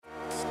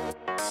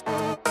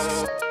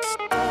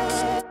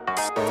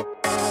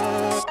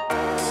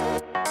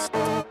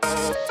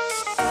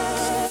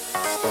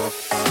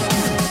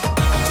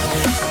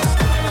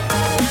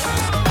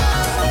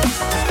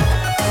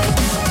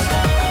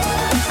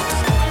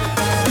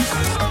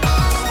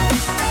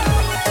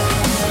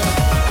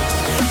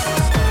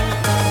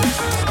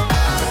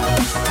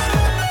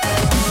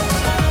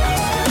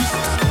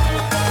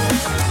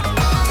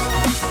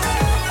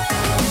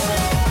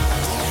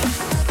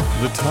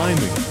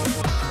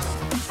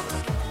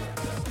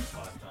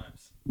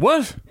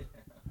What?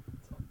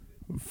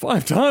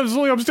 5 times?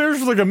 Only upstairs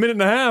for like a minute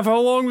and a half. How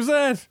long was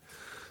that?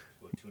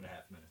 2.5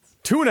 minutes.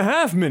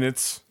 2.5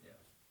 minutes? Yeah.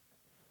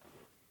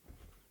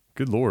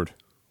 Good Lord.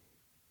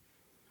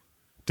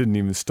 Didn't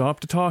even stop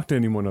to talk to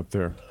anyone up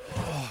there.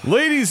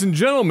 Ladies and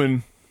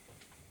gentlemen,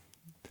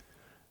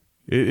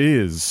 it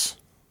is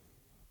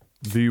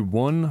the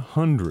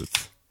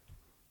 100th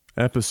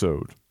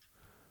episode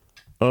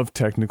of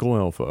Technical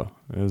Alpha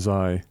as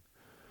I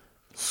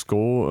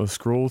scroll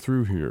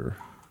through here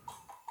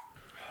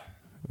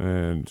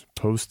and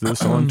post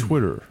this on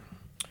Twitter.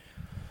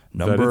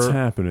 Number that it's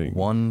happening.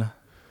 100.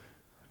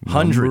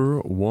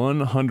 Number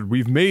 100.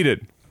 We've made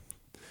it.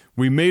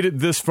 We made it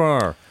this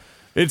far.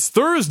 It's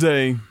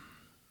Thursday,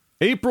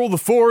 April the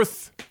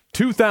 4th,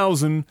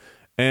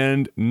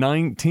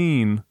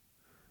 2019.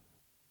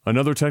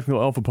 Another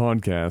Technical Alpha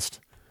podcast.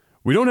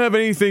 We don't have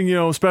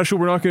anything, special.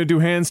 We're not going to do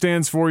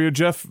handstands for you.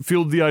 Jeff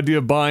fielded the idea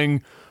of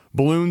buying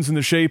balloons in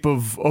the shape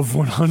of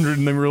 100,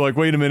 and then we were like,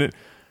 wait a minute.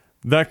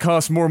 That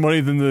costs more money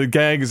than the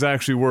gag is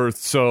actually worth.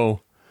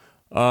 So,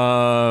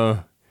 yay,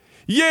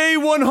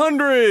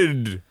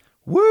 100!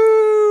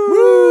 Woo!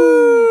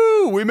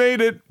 Woo! We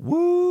made it.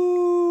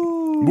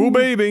 Woo! Woo,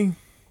 baby.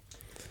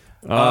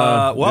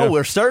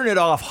 We're starting it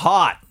off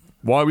hot.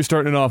 Why are we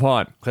starting it off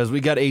hot? Because we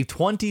got a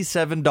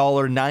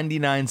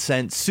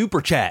 $27.99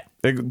 super chat.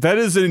 That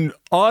is an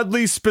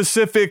oddly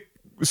specific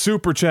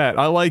super chat.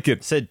 I like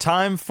it. Said,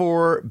 time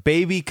for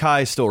Baby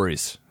Kai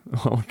stories.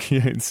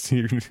 Okay,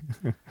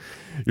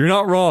 you're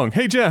not wrong.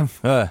 Hey,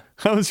 Jeff, how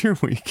was your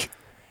week?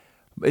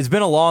 It's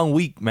been a long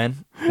week,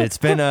 man. It's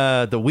been,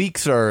 the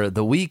weeks are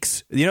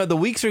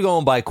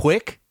going by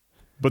quick.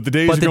 But the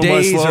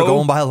days are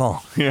going by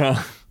long.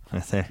 Yeah.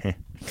 I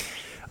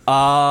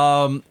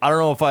don't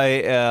know if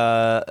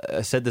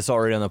I said this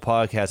already on the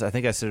podcast. I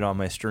think I said it on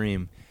my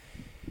stream.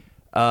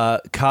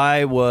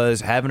 Kai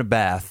was having a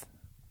bath,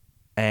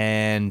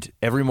 and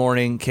every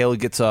morning Kayla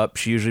gets up.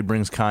 She usually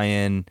brings Kai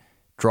in,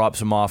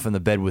 drops him off in the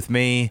bed with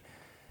me.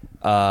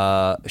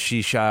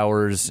 She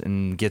showers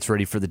and gets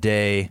ready for the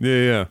day.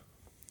 Yeah.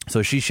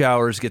 So she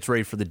showers, gets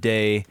ready for the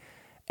day,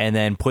 and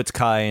then puts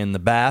Kai in the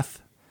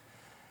bath.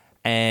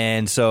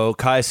 And so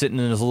Kai's sitting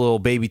in his little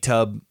baby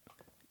tub,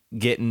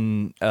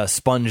 getting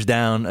sponged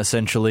down,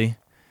 essentially.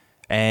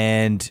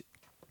 And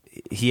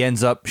he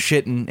ends up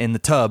shitting in the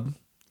tub.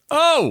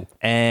 Oh!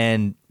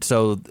 And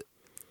so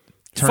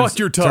fuck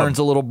your tub. Turns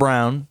a little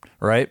brown,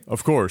 right?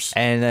 Of course.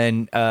 And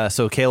then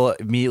so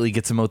Kayla immediately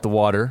gets him out the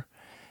water,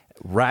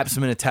 wraps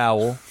him in a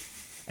towel,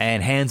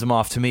 and hands him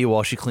off to me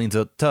while she cleans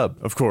out the tub.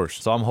 Of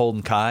course. So I'm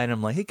holding Kai, and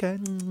I'm like, hey, Kai,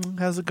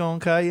 how's it going,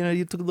 Kai?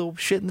 You took a little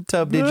shit in the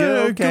tub, did you?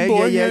 Yeah, Okay, good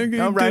boy.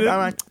 yeah. All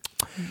right.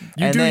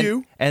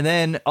 You. And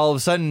then all of a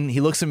sudden, he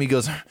looks at me and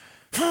goes,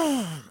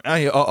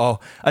 uh-oh.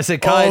 I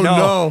said, Kai,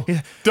 no.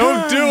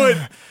 Don't do it.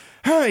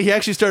 He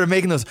actually started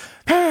making those.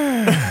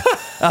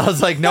 I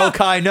was like, no,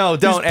 Kai, no,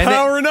 don't. He's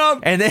powering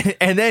up. And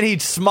then he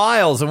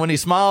smiles, and when he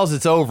smiles,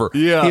 it's over.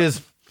 Yeah. He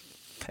was,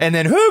 and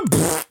then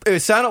it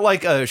sounded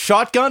like a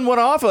shotgun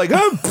went off, like,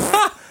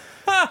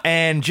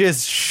 and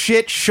just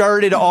shit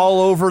sharded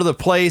all over the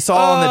place,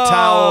 all in the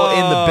towel,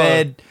 in the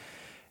bed.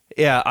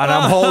 Yeah, and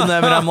I'm holding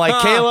them, and I'm like,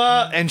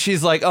 Kayla, and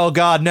she's like, oh,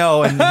 God,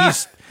 no, and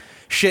he's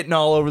shitting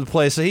all over the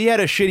place. So he had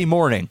a shitty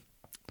morning.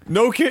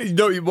 No kid.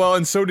 No, well,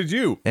 and so did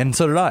you. And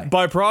so did I.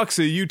 By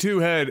proxy, you too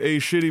had a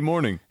shitty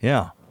morning.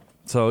 Yeah.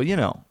 So,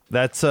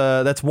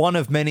 that's one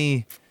of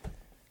many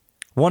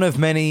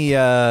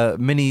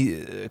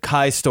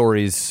Kai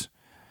stories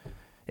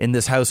in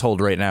this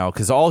household right now,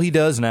 because all he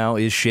does now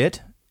is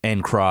shit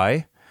and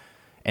cry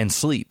and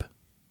sleep.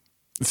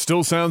 It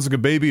still sounds like a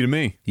baby to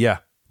me. Yeah.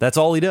 That's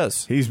all he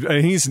does. He's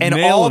and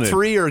nailing all it.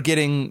 three are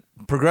getting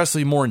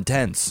progressively more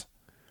intense.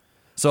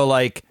 So,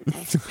 like,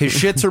 his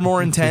shits are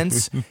more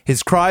intense,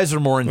 his cries are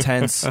more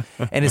intense,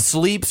 and his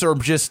sleeps are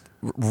just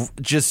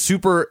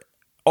super.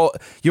 Oh,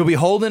 you'll be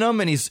holding him,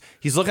 and he's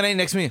looking at you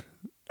next to me,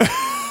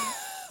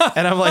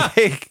 and I'm like,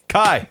 "Hey,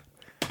 Kai,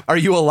 are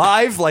you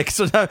alive?" Like,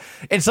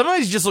 and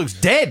sometimes he just looks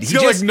dead. He's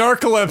got like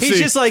narcolepsy. He's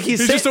just like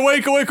he's just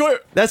awake.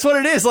 That's what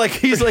it is. Like,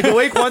 he's like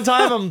awake. One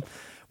time, I'm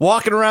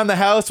walking around the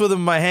house with him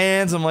in my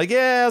hands. I'm like,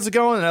 "Yeah, how's it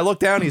going?" And I look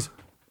down.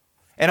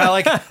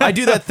 I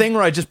do that thing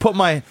where I just put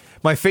my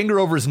finger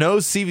over his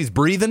nose, see if he's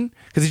breathing,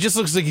 because he just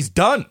looks like he's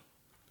done.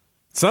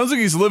 Sounds like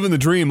he's living the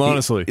dream,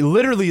 honestly. He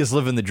literally is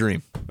living the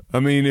dream. I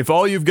mean, if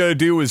all you've got to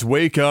do is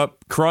wake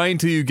up, cry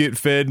until you get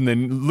fed, and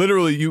then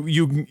literally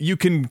you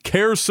can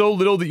care so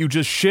little that you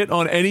just shit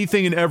on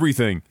anything and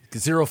everything.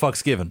 0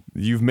 fucks given.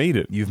 You've made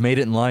it. You've made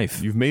it in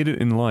life. You've made it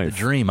in life. The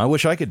dream. I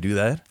wish I could do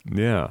that.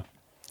 Yeah.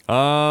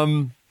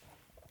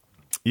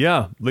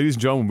 Yeah, ladies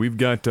and gentlemen, we've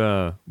got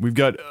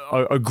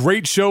a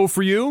great show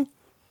for you,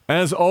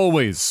 as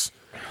always.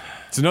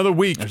 It's another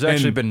week. There's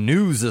actually been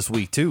news this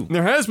week, too.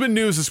 There has been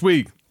news this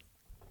week.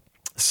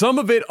 Some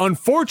of it,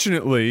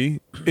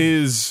 unfortunately,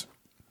 is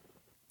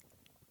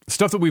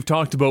stuff that we've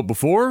talked about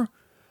before,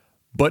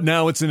 but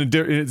now it's in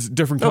it's a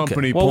different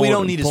company. Okay. Well, we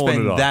don't need to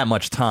spend that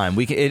much time.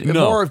 It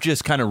more of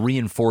just kind of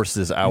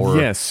reinforces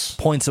our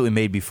points that we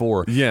made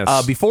before.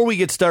 Yes. Before we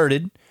get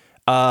started,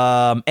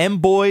 M.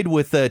 Boyd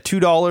with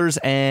 $2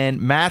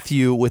 and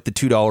Matthew with the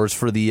 $2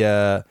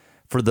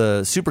 for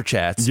the super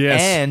chats.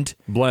 Yes. And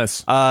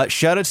bless.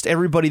 Shout outs to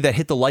everybody that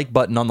hit the like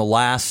button on the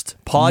last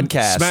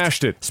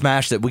podcast.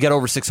 Smashed it. We got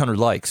over 600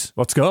 likes.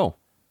 Let's go.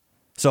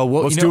 So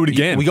let's do it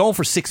again. We're going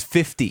for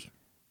 650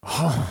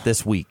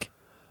 this week.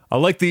 I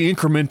like the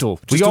incremental.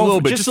 Just a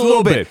little bit. Just a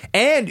little bit.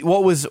 And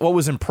what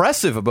was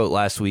impressive about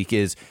last week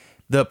is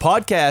the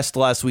podcast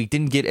last week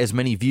didn't get as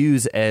many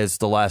views as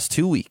the last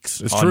 2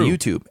 weeks on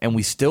YouTube, and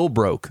we still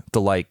broke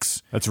the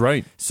likes. That's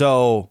right.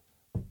 So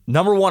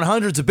number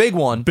 100 is a big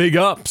one. Big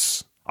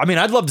ups. I mean,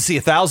 I'd love to see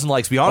 1,000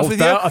 likes. Be honest with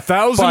you,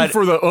 1,000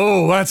 for the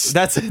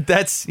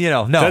that's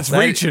no, that's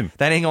reaching.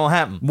 That ain't gonna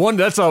happen.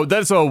 That's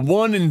a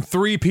 1 in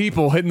 3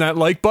 people hitting that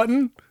like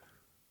button.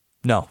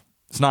 No,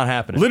 it's not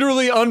happening.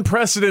 Literally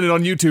unprecedented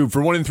on YouTube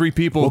for 1 in 3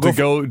 people to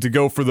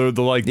go for the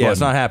like button. Yeah, it's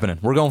not happening.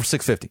 We're going for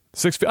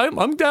 650.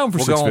 I'm down for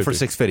 650. We're going for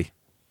 650.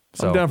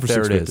 So I'm down for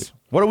there 650. It is.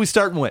 What are we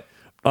starting with?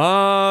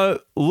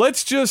 Let's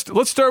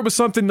start with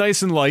something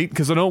nice and light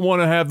because I don't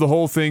want to have the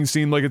whole thing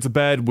seem like it's a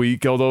bad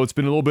week. Although it's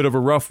been a little bit of a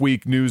rough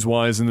week news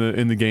wise in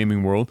the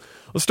gaming world.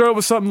 Let's start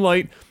with something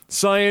light.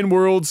 Cyan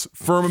World's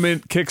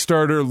Firmament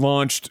Kickstarter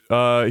launched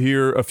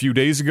here a few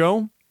days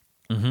ago.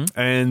 Mm-hmm.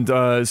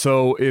 And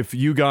so if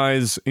you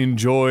guys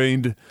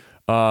enjoyed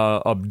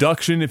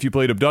Abduction, if you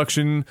played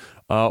Abduction,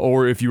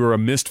 or if you were a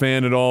Myst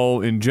fan at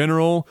all in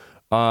general,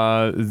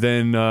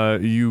 then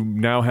you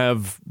now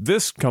have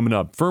this coming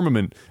up,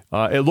 Firmament.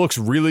 It looks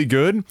really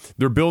good.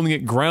 They're building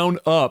it ground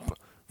up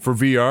for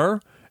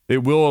VR.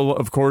 It will,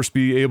 of course,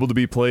 be able to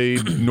be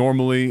played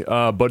normally,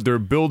 but they're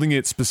building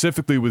it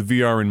specifically with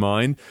VR in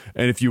mind.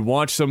 And if you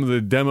watch some of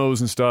the demos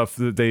and stuff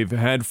that they've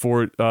had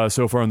for it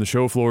so far on the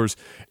show floors,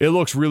 it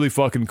looks really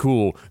fucking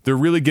cool. They're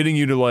really getting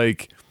you to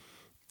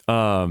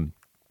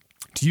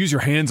to use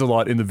your hands a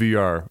lot in the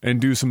VR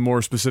and do some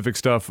more specific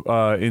stuff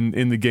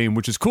in the game,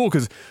 which is cool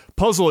because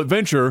puzzle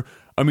adventure,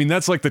 I mean,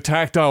 that's like the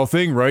tactile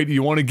thing, right?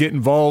 You want to get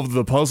involved with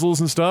the puzzles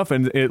and stuff,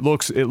 and it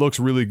looks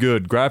really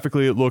good.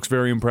 Graphically, it looks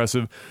very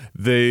impressive.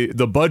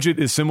 The budget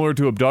is similar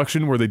to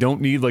Abduction, where they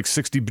don't need like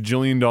 $60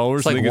 bajillion.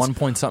 It's like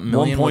 1.something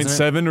million,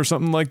 1.7 or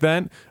something like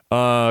that.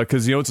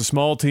 Because it's a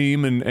small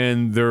team,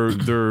 and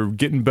they're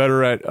getting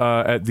better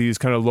at these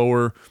kind of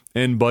lower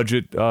end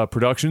budget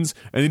productions,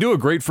 and they do a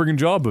great friggin'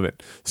 job of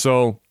it.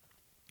 So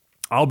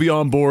I'll be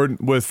on board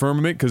with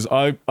Firmament because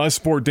I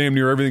support damn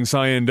near everything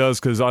Cyan does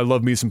because I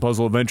love me some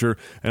puzzle adventure,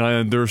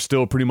 and they're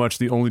still pretty much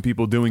the only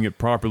people doing it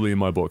properly in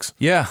my books.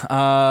 Yeah,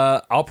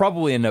 I'll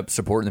probably end up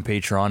supporting the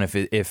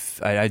Patreon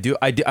if I do.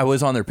 I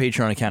was on their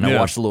Patreon account. I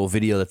watched a little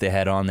video that they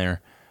had on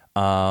there.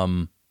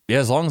 Yeah,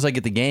 as long as I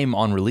get the game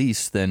on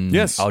release, then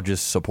I'll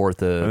just support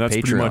the and that's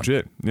Patreon. Pretty much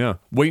it. Yeah,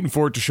 waiting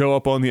for it to show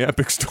up on the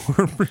Epic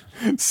Store.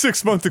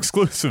 6-month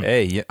exclusive.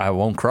 Hey, I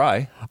won't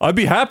cry. I'd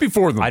be happy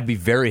for them. I'd be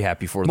very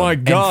happy for them. My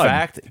God. In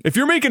fact, if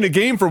you're making a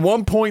game for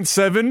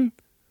 1.7,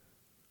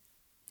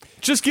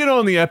 just get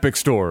on the Epic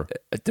Store.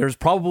 There's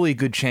probably a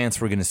good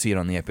chance we're going to see it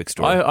on the Epic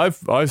Store.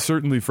 I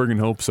certainly friggin'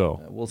 hope so.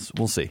 We'll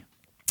see.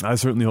 I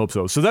certainly hope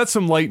so. So that's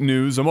some light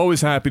news. I'm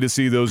always happy to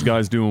see those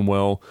guys doing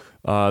well.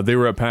 They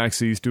were at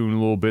PAX East doing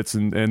little bits,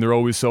 and they're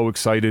always so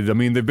excited. I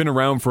mean, they've been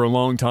around for a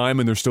long time,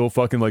 and they're still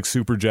fucking like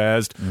super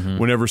jazzed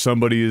whenever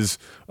somebody is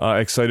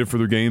excited for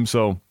their game.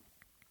 So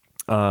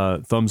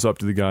thumbs up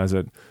to the guys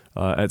at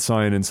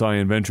Cyan and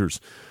Cyan Ventures.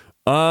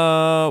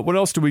 What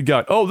else do we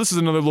got? Oh, this is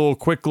another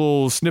quick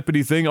little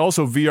snippety thing.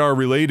 Also VR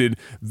related.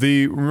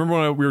 Remember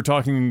when we were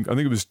talking, I don't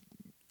think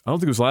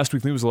it was last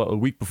week, I think it was a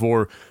week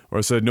before, where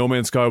I said No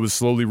Man's Sky was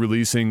slowly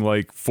releasing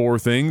like 4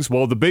 things.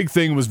 Well, the big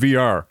thing was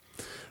VR.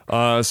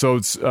 So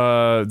it's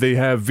they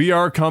have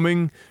VR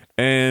coming,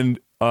 and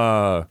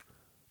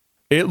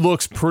it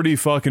looks pretty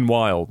fucking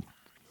wild.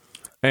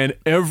 And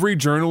every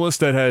journalist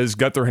that has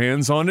got their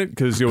hands on it,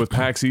 because with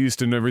PAX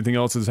East and everything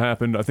else has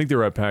happened, I think they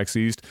were at PAX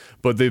East,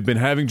 but they've been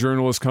having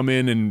journalists come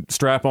in and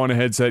strap on a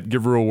headset,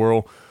 give her a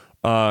whirl.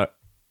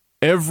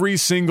 Every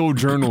single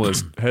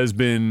journalist has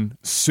been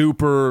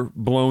super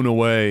blown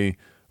away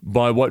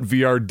by what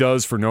VR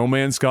does for No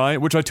Man's Sky,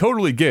 which I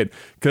totally get,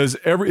 because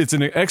it's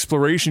an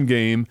exploration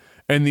game,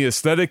 and the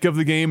aesthetic of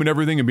the game and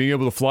everything, and being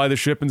able to fly the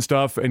ship and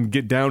stuff and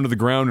get down to the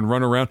ground and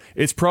run around,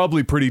 it's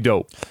probably pretty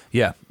dope.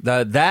 Yeah,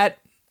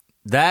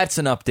 that's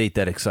an update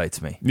that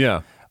excites me.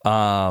 Yeah.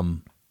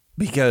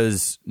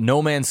 Because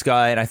No Man's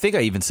Sky, and I think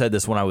I even said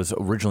this when I was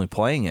originally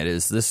playing it,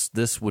 is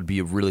this would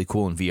be really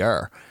cool in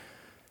VR.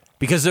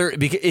 Because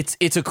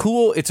it's a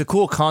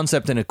cool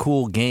concept and a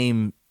cool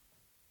game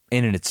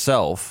in and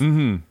itself,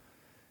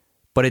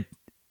 but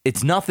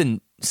it's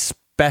nothing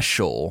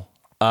special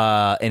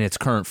in its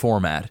current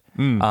format,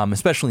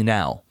 especially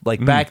now.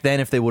 Like back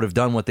then, if they would have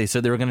done what they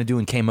said they were going to do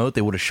and came out,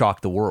 they would have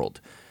shocked the world.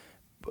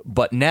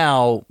 But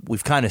now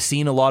we've kind of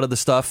seen a lot of the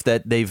stuff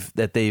that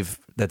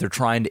they're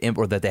trying to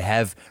or that they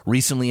have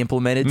recently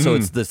implemented. So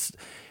it's this.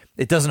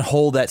 It doesn't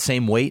hold that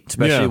same weight,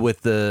 especially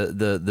with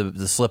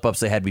the slip ups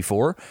they had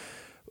before.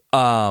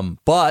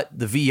 But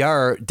the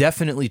VR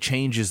definitely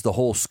changes the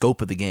whole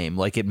scope of the game.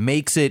 Like it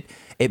makes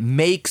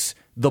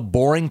the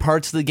boring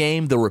parts of the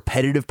game, the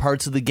repetitive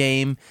parts of the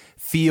game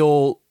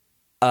feel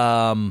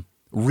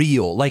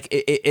real. Like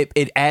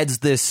it adds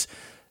this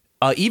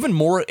even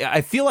more.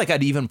 I feel like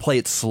I'd even play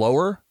it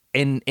slower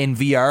in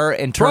VR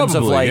in terms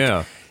of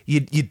like you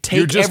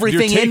take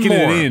everything in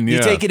more. You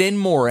take it in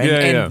more,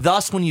 and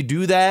thus when you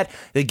do that,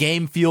 the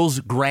game feels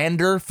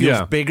grander,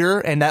 feels bigger,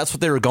 and that's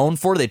what they were going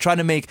for. They tried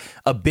to make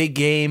a big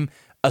game,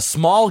 a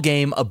small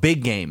game, a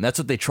big game. That's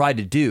what they tried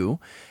to do,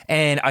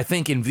 and I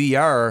think in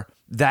VR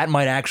that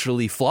might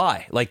actually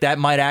fly. Like that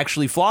might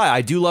actually fly.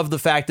 I do love the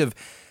fact of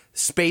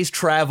space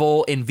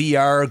travel in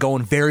VR,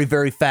 going very,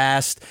 very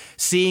fast,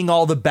 seeing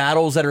all the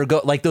battles that are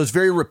like those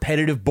very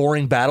repetitive,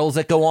 boring battles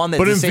that go on.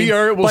 But in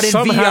VR, it will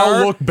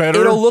somehow look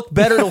better. It'll look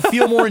better. It'll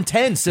feel more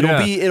intense.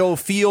 It'll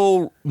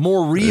feel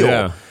more real.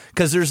 Yeah.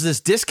 Because there's this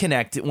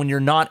disconnect when you're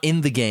not in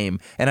the game.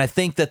 And I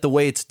think that the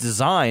way it's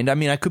designed, I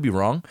mean, I could be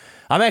wrong.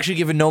 I'm actually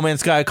giving No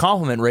Man's Sky a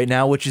compliment right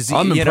now, which is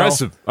I'm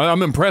impressive.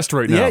 I'm impressed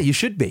right now. Yeah, you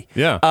should be.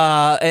 Yeah,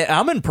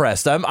 I'm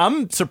impressed.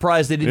 I'm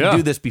surprised they didn't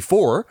do this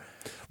before.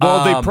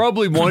 Well, they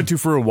probably wanted to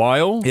for a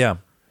while. Yeah.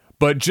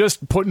 But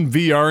just putting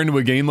VR into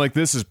a game like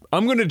this is,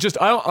 I'm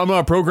not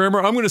a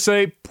programmer. I'm going to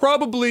say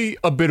probably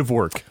a bit of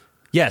work.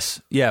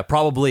 Yes. Yeah,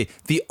 probably.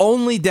 The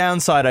only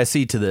downside I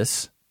see to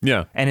this,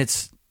 and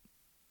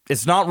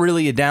it's not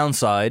really a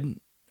downside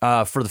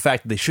for the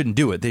fact that they shouldn't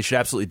do it. They should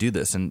absolutely do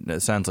this, and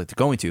it sounds like they're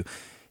going to,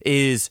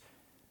 is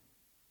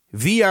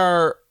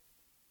VR.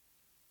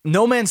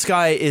 No Man's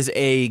Sky is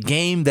a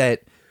game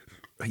that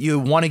you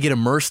want to get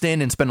immersed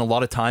in and spend a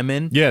lot of time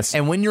in. Yes.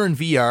 And when you're in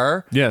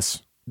VR,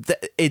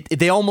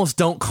 they almost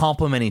don't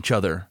complement each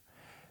other.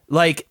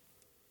 Like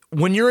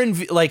when you're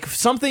in like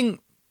something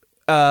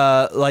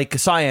like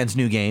Cyan's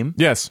new game.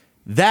 Yes.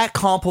 That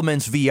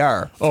complements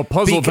VR. Oh,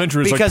 puzzle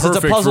adventure is because like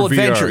it's a puzzle for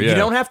adventure. VR, yeah. You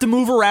don't have to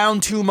move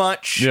around too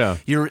much. Yeah.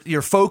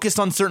 You're focused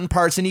on certain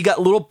parts, and you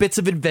got little bits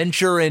of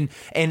adventure and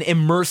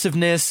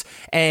immersiveness,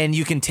 and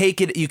you can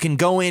take it. You can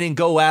go in and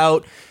go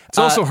out. It's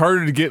also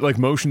harder to get like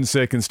motion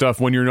sick and stuff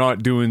when you're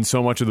not doing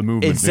so much of the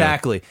movement.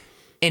 Exactly. Yeah.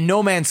 In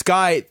No Man's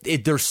Sky,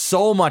 there's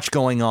so much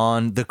going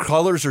on. The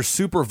colors are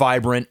super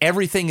vibrant.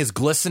 Everything is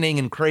glistening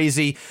and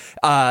crazy.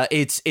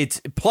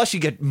 It's plus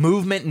you get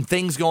movement and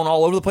things going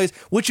all over the place,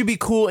 which would be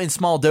cool in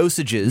small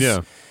dosages.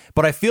 Yeah.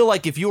 But I feel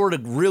like if you were to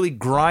really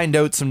grind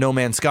out some No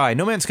Man's Sky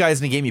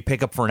isn't a game you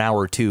pick up for an hour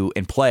or two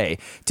and play.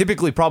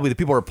 Typically, probably the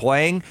people who are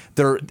playing,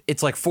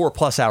 it's like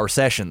 4+ hour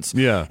sessions.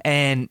 Yeah.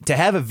 And to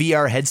have a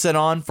VR headset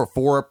on for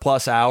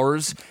 4+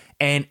 hours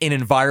and in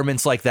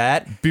environments like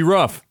that, be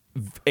rough.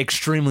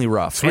 Extremely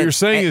rough. So what you're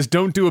saying is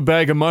don't do a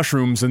bag of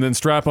mushrooms and then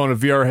strap on a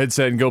VR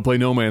headset and go play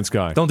No Man's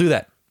Sky. Don't do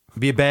that. It'd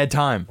be a bad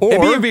time.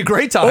 It'd be a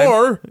great time.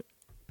 Or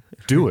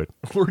do it.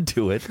 Or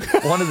do it.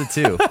 One of the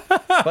two.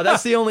 But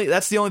that's the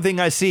only thing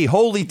I see.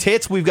 Holy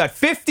tits, we've got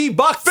 $50.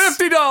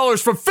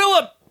 $50 from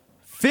Philip.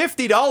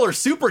 $50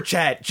 super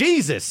chat.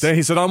 Jesus. Then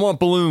he said, I want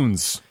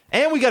balloons.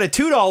 And we got a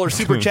 $2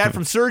 super chat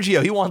from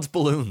Sergio. He wants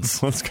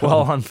balloons. Let's go.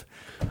 Well,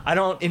 I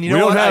don't, and you know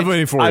we what? don't have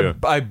any for you.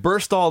 I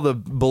burst all the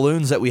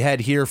balloons that we had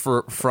here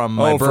from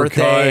my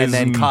birthday and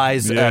then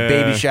Kai's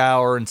baby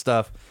shower and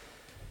stuff.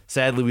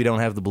 Sadly, we don't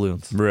have the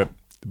balloons. Rip.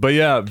 But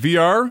yeah,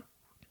 VR,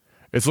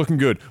 it's looking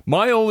good.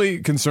 My only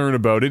concern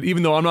about it,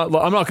 even though I'm not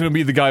going to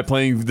be the guy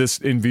playing this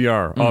in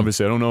VR.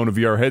 Obviously, I don't own a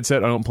VR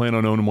headset. I don't plan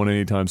on owning one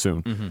anytime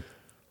soon.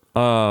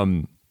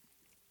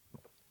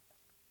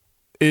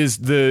 Is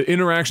the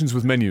interactions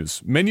with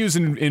menus. Menus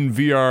in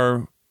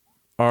VR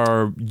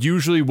are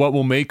usually what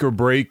will make or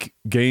break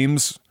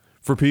games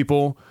for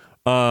people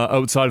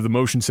outside of the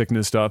motion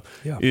sickness stuff,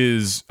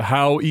 is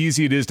how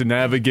easy it is to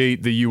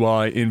navigate the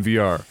UI in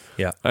VR.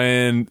 Yeah.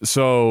 And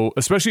so,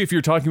 especially if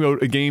you're talking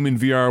about a game in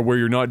VR where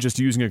you're not just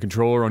using a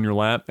controller on your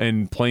lap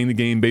and playing the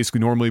game basically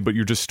normally, but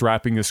you're just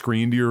strapping a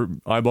screen to your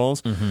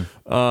eyeballs.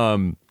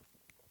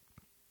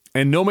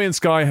 And No Man's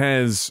Sky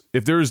has,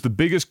 if there is the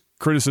biggest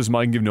criticism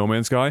I can give No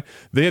Man's Sky,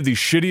 they have the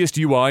shittiest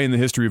UI in the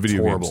history of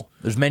video games.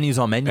 There's menus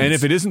on menus. And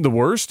if it isn't the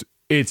worst,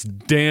 it's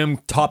damn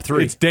top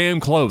 3. It's damn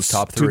close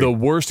top 3 to the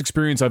worst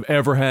experience I've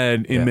ever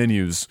had in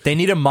menus. They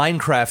need a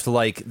Minecraft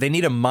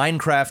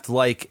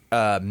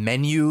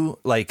menu,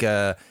 like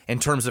in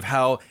terms of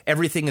how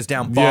everything is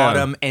down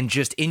bottom and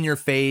just in your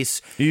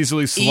face,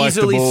 easily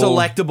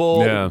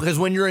selectable. Yeah. Because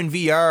when you're in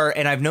VR,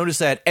 and I've noticed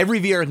that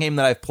every VR game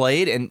that I've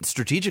played, and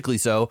strategically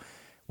so,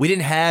 we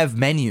didn't have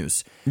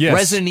menus. Yes.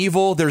 Resident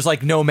Evil, there's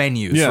like no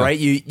menus, right?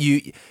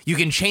 You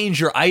can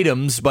change your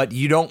items, but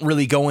you don't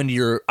really go into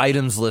your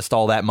items list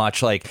all that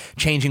much, like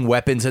changing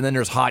weapons, and then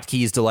there's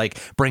hotkeys to like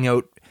bring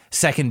out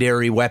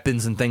secondary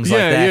weapons and things like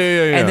that.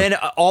 And then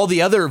all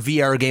the other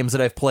VR games that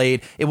I've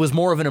played, it was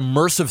more of an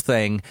immersive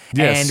thing,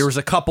 and there was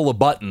a couple of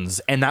buttons,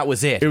 and that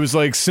was it. It was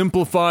like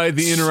simplify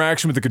the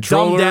interaction with the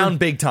controller. Dumb down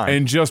big time.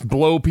 And just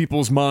blow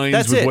people's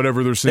minds with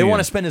whatever they're seeing. They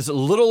want to spend as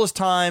little as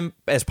time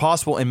as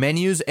possible in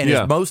menus, and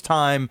as most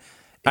time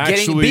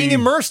being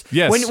immersed.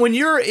 Yes. When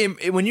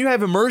you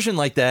have immersion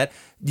like that,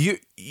 you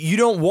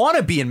don't want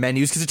to be in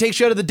menus because it takes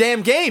you out of the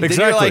damn game. Exactly.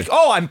 Then you're like,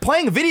 oh, I'm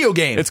playing a video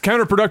game. It's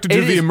counterproductive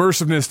to the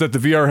immersiveness that the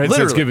VR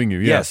headset's giving you.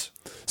 Yes.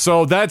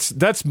 So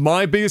that's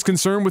my biggest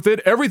concern with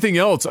it. Everything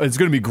else is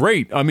going to be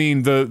great. I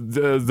mean,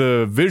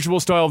 the visual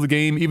style of the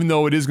game, even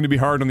though it is going to be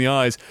hard on the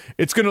eyes,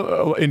 it's going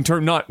to in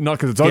turn not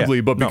because it's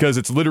ugly, but because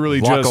it's literally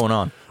a lot just going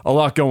on. A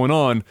lot going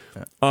on.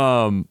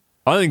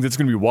 I think that's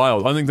going to be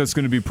wild. I think that's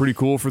going to be pretty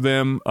cool for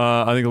them.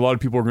 I think a lot of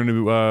people are going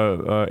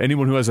to.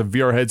 Anyone who has a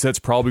VR headset's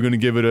probably going to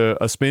give it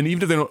a spin,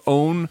 even if they don't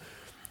own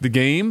the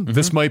game.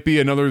 This might be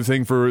another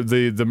thing for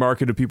the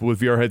market of people with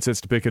VR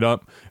headsets to pick it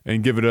up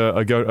and give it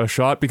a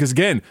shot. Because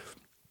again,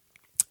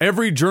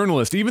 every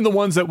journalist, even the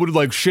ones that would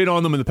like shit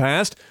on them in the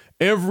past,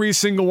 every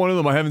single one of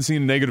them, I haven't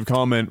seen a negative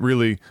comment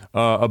really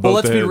about Well,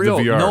 let's be real.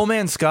 the VR. No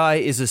Man's Sky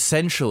is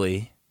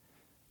essentially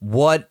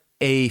what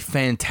a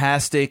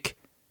fantastic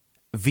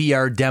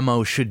VR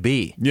demo should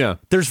be. Yeah.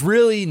 There's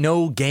really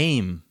no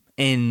game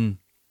in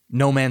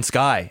No Man's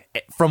Sky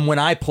from when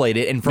I played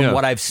it and from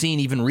what I've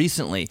seen even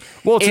recently.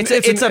 Well,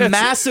 it's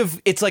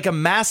like a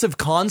massive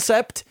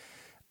concept.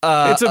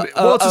 It's a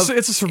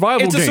survival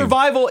game. It's a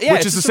survival, yeah.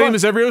 Which is the same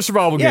as every other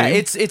survival game. Yeah,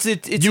 it's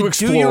you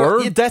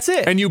explore. That's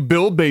it. And you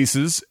build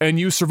bases and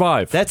you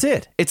survive. That's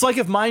it. It's like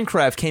if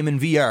Minecraft came in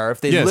VR.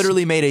 If they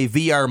literally made a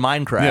VR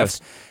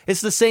Minecraft,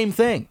 it's the same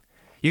thing.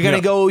 You're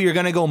gonna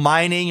go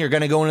mining. You're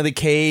gonna go into the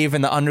cave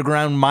and the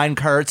underground mine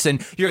carts,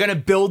 and you're gonna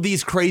build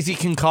these crazy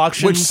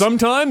concoctions. Which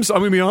sometimes, I'm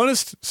gonna be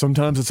honest,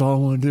 sometimes that's all I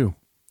want to do.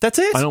 That's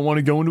it. I don't want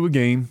to go into a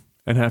game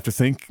and have to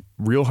think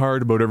real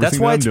hard about everything. That's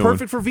why it's doing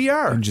perfect for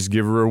VR. and just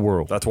give her a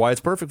whirl. That's why it's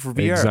perfect for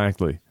VR.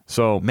 Exactly.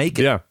 So Make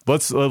it. Yeah,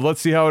 let's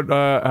see how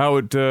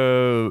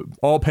it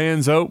all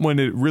pans out when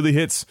it really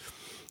hits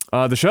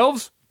the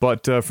shelves.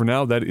 But for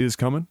now, that is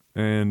coming,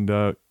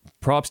 and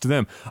props to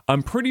them.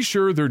 I'm pretty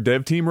sure their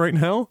dev team right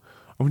now.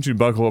 I want you to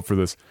buckle up for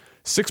this.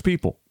 6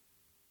 people.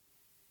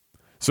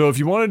 So if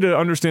you wanted to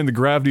understand the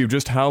gravity of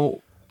just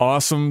how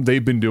awesome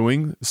they've been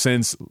doing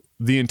since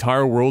the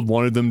entire world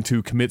wanted them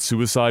to commit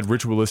suicide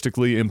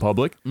ritualistically in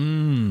public,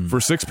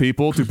 for 6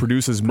 people to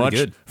produce as much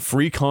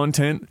free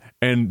content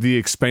and the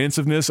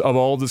expansiveness of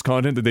all this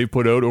content that they've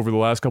put out over the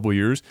last couple of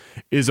years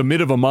is a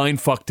bit of a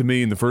mind fuck to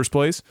me in the first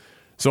place.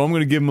 So I'm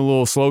going to give them a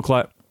little slow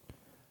clap.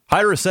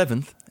 Hire a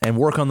 7th and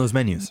work on those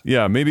menus.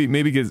 Yeah, maybe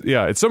get,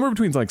 it's somewhere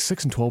between like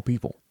 6 and 12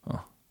 people.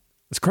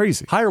 It's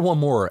crazy. Hire one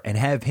more and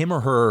have him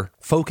or her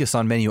focus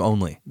on menu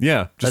only.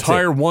 Yeah, just That's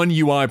hire one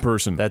UI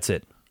person. That's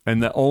it.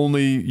 And the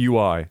only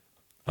UI.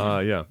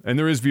 Yeah, and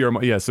there is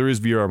VR. Yes, there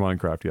is VR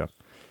Minecraft.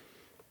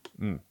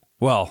 Yeah.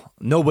 Well,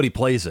 nobody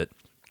plays it.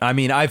 I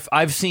mean, I've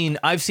seen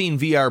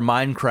VR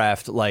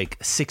Minecraft like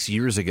 6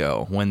 years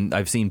ago when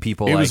I've seen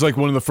people. It was like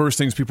one of the first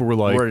things people were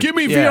like, "Give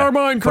me VR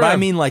Minecraft." But I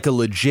mean, like a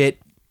legit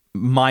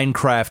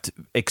Minecraft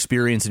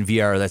experience in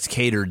VR that's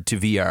catered to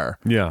VR.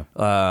 Yeah.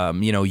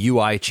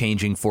 UI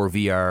changing for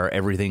VR,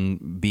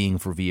 everything being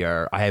for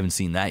VR. I haven't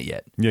seen that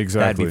yet. Yeah,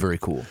 exactly. That'd be very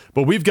cool.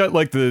 But we've got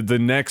like the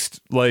next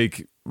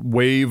like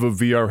wave of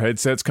VR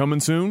headsets coming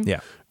soon.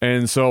 Yeah.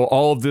 And so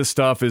all of this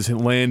stuff is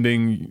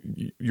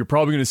landing. You're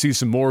probably going to see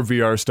some more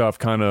VR stuff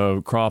kind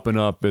of cropping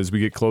up as we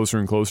get closer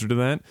and closer to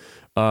that.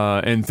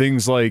 And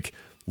things like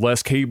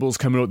less cables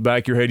coming out the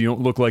back of your head. You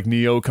don't look like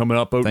Neo coming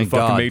up out the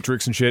fucking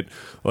Matrix and shit.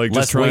 Like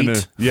less just trying weight.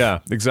 to, yeah,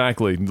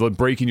 exactly.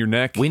 Breaking your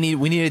neck. We need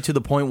it to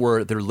the point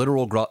where they're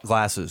literal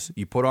glasses.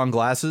 You put on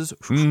glasses,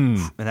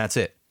 and that's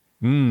it.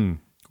 We'll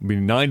be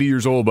 90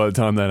 years old by the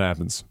time that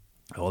happens.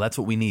 Well, that's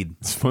what we need.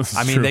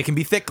 I mean, they can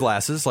be thick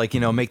glasses, like,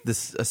 make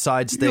this a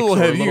side stick, a little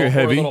heavy, or a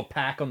heavy. little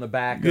pack on the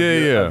back of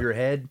your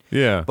head.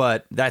 Yeah,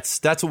 but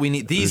that's what we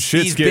need. These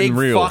shit's big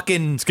real.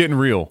 fucking, it's getting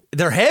real.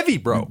 They're heavy,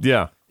 bro.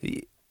 Yeah.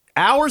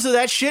 Hours of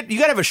that shit. You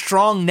gotta have a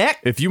strong neck.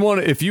 If you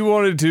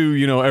wanted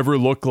to, ever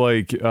look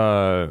like,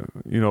 a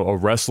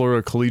wrestler,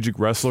 a collegiate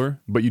wrestler,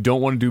 but you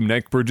don't want to do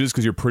neck bridges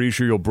because you're pretty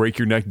sure you'll break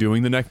your neck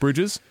doing the neck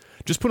bridges,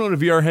 just put on a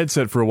VR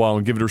headset for a while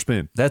and give it a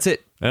spin. That's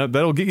it.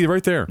 That'll get you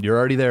right there. You're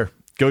already there.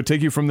 Go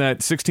take you from that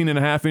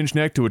 16.5-inch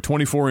neck to a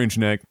 24-inch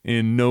neck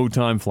in no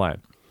time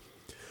flat.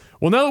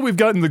 Well, now that we've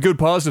gotten the good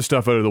positive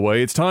stuff out of the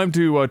way, it's time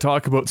to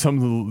talk about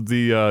some of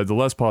the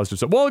less positive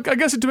stuff. Well, I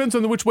guess it depends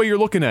on which way you're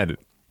looking at it.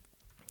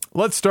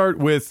 Let's start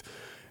with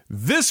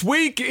this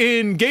week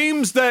in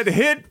games that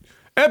hit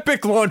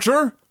Epic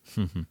Launcher.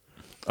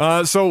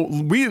 I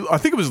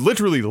think it was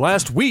literally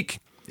last week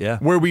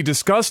where we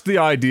discussed the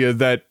idea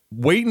that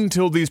wait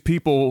until these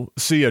people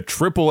see a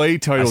AAA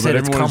title that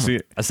everyone see.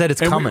 I said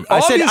it's coming. I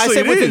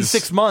said within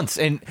 6 months,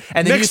 and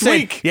then next you said,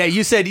 week. Yeah,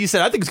 you said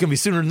I think it's gonna be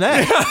sooner than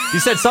that.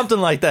 You said something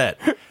like that.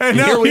 And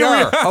here we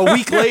are a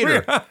week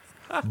later.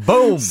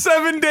 Boom.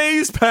 7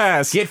 days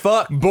pass. Get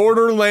fucked.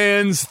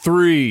 Borderlands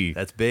 3.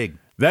 That's big.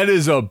 That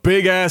is a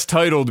big ass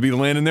title to be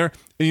landing there.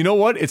 And you know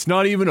what? It's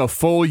not even a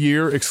full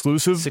year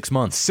exclusive. 6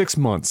 months. 6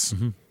 months.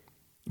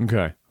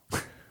 Okay.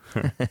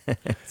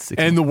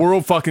 And the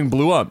world fucking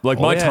blew up. Like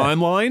my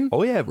timeline.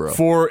 Oh yeah, bro.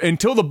 For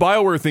until the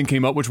BioWare thing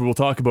came up, which we will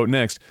talk about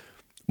next,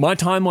 my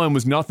timeline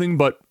was nothing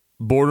but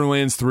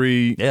Borderlands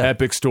 3,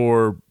 Epic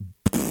Store,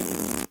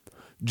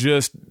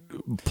 just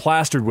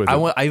plastered with it.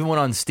 I even went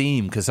on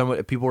Steam because some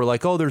people were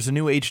like, "Oh, there's a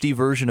new HD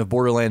version of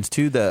Borderlands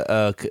 2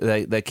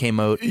 that came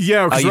out."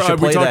 Yeah, because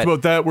we talked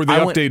about that where they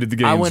updated the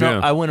games.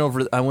 I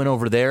went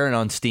over there, and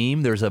on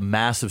Steam, there's a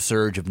massive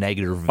surge of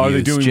negative reviews. Are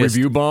they doing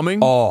review bombing?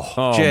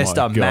 Just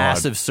a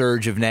massive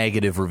surge of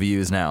negative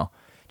reviews now.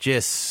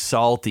 Just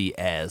salty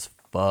as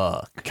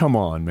fuck. Come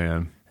on,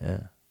 man. Yeah,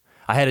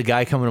 I had a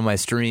guy come into my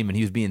stream, and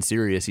he was being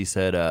serious. He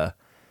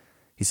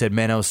said,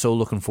 "Man, I was so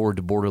looking forward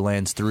to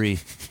Borderlands 3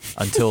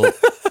 until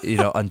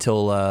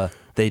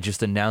they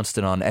just announced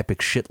it on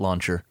Epic Shit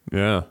Launcher."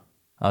 Yeah.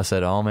 I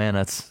said, "Oh man,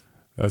 that's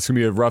gonna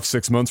be a rough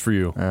 6 months for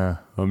you.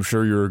 I'm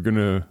sure you're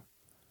gonna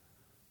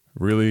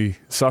really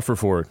suffer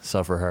for it.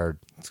 Suffer hard.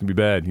 It's gonna be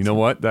bad. You know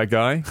what? That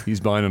guy, he's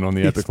buying it on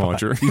the Epic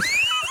Launcher.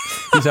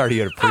 He's already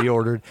got it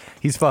pre-ordered.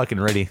 He's fucking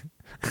ready."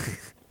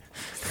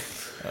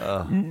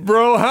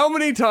 Bro, how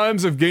many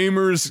times have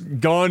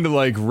gamers gone to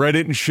like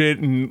Reddit and shit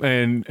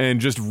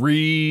and just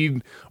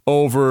read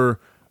over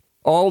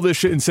all this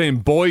shit and saying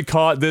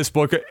boycott this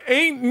book?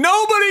 Ain't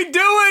nobody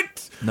do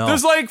it. No.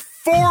 There's like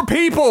 4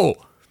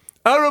 people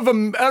out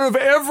of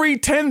every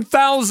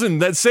 10,000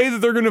 that say that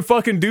they're gonna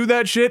fucking do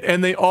that shit,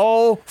 and they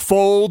all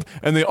fold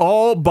and they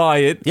all buy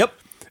it. Yep.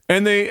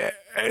 And they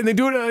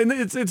do it, and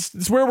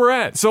it's where we're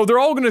at. So they're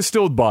all gonna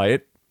still buy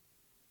it.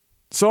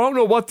 So I don't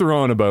know what they're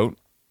on about.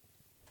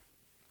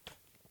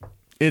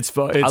 It's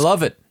fun. I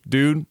love it,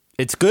 dude.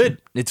 It's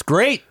good. It's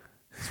great.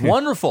 It's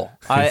wonderful.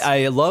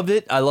 I loved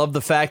it. I love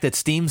the fact that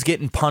Steam's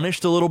getting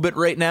punished a little bit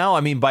right now.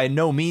 I mean, by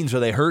no means are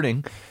they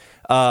hurting,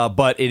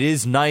 but it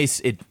is nice.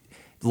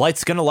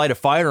 It's going to light a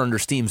fire under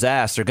Steam's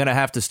ass. They're going to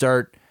have to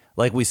start,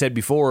 like we said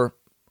before,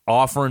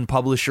 offering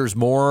publishers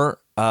more,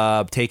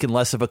 taking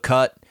less of a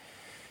cut,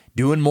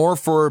 doing more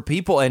for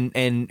people,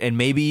 and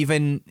maybe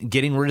even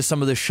getting rid of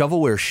some of the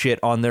shovelware shit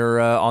on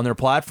their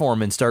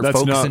platform and start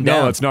focusing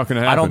down. No, that's not going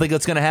to happen. I don't think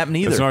that's going to happen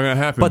either. It's not going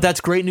to happen. But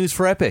that's great news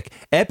for Epic.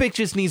 Epic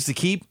just needs to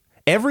keep,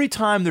 every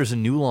time there's a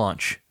new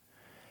launch,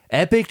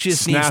 Epic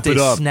just needs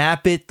to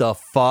snap it the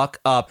fuck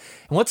up.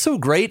 And what's so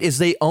great is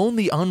they own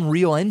the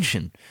Unreal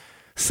Engine.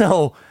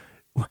 So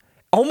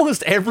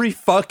almost every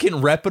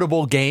fucking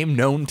reputable game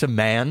known to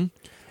man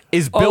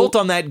is built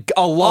on that.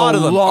 A lot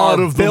of them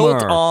are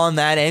built on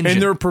that engine,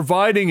 and they're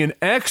providing an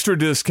extra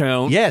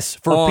discount. Yes,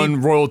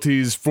 on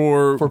royalties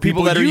for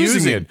people that are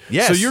using it.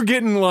 Yes, so you're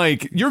getting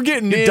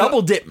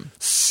double dipping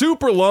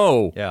super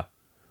low. Yeah,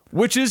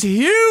 which is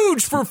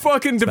huge for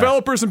fucking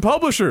developers and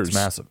publishers. It's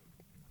massive.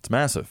 It's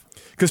massive.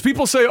 Because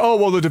people say, oh,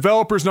 well, the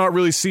developer's not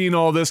really seeing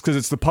all this because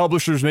it's the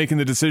publishers making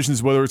the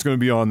decisions whether it's going to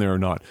be on there or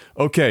not.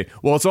 Okay,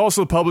 well, it's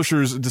also the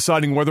publishers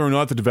deciding whether or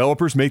not the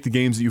developers make the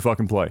games that you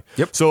fucking play.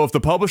 Yep. So if the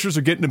publishers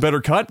are getting a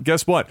better cut,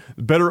 guess what?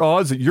 Better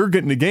odds that you're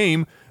getting a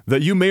game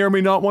that you may or may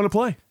not want to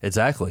play.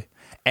 Exactly.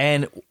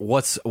 And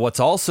what's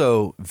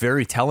also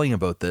very telling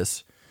about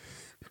this,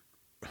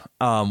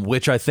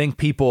 which I think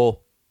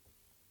people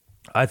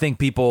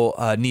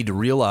need to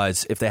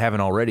realize if they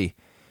haven't already,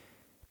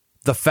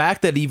 the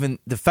fact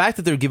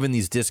that they're giving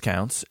these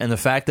discounts and the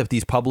fact that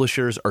these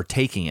publishers are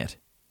taking it,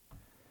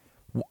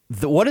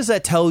 what does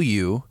that tell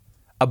you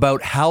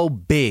about how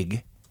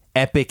big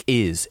Epic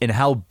is and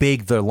how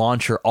big their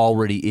launcher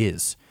already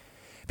is?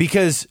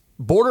 Because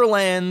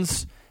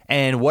Borderlands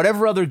and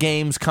whatever other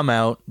games come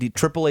out, the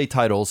AAA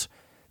titles,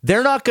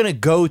 they're not going to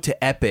go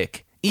to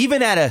Epic,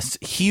 even at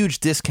a huge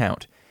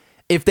discount,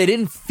 if they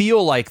didn't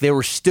feel like they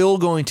were still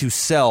going to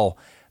sell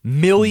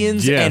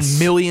millions and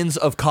millions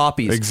of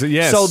copies.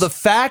 Yes. So the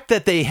fact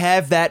that they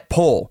have that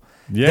pull,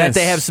 that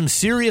they have some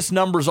serious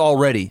numbers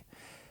already,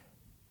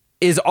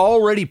 is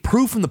already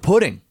proof in the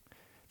pudding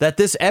that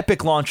this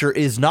Epic launcher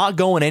is not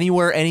going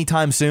anywhere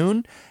anytime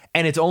soon,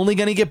 and it's only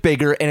going to get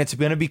bigger, and it's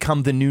going to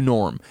become the new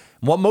norm.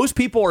 What most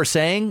people are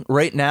saying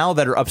right now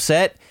that are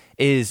upset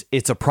is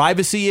it's a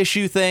privacy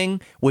issue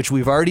thing, which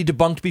we've already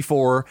debunked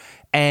before,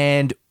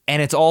 and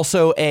it's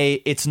also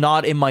it's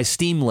not in my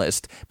Steam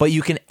list, but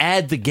you can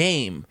add the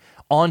game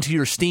onto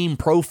your Steam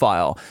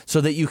profile so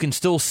that you can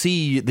still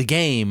see the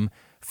game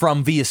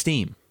from via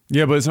Steam.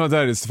 Yeah, but it's not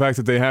that. It's the fact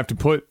that they have to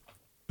put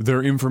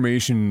their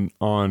information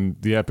on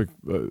the Epic.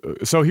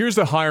 So here's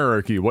the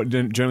hierarchy. What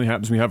generally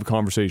happens when we have a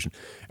conversation.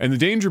 And the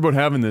danger about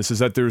having this is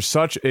that there's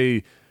such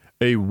a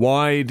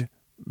wide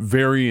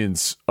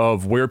variance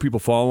of where people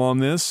fall on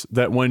this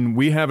that when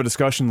we have a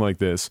discussion like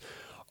this,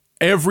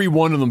 every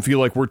one of them feel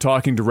like we're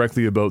talking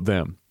directly about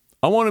them.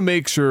 I want to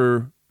make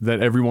sure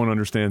that everyone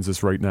understands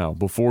this right now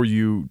before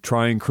you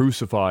try and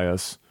crucify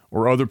us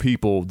or other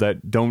people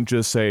that don't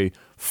just say,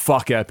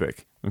 fuck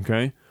Epic,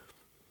 okay?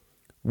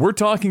 We're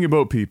talking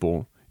about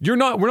people. We're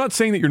not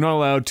saying that you're not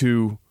allowed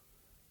to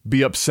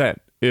be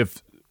upset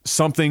if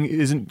something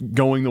isn't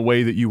going the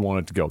way that you want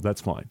it to go.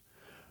 That's fine.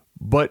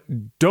 But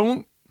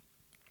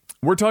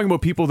we're talking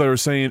about people that are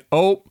saying,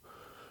 oh,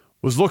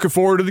 was looking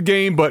forward to the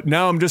game, but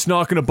now I'm just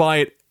not going to buy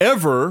it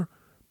ever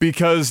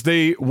because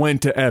they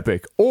went to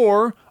Epic.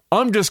 Or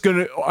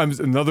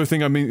another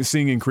thing I'm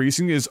seeing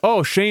increasing is,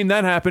 oh, shame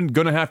that happened,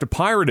 going to have to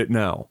pirate it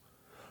now.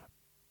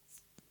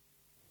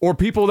 or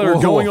people that are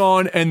Whoa. going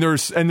on and they're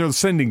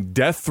sending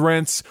death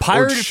threats.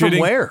 Pirated or from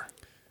where?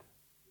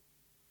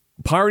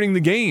 Pirating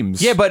the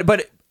games. Yeah,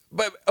 but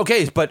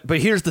okay,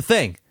 but here's the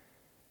thing.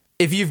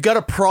 If you've got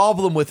a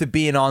problem with it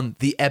being on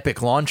the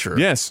Epic launcher,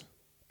 Yes.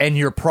 and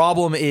your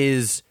problem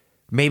is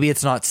maybe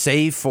it's not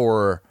safe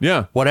or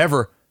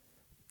whatever,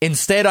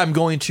 instead I'm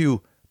going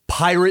to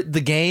pirate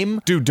the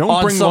game. Dude,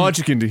 don't bring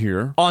logic into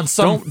here. On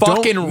some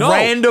Don't- no.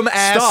 random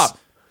ass.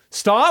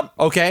 Stop.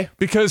 Okay.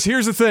 Because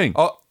here's the thing.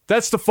 Oh.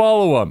 That's the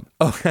follow-up.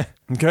 Okay.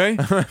 Okay?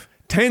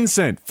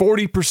 Tencent,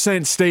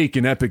 40% stake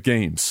in Epic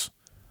Games.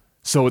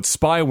 So it's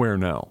spyware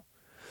now.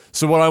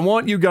 So what I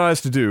want you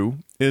guys to do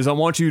is I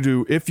want you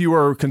to, if you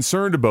are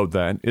concerned about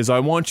that, is I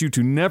want you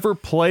to never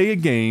play a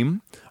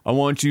game. I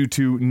want you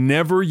to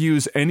never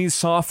use any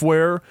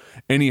software,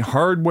 any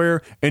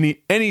hardware,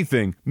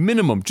 anything.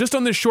 Minimum. Just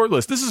on this short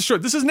list. This is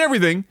short. This isn't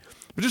everything,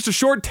 but just a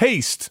short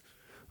taste.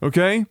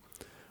 Okay?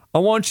 I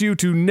want you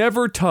to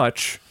never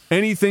touch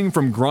anything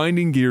from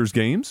Grinding Gears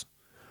games,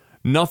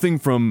 nothing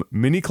from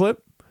Miniclip,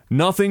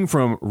 nothing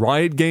from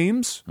Riot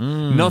Games,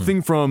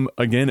 nothing from,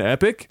 again,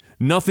 Epic,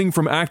 nothing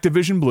from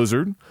Activision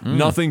Blizzard,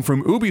 nothing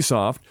from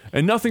Ubisoft,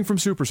 and nothing from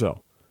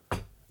Supercell.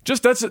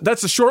 Just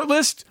that's a short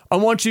list. I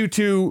want you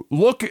to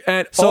look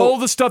at all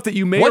the stuff that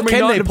you may or may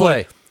not have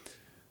play.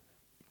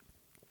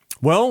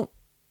 Well,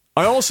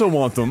 I also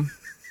want them,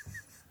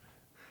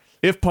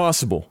 if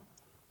possible,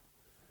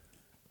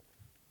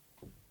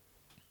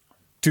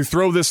 to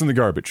throw this in the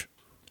garbage.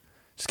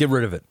 Just get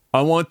rid of it.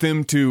 I want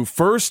them to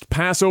first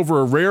pass over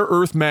a rare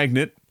earth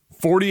magnet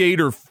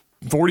 48 or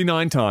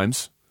 49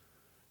 times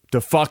to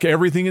fuck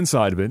everything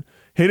inside of it,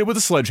 hit it with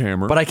a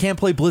sledgehammer. But I can't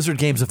play Blizzard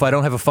games if I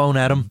don't have a phone,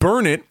 Adam.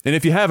 Burn it, and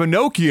if you have a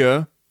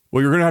Nokia,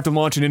 well, you're going to have to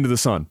launch it into the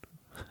sun.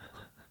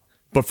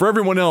 But for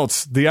everyone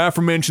else, the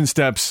aforementioned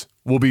steps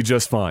will be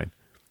just fine.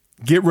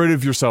 Get rid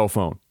of your cell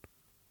phone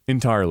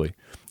entirely.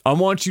 I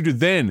want you to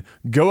then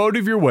go out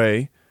of your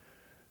way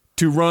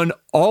to run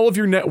all of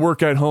your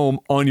network at home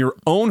on your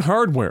own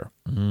hardware,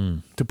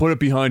 to put it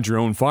behind your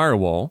own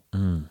firewall.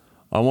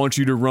 I want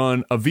you to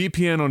run a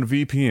VPN on a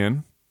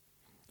VPN.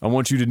 I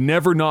want you to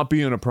never not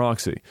be on a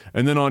proxy.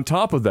 And then on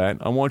top of that,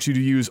 I want you to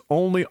use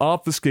only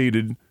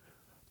obfuscated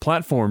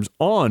platforms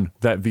on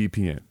that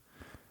VPN.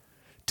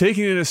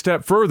 Taking it a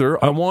step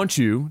further, I want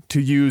you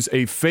to use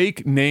a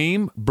fake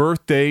name,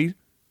 birthday,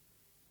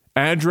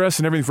 address,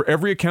 and everything for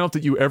every account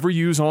that you ever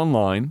use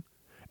online,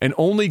 and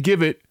only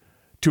give it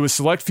to a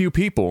select few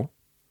people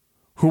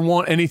who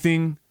want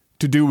anything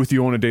to do with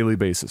you on a daily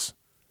basis.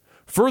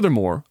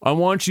 Furthermore, I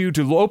want you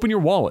to open your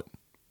wallet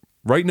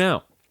right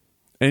now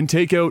and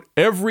take out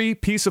every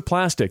piece of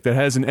plastic that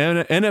has an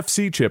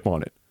NFC chip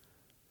on it.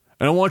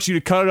 And I want you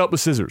to cut it up with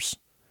scissors.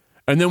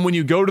 And then when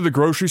you go to the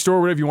grocery store,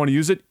 whatever you want to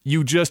use it,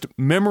 you just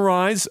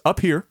memorize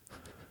up here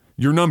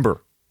your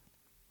number.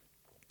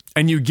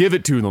 And you give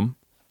it to them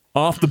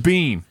off the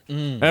bean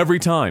every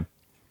time.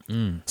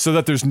 So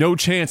that there's no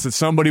chance that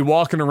somebody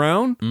walking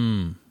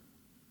around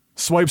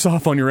swipes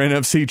off on your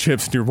NFC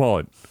chips in your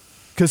wallet.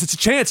 Because it's a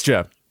chance,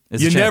 Jeff.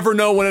 You never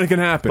know when it can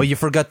happen. But you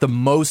forgot the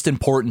most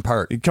important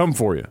part. It'd come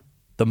for you.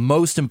 The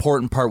most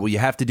important part, what you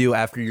have to do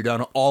after you're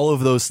done all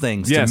of those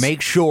things to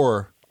make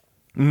sure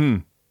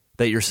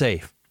that you're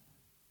safe.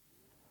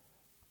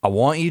 I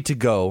want you to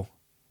go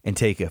and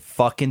take a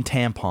fucking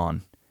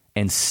tampon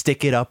and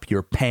stick it up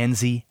your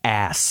pansy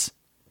ass.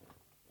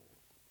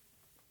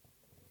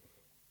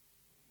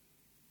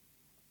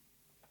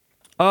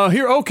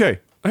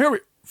 Here we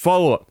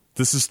follow up.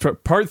 This is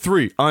part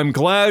 3. I'm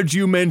glad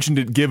you mentioned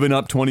it, Given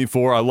Up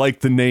 24. I like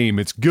the name.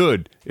 It's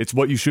good. It's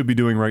what you should be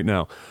doing right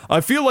now.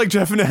 I feel like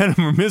Jeff and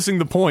Adam are missing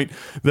the point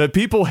that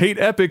people hate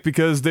Epic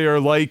because they are,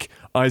 like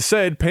I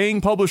said,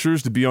 paying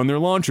publishers to be on their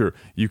launcher.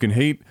 You can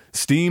hate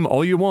Steam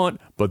all you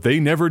want, but they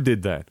never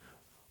did that.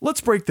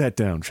 Let's break that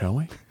down, shall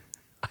we?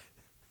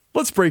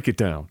 Let's break it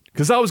down.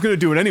 Because I was going to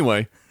do it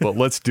anyway, but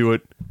let's do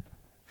it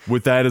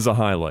with that as a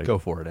highlight. Go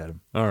for it,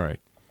 Adam. All right.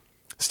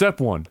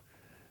 Step 1.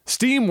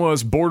 Steam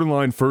was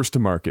borderline first to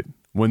market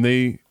when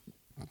they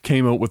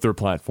came out with their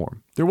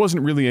platform. There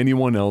wasn't really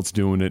anyone else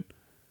doing it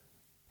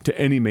to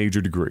any major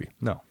degree.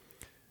 No.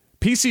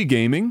 PC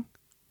gaming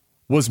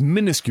was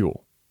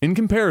minuscule in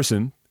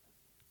comparison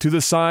to the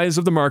size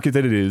of the market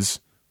that it is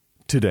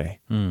today.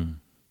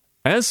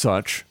 As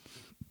such,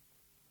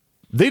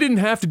 they didn't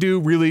have to do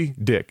really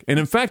dick. And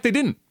in fact, they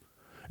didn't.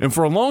 And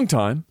for a long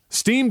time,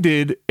 Steam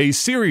did a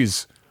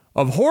series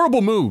of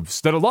horrible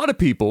moves that a lot of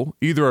people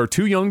either are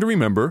too young to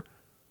remember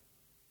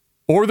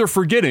or they're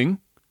forgetting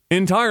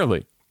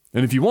entirely.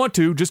 And if you want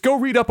to, just go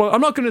read up on...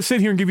 I'm not going to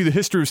sit here and give you the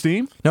history of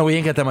Steam. No, we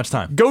ain't got that much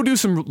time. Go do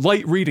some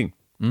light reading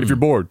if you're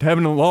bored.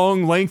 Having a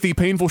long, lengthy,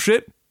 painful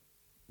shit,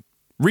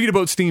 read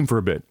about Steam for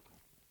a bit.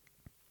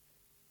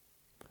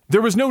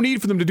 There was no need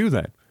for them to do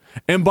that.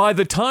 And by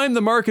the time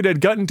the market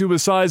had gotten to a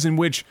size in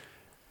which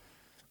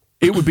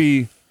it would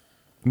be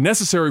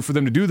necessary for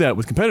them to do that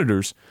with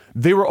competitors,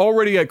 they were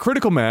already at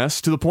critical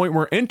mass to the point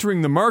where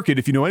entering the market,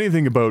 if you know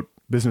anything about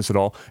business at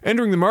all,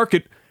 entering the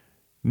market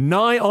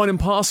nigh on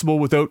impossible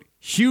without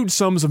huge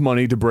sums of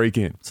money to break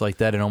in. It's like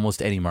that in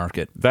almost any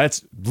market.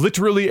 That's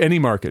literally any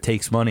market.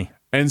 Takes money.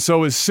 And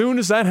so as soon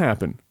as that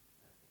happened,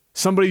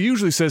 somebody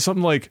usually says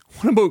something like,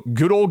 what about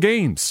good old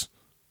games?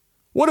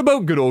 What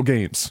about good old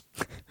games?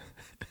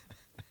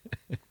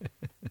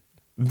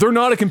 They're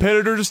not a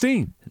competitor to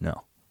Steam.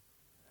 No.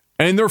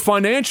 And they're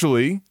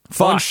financially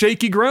on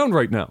shaky ground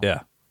right now.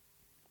 Yeah.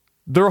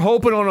 They're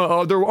hoping on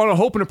a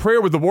hope and a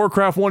prayer with the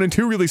Warcraft 1 and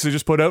 2 release they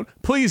just put out.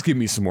 Please give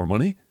me some more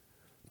money.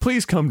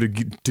 Please come to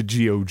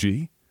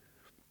GOG.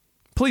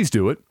 Please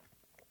do it.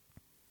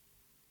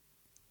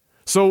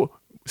 So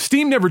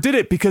Steam never did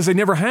it because they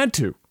never had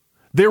to.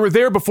 They were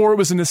there before it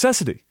was a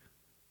necessity.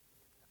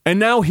 And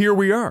now here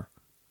we are.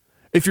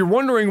 If you're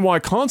wondering why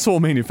console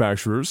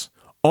manufacturers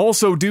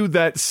also do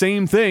that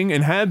same thing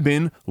and have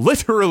been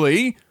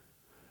literally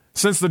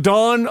since the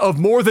dawn of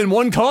more than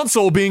one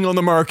console being on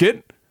the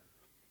market,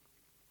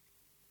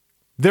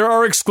 there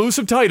are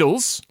exclusive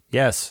titles.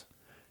 Yes.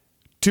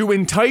 To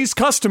entice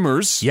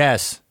customers.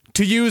 Yes.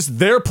 To use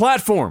their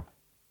platform.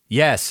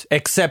 Yes.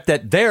 Except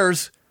that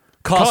theirs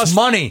costs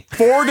money.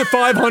 $400 to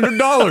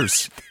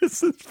 $500.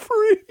 This is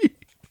free.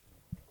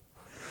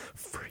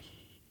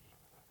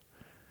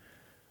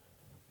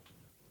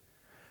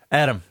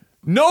 Adam.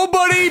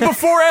 Nobody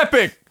before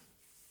Epic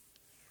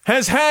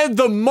has had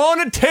the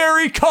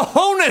monetary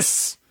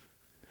cojones,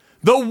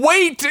 the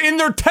weight in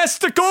their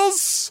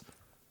testicles.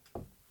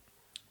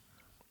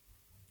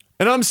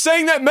 And I'm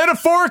saying that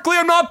metaphorically,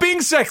 I'm not being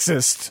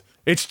sexist.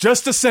 It's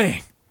just a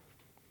saying.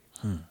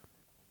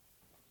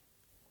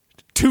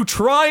 To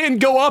try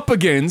and go up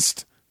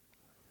against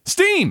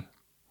Steam.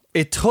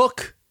 It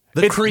took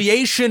the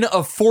creation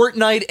of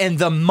Fortnite and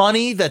the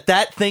money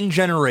that thing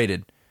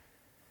generated,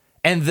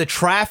 and the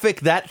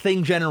traffic that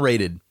thing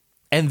generated,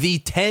 and the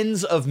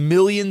tens of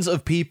millions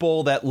of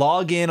people that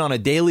log in on a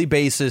daily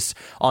basis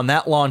on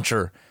that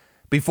launcher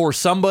before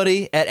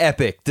somebody at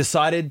Epic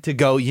decided to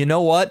go, you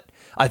know what?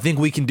 I think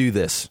we can do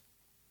this.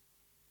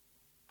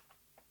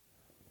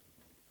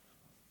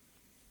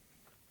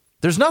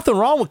 There's nothing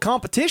wrong with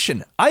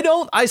competition. I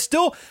don't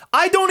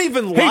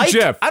even like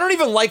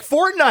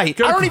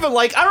Fortnite.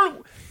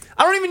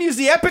 I don't even use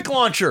the Epic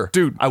launcher.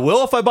 Dude. I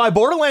will if I buy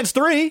Borderlands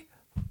 3.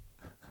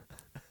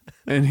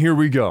 And here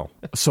we go.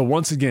 So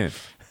once again,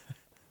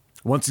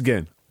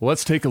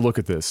 let's take a look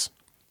at this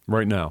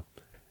right now.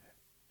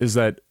 Is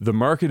that the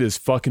market is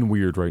fucking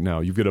weird right now.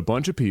 You've got a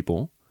bunch of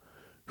people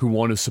who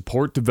want to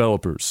support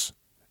developers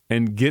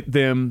and get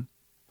them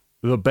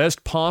the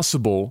best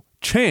possible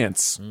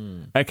chance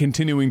at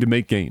continuing to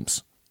make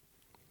games,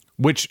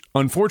 which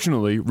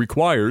unfortunately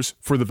requires,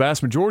 for the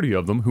vast majority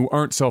of them who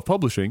aren't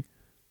self-publishing,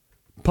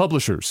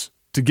 publishers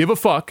to give a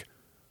fuck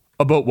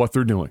about what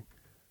they're doing.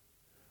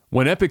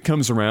 When Epic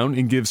comes around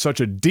and gives such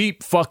a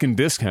deep fucking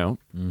discount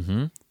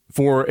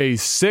for a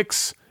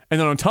 6, and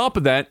then on top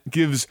of that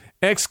gives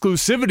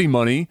exclusivity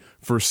money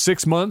for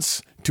 6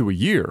 months to a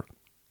year,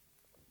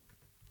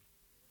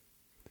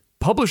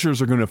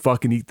 publishers are going to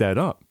fucking eat that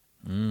up.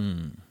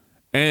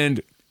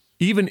 And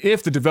even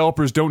if the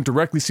developers don't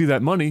directly see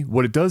that money,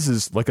 what it does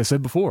is, like I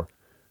said before,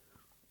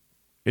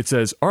 it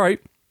says, all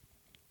right,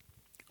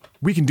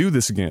 we can do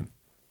this again.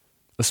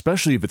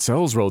 Especially if it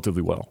sells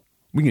relatively well.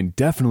 We can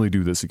definitely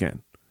do this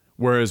again.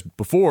 Whereas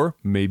before,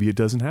 maybe it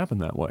doesn't happen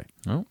that way.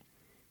 Oh.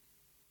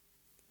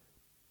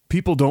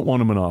 People don't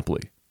want a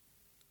monopoly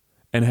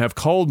and have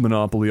called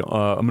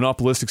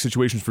monopolistic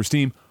situations for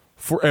Steam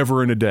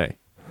forever and a day.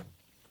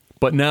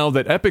 But now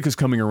that Epic is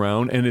coming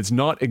around and it's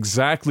not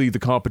exactly the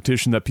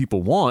competition that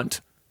people want,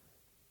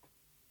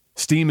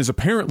 Steam is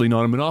apparently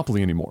not a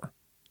monopoly anymore.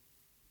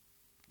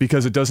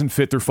 Because it doesn't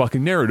fit their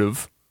fucking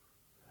narrative.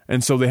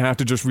 And so they have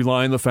to just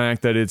rely on the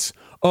fact that it's,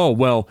 oh,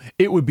 well,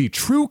 it would be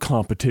true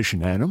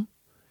competition, Adam.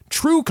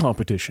 True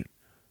competition.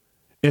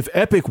 If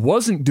Epic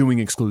wasn't doing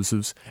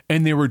exclusives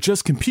and they were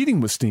just competing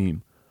with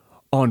Steam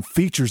on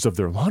features of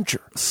their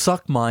launcher.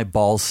 Suck my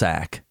ball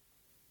sack.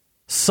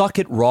 Suck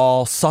it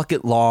raw, suck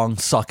it long,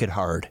 suck it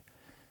hard.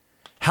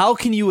 How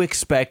can you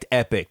expect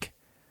Epic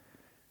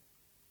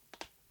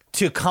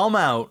to come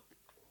out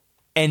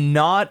and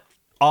not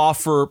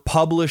offer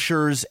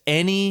publishers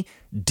any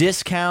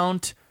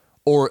discount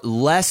or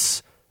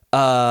less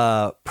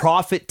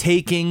profit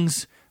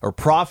takings or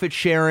profit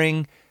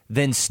sharing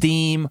than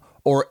Steam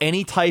or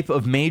any type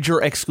of major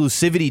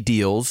exclusivity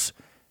deals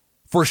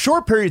for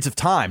short periods of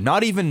time,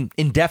 not even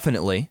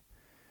indefinitely,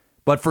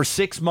 but for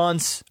 6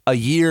 months, a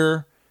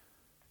year,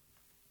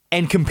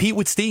 and compete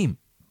with Steam?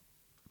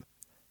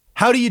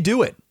 How do you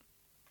do it?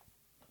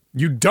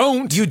 You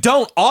don't. You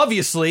don't,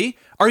 obviously.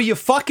 Are you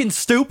fucking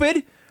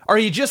stupid? Or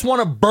you just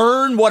want to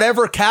burn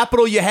whatever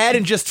capital you had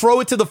and just throw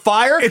it to the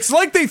fire? It's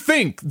like they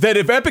think that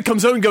if Epic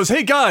comes out and goes,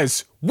 hey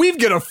guys, we've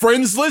got a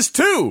friends list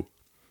too.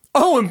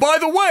 Oh, and by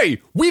the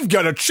way, we've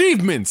got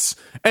achievements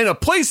and a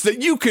place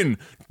that you can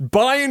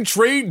buy and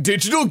trade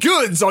digital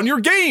goods on your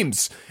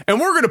games. And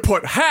we're going to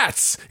put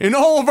hats in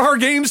all of our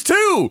games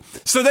too,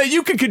 so that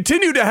you can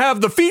continue to have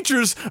the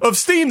features of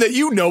Steam that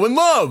you know and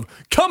love.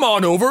 Come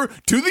on over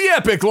to the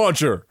Epic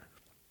launcher.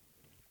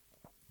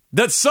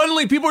 That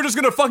suddenly people are just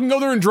going to fucking go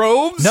there in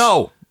droves?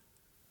 No.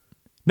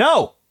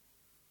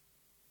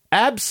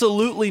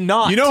 Absolutely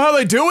not. You know how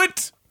they do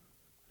it?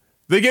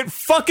 They get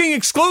fucking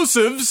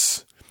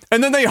exclusives,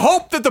 and then they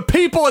hope that the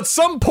people at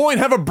some point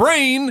have a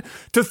brain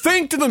to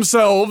think to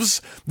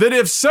themselves that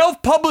if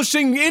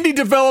self-publishing indie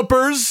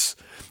developers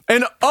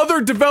and other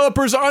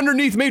developers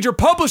underneath major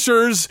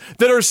publishers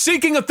that are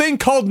seeking a thing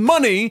called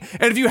money,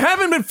 and if you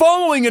haven't been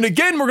following, and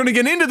again, we're going to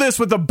get into this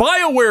with the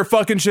BioWare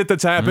fucking shit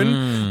that's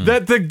happened,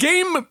 that the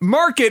game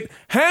market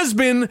has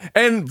been,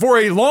 and for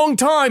a long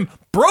time,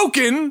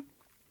 broken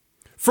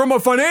from a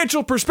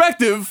financial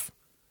perspective.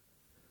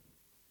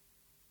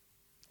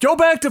 Go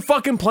back to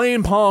fucking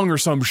playing Pong or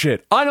some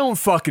shit. I don't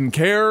fucking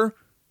care.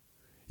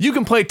 You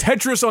can play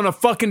Tetris on a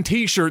fucking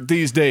t-shirt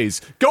these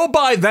days. Go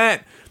buy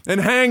that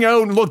and hang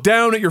out and look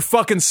down at your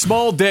fucking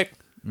small dick.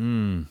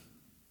 I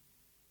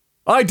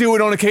do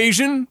it on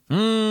occasion.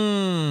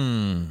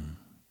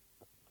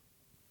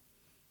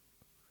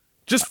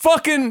 Just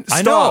fucking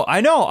stop.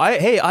 I know.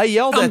 I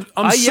yelled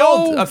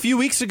a few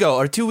weeks ago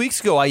or 2 weeks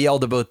ago. I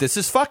yelled about this.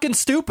 It's fucking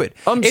stupid.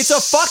 It's a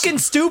fucking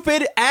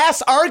stupid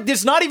ass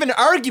There's not even an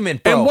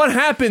argument, bro. And what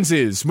happens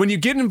is when you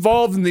get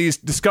involved in these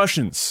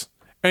discussions,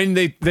 and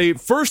they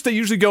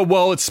usually go,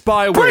 well, it's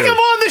spyware. Bring him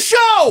on the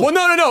show. Well,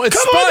 no. It's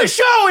Come on the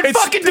show and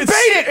fucking debate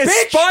it, bitch.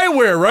 It's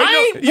spyware, right?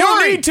 I ain't you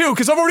don't worried. need to,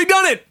 because I've already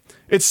done it.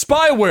 It's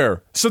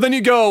spyware. So then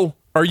you go,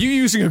 are you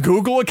using a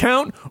Google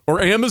account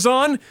or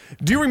Amazon?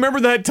 Do you remember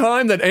that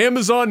time that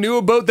Amazon knew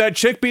about that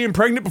chick being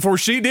pregnant before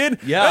she did?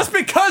 Yeah. That's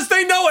because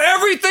they know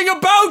everything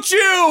about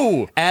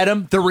you.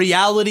 Adam, the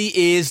reality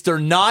is they're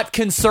not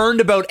concerned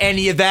about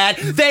any of that.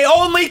 They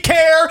only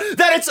care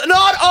that it's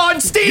not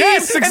on Steam.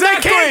 Yes, exactly. And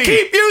they can't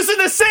keep using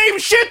the same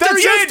shit they're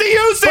That's used it. to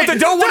using. But they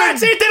don't want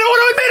That's it. They don't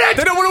want to admit it.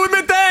 They don't want to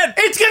admit that.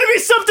 It's going to be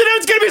something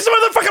else. It's going to be some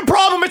other fucking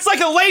problem. It's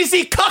like a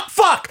lazy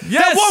cuckfuck that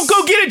Yes. won't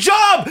go get a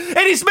job,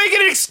 and he's making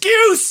an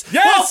excuse.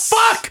 Yes. Well,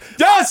 fuck.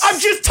 Yes. I'm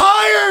just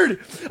tired.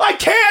 I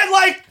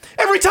can't,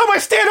 every time I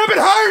stand up, it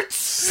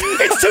hurts.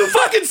 It's too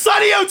fucking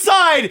sunny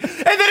outside.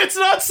 And then it's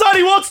not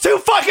sunny. Well, it's too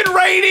fucking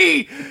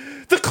rainy.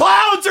 The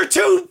clouds are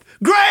too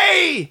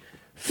gray.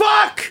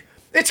 Fuck.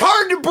 It's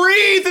hard to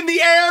breathe in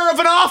the air of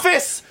an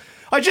office.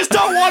 I just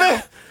don't want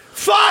to.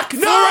 Fuck,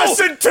 no.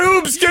 Fluorescent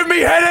tubes give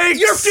me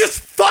headaches. You're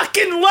just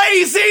fucking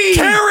lazy.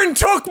 Karen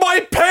took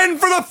my pen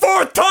for the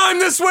 4th time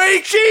this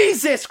week.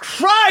 Jesus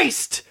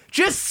Christ.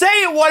 Just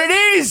say it what it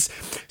is.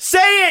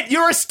 Say it.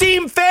 You're a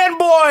Steam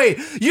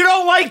fanboy. You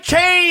don't like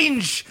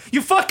change.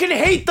 You fucking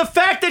hate the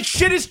fact that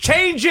shit is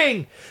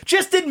changing.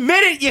 Just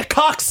admit it, you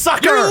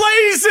cocksucker. You're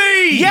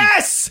lazy.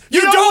 Yes.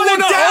 You don't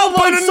want wanna to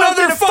open download another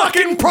something to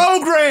fucking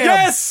program.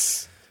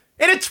 Yes.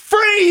 And it's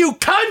free, you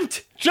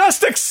cunt.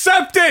 Just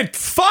accept it.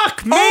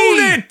 Fuck me. Own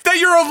it that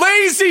you're a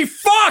lazy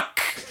fuck.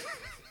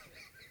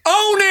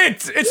 Own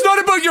it. It's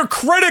not about your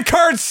credit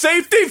card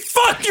safety.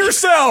 Fuck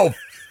yourself.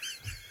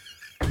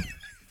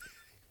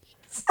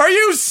 Are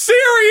you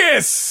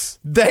serious?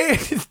 They're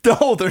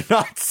not.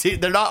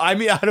 They're not. I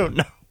mean, I don't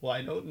know. Well,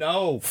 I don't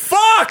know.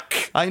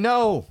 Fuck. I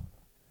know.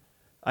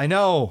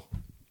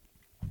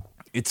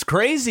 It's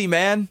crazy,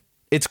 man.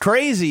 It's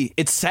crazy.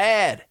 It's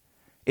sad.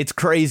 It's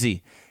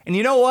crazy. And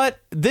you know what?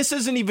 This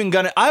isn't even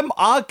gonna.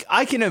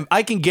 I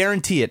can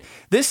guarantee it.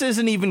 This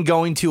isn't even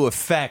going to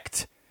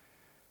affect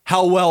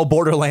how well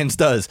Borderlands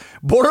does.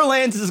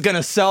 Borderlands is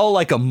gonna sell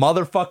like a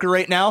motherfucker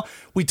right now.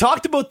 We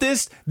talked about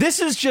this. This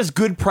is just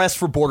good press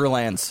for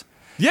Borderlands.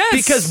 Yes.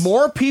 Because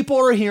more people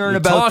are hearing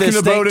about talking this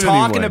about thing, it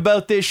talking anyway.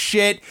 about this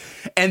shit.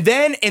 And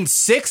then in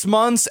 6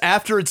 months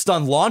after it's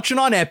done launching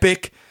on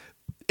Epic,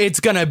 it's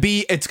gonna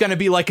be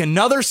like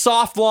another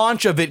soft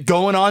launch of it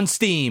going on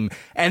Steam,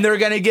 and they're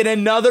gonna get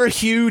another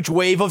huge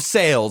wave of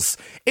sales.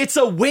 It's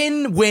a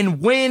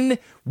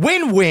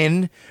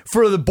win-win-win-win-win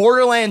for the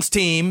Borderlands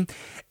team,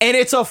 and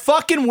it's a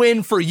fucking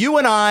win for you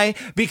and I,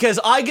 because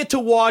I get to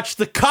watch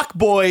the cuck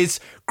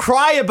boys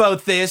cry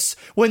about this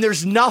when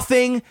there's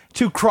nothing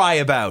to cry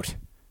about.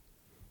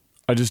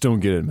 I just don't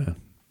get it, man.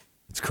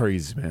 It's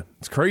crazy, man.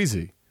 It's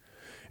crazy.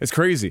 It's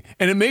crazy.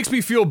 And it makes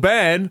me feel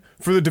bad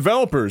for the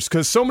developers,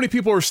 because so many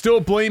people are still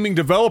blaming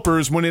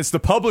developers when it's the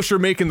publisher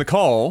making the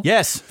call.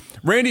 Yes.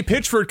 Randy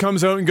Pitchford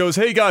comes out and goes,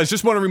 hey guys,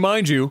 just want to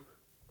remind you,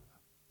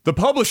 the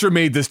publisher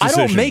made this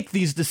decision. I don't make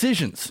these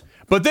decisions.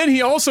 But then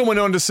he also went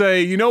on to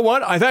say, you know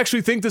what? I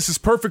actually think this is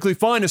perfectly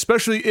fine,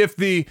 especially if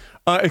the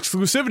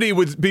exclusivity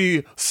would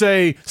be,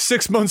 say,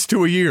 6 months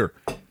to a year.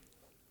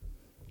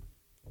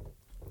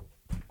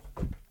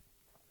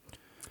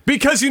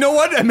 Because you know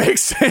what? It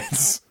makes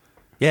sense.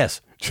 Yes.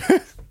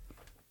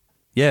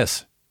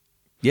 Yes.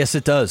 Yes,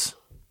 it does.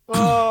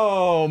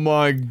 Oh,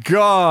 my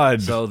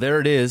God. So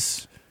there it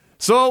is.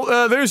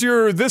 So there's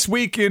your this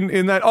week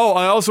in that. Oh,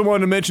 I also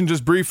wanted to mention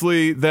just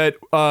briefly that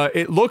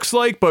it looks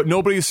like, but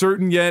nobody's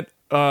certain yet,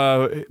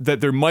 that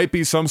there might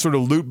be some sort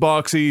of loot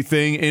boxy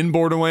thing in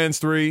Borderlands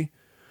 3.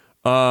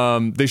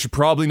 They should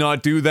probably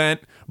not do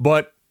that,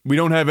 but we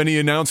don't have any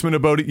announcement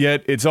about it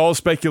yet. It's all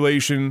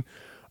speculation.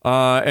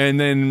 And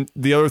then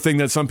the other thing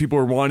that some people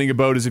are whining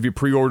about is if you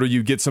pre-order,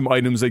 you get some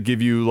items that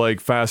give you like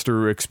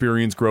faster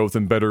experience growth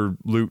and better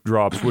loot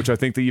drops, which I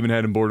think they even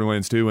had in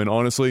Borderlands 2. And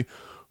honestly,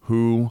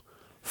 who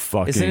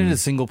fucking... Isn't it a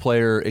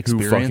single-player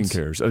experience? Who fucking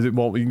cares?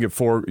 Well, you can get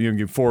four,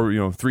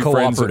 three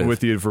friends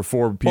with you for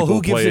 4 people. Well,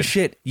 who gives a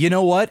shit? You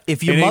know what?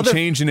 If you ain't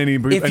changing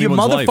anyone's if you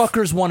life.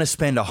 motherfuckers want to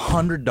spend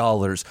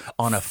 $100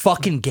 on a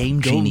fucking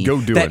game genie go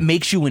do that it.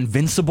 makes you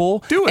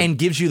invincible Do it. and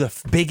gives you the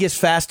biggest,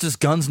 fastest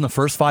guns in the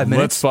first 5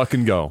 minutes, Let's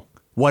fucking go.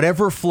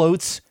 whatever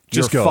floats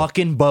Just your go.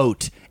 fucking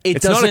boat.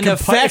 It's not a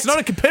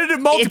competitive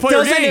multiplayer It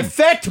doesn't game.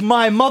 affect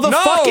my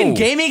motherfucking No.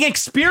 gaming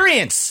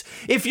experience.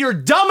 If you're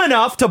dumb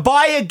enough to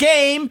buy a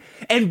game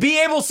and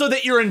be able so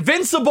that you're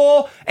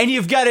invincible and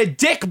you've got a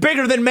dick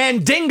bigger than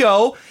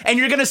Mandingo and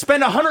you're going to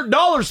spend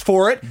 $100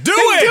 for it, Do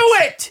then it! do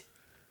it.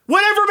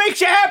 Whatever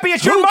makes you happy,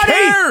 it's your Who money.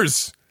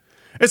 cares?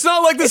 It's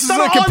not like this It's is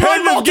not a an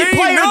online competitive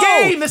multiplayer No.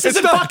 game. This It's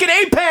isn't not- fucking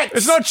Apex.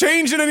 It's not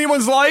changing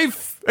anyone's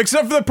life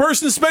except for the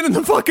person spending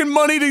the fucking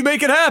money to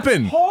make it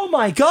happen. Oh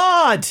my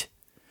God.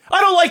 I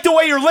don't like the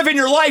way you're living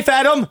your life,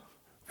 Adam.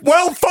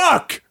 Well,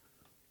 fuck.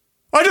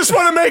 I just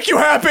want to make you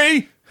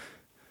happy.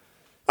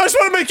 I just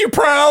want to make you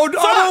proud.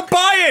 I won't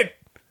buy it.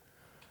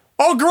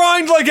 I'll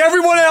grind like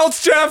everyone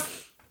else,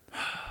 Jeff.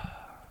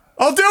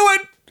 I'll do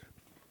it.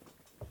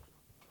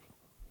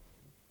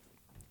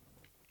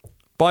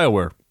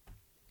 BioWare.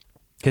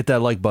 Hit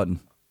that like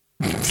button.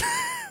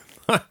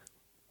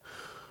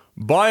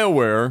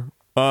 BioWare,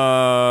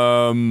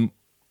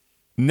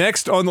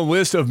 next on the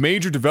list of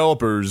major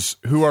developers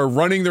who are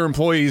running their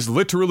employees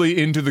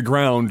literally into the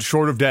ground,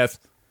 short of death,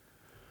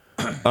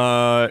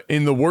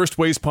 in the worst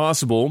ways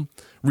possible,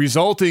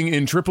 resulting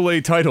in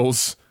AAA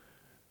titles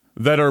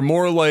that are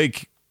more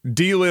like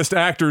D-list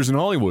actors in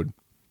Hollywood.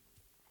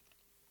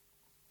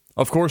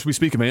 Of course, we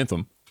speak of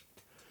Anthem.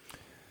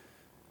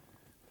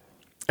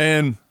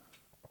 And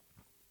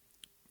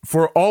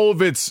for all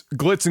of its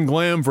glitz and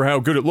glam for how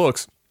good it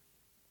looks,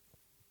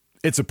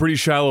 it's a pretty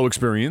shallow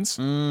experience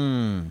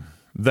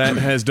that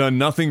has done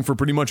nothing for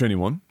pretty much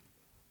anyone.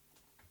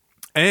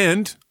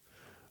 And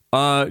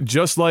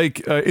just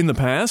like in the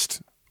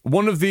past,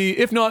 one of the,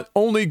 if not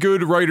only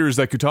good writers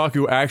that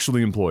Kotaku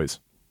actually employs.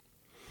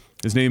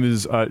 His name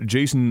is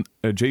Jason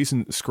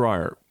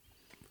Schreier.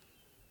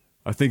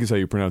 I think is how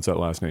you pronounce that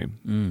last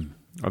name.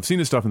 I've seen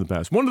his stuff in the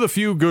past. One of the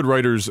few good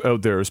writers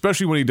out there,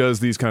 especially when he does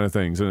these kind of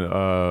things,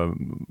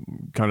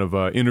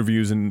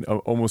 interviews and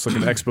almost like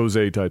an expose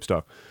type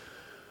stuff.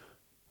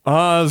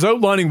 Is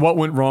outlining what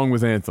went wrong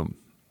with Anthem.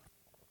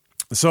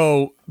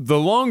 So the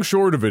long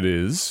short of it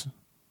is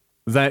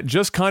that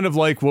just kind of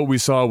like what we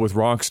saw with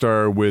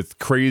Rockstar with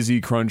crazy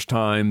crunch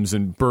times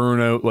and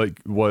burnout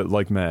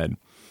like mad,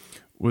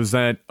 was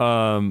that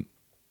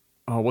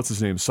what's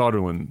his name,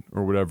 Soderlund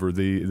or whatever,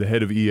 the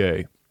head of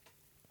EA,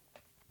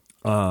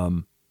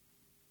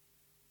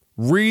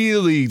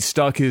 really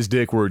stuck his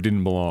dick where it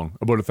didn't belong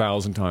about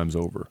 1,000 times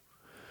over.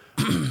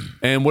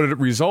 And what it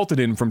resulted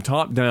in from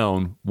top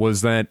down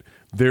was that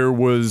there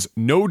was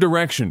no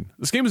direction.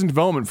 This game was in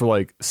development for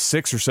like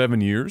 6 or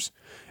 7 years,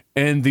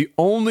 and the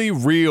only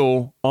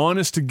real,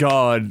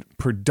 honest-to-God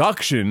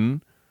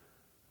production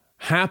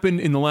happened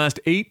in the last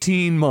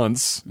 18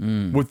 months,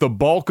 with the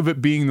bulk of it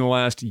being the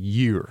last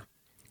year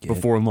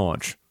before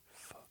launch.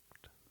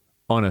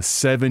 On a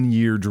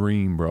 7-year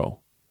dream, bro.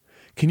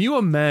 Can you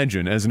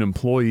imagine, as an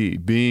employee,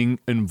 being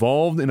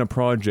involved in a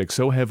project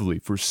so heavily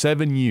for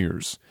 7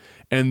 years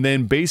and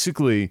then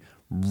basically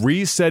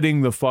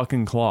resetting the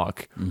fucking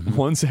clock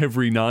once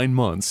every 9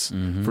 months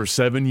for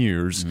 7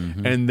 years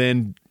and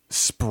then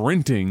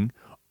sprinting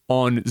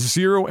on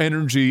zero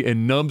energy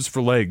and nubs for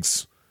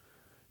legs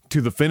to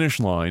the finish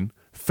line,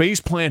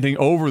 face planting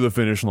over the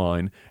finish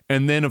line,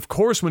 and then, of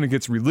course, when it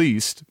gets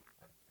released,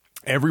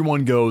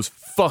 everyone goes,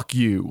 fuck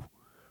you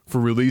for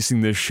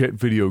releasing this shit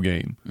video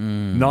game,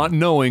 not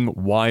knowing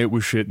why it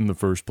was shit in the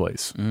first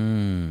place.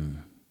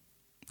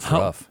 It's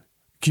rough.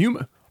 Can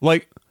you,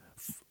 like,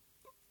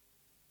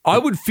 I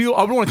would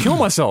want to kill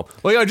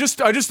myself. Like, I just,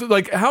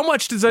 like, how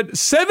much does that,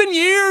 7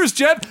 years,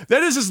 Jeff?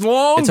 That is as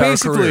long, It's our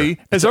basically,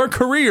 career. as our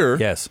career.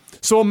 Yes.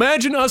 So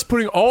imagine us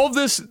putting all of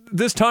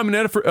this time and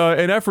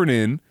effort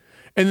in,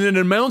 and then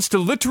it amounts to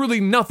literally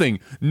nothing.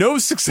 No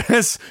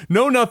success,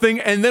 no nothing,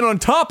 and then on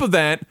top of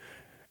that,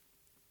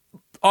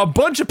 a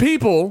bunch of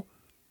people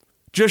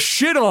just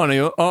shit on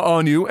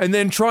you and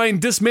then try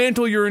and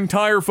dismantle your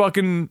entire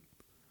fucking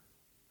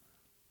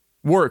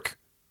work.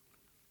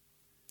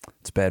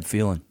 It's a bad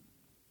feeling.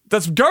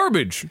 That's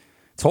garbage.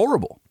 It's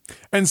horrible.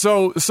 And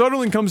so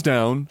Sutherland comes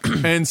down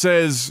and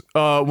says,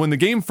 when the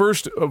game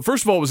first of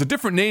all, it was a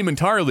different name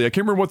entirely. I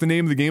can't remember what the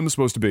name of the game was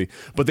supposed to be,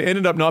 but they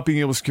ended up not being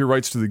able to secure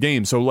rights to the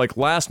game. So like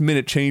last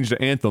minute changed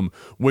to Anthem,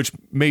 which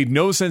made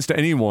no sense to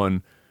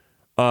anyone.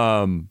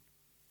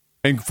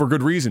 And for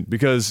good reason,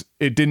 because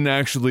it didn't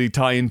actually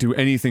tie into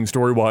anything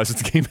story-wise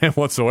that the game had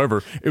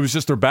whatsoever. It was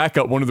just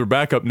one of their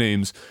backup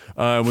names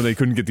when they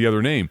couldn't get the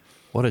other name.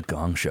 What a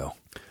gong show.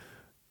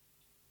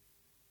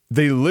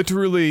 They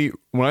literally,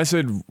 when I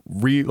said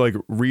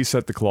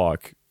reset the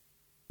clock,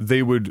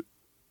 they would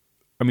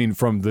I mean,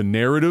 from the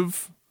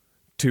narrative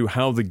to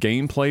how the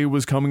gameplay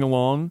was coming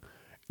along,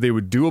 they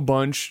would do a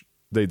bunch,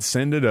 they'd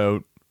send it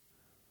out,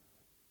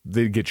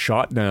 they'd get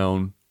shot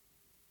down,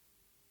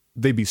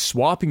 they'd be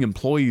swapping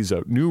employees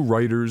out, new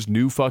writers,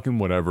 new fucking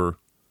whatever,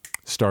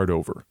 start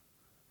over.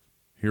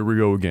 Here we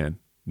go again.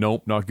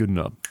 Nope, not good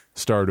enough.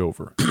 Start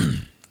over.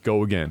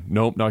 Go again.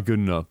 Nope, not good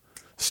enough.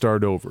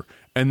 Start over.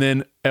 And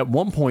then at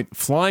one point,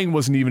 flying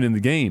wasn't even in the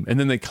game. And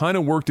then they kind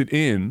of worked it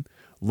in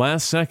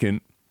last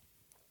second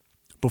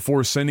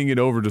before sending it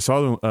over to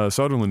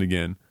Sutherland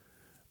again,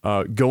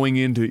 going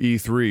into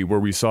E3 where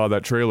we saw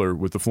that trailer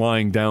with the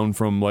flying down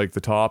from like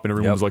the top and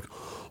everyone was like,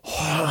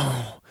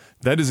 wow.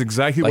 That is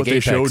exactly what they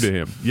showed to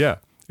him. Yeah,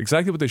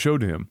 exactly what they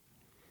showed to him.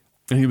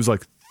 And he was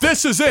like,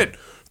 this is it.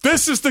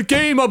 This is the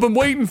game I've been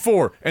waiting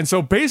for. And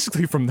so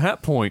basically from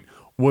that point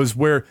was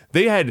where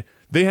they had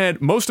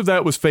most of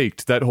that was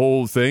faked, that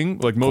whole thing,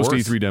 like most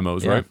E3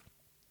 demos, right?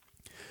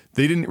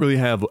 They didn't really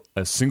have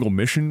a single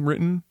mission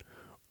written,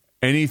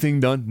 anything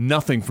done,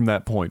 nothing from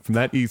that point, from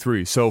that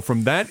E3. So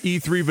from that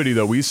E3 video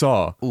that we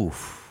saw,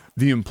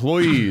 the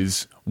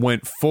employees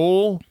went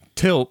full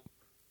tilt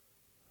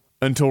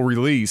until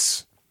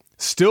release,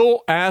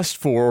 still asked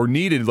for or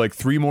needed like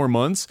 3 more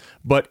months,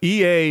 but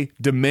EA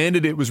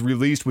demanded it was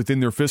released within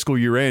their fiscal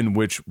year end,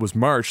 which was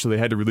March, so they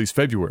had to release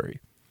February.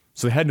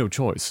 So they had no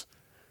choice.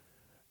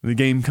 The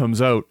game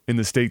comes out in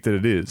the state that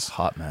it is.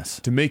 Hot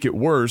mess. To make it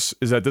worse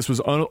is that this was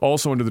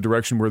also under the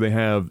direction where they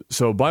have...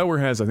 So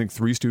BioWare has, I think,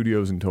 3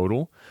 studios in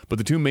total, but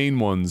the 2 main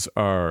ones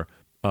are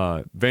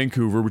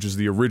Vancouver, which is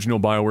the original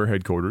BioWare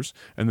headquarters,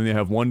 and then they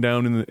have one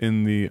down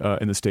in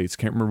the States.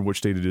 Can't remember which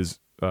state it is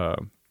off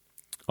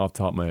the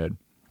top of my head.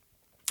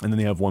 And then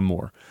they have one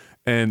more.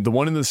 And the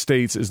one in the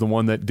States is the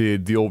one that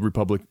did the Old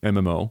Republic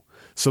MMO.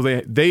 So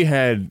they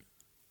had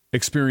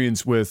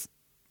experience with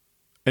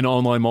an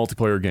online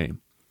multiplayer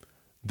game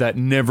that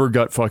never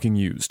got fucking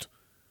used.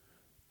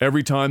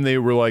 Every time they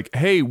were like,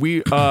 hey,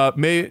 we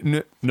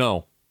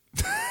no.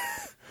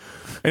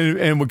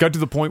 and we got to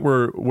the point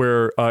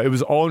where it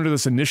was all under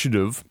this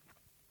initiative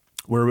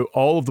where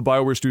all of the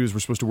BioWare studios were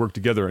supposed to work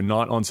together and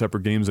not on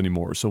separate games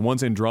anymore. So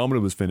once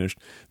Andromeda was finished,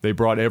 they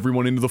brought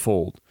everyone into the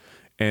fold.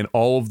 And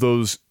all of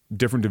those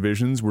different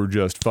divisions were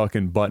just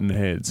fucking button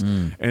heads.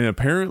 And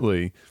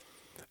apparently,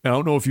 I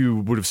don't know if you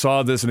would have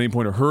saw this at any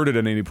point or heard it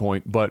at any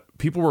point, but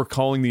people were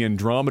calling the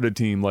Andromeda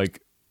team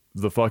like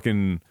the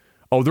fucking...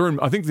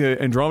 I think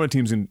the Andromeda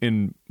team's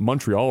in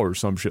Montreal or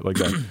some shit like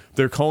that.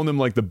 They're calling them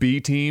like the B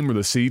team or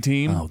the C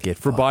team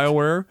for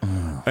BioWare.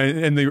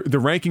 And the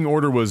ranking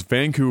order was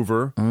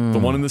Vancouver, the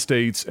one in the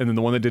States, and then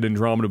the one that did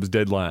Andromeda was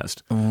dead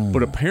last.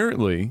 But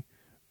apparently...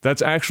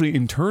 that's actually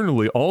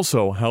internally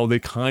also how they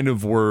kind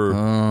of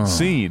were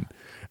seen.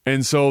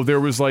 And so there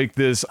was like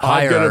this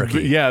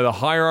hierarchy. The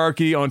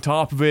hierarchy on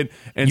top of it.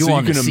 And you so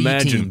on you can the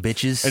imagine, C-team,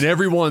 bitches. And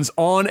everyone's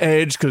on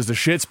edge because the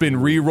shit's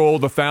been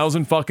re-rolled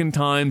 1,000 fucking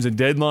times and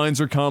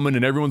deadlines are coming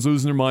and everyone's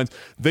losing their minds.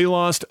 They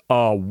lost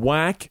a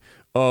whack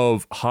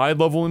of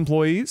high-level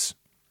employees,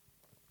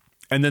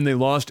 and then they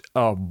lost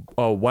a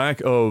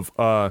whack of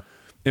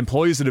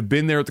employees that have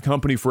been there at the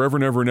company forever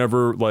and ever and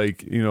ever,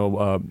 like,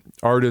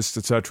 artists,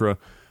 etc.,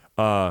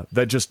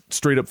 that just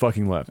straight up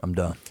fucking left. I'm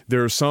done.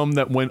 There are some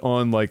that went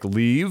on like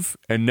leave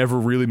and never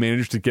really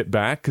managed to get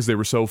back because they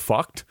were so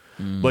fucked.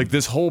 Like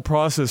this whole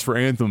process for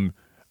Anthem,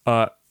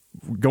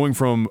 going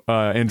from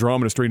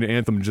Andromeda straight to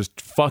Anthem, just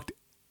fucked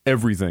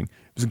everything.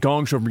 It was a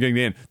gong show from beginning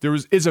to end.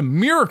 It's a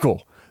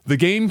miracle the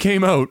game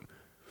came out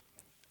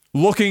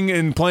looking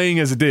and playing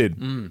as it did.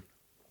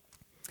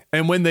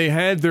 And when they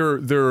had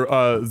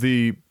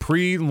the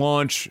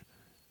pre-launch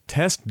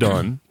test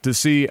done to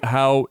see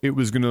how it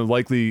was going to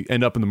likely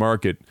end up in the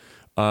market,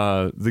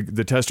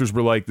 the testers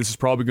were like, this is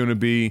probably going to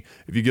be,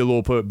 if you get a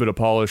little bit of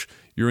polish,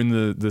 you're in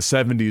the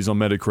 70s on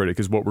Metacritic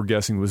is what we're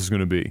guessing this is going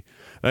to be.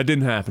 That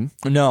didn't happen.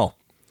 No.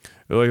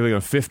 Like a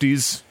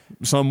 50s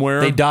somewhere.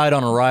 They died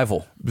on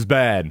arrival. It was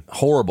bad.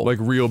 Horrible. Like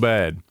real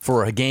bad.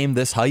 For a game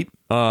this hype?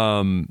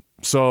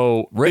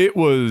 So it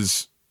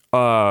was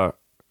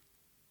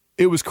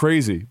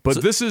crazy.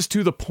 But this is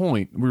to the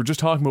point we were just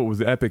talking about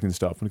with Epic and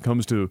stuff when it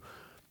comes to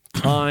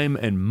time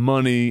and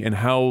money and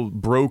how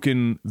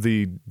broken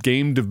the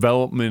game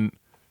development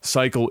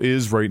cycle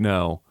is right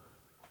now.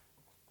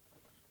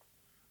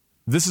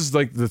 This is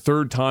like the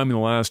 3rd time in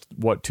the last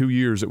 2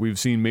 years that we've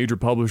seen major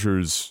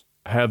publishers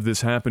have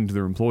this happen to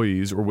their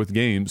employees or with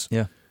games.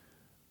 Yeah.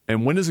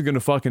 And when is it going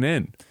to fucking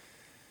end?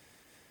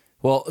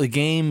 Well, the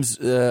games,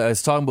 I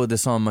was talking about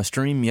this on my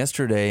stream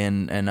yesterday,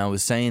 and I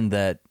was saying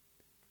that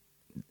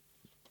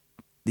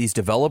these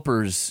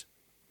developers,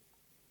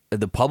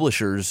 the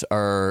publishers,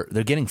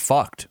 they're getting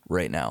fucked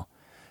right now.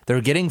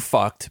 They're getting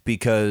fucked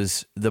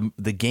because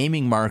the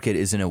gaming market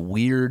is in a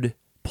weird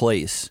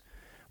place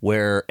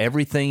where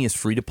everything is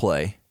free to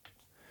play,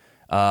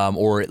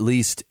 or at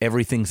least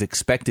everything's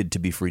expected to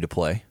be free to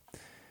play.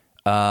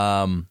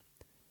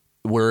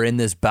 We're in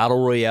this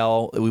battle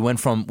royale. We went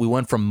from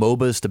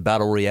MOBAs to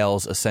battle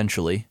royales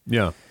essentially.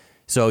 Yeah.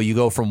 So you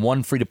go from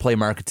one free to play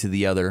market to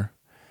the other.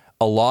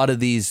 A lot of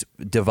these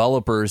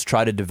developers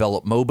try to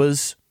develop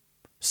MOBAs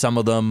Some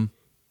of them,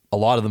 a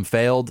lot of them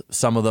failed.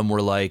 Some of them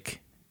were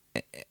like,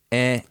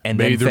 and Made then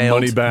their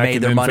failed. money back made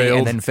and their then money failed.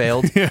 and then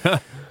failed. Yeah.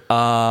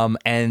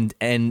 And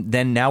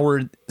then now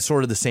we're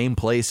sort of the same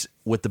place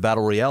with the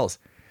battle royales.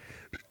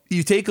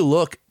 You take a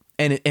look,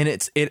 and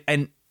is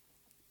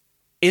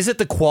it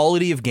the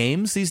quality of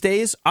games these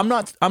days? I'm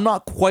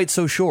not quite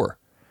so sure,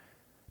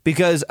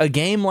 because a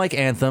game like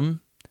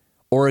Anthem,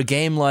 or a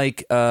game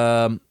like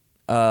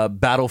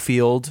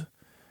Battlefield,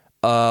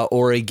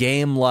 or a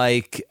game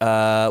like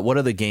what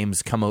other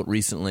games come out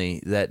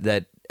recently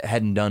that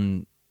hadn't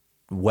done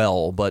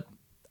well but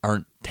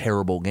aren't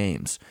terrible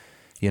games?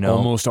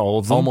 Almost all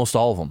of them. Almost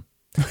all of them.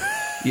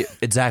 Yeah,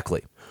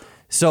 exactly.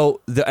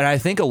 So, and I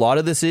think a lot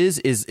of this is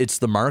it's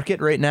the market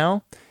right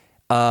now,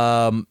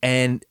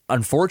 and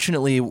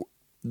unfortunately,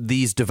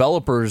 these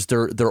developers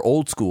they're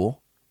old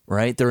school,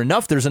 right?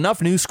 There's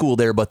enough new school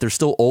there, but they're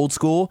still old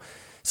school.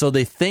 So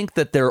they think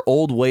that their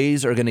old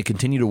ways are going to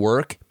continue to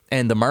work,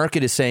 and the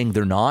market is saying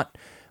they're not.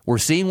 We're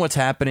seeing what's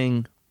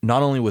happening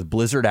not only with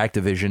Blizzard,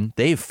 Activision.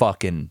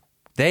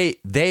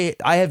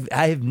 I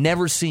have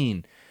never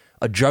seen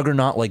a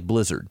juggernaut like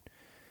Blizzard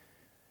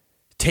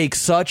take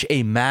such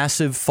a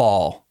massive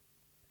fall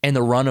in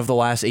the run of the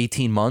last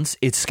 18 months.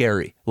 It's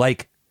scary.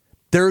 Like,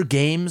 their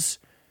games,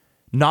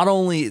 not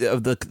only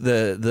of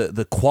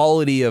the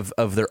quality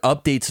of their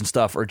updates and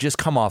stuff, are just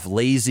come off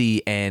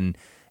lazy and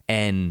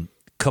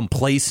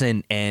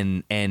complacent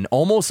and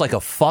almost like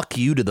a fuck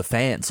you to the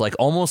fans. Like,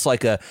 almost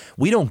like a,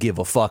 we don't give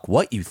a fuck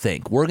what you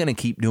think. We're going to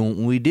keep doing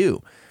what we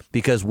do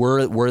because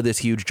we're this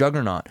huge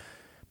juggernaut.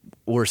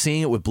 We're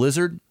seeing it with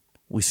Blizzard.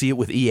 We see it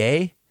with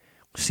EA.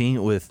 We're seeing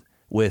it with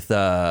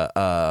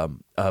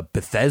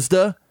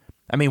Bethesda.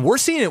 I mean, we're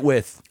seeing it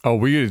with... Oh,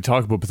 we need to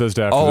talk about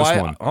Bethesda after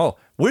this one.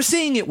 We're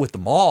seeing it with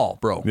them all,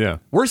 bro. Yeah.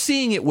 We're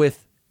seeing it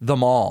with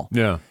them all.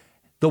 Yeah.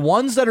 The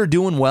ones that are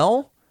doing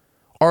well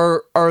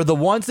are the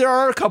ones... There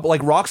are a couple,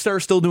 like Rockstar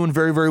is still doing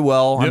very, very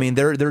well. Yep. I mean,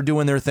 they're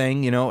doing their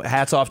thing,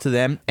 hats off to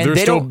them. And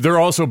they're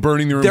also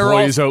burning their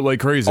employees out like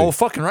crazy. Oh,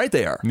 fucking right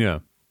they are. Yeah.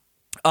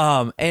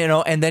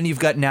 And then you've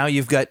got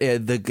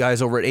the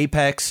guys over at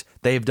Apex.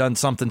 They've done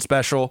something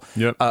special.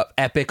 Yep.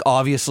 Epic,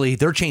 obviously,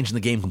 they're changing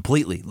the game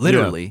completely,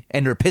 literally,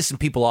 and they're pissing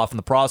people off in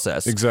the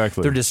process.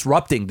 Exactly. They're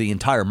disrupting the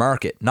entire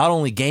market, not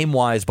only game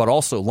wise, but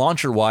also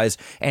launcher wise,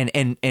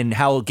 and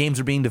how games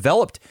are being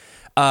developed.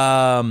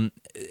 So,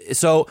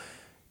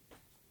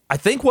 I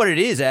think what it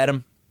is,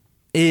 Adam,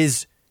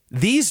 is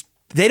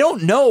they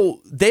don't know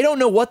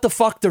what the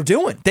fuck they're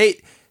doing.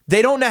 They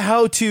don't know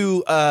how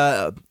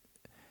to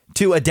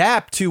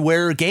adapt to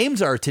where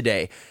games are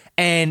today.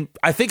 And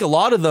I think a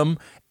lot of them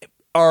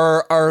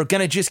are going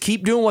to just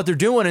keep doing what they're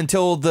doing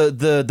until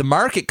the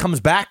market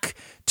comes back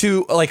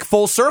to like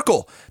full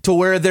circle to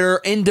where they're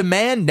in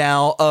demand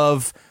now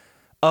of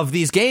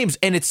these games.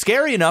 And it's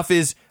scary enough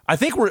is I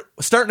think we're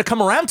starting to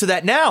come around to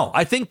that now.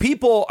 I think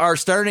people are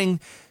starting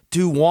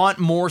to want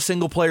more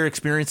single player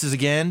experiences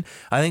again.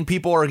 I think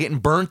people are getting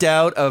burnt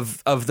out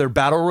of their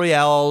battle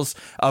royales,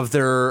 of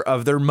their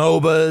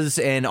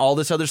MOBAs and all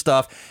this other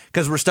stuff,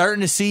 because we're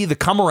starting to see the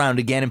come around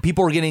again, and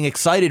people are getting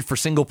excited for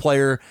single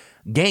player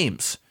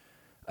games.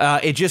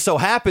 It just so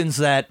happens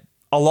that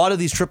a lot of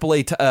these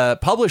AAA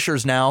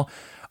publishers now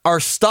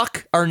are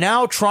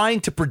now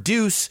trying to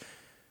produce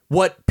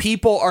what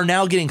people are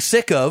now getting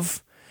sick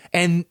of,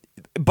 and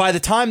by the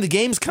time the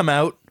games come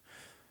out,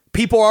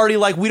 people are already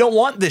like, we don't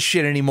want this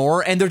shit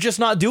anymore, and they're just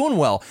not doing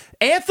well.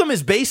 Anthem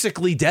is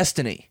basically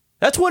Destiny.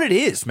 That's what it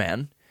is,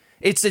 man.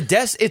 It's a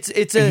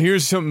And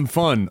here's something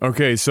fun.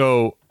 Okay,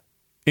 so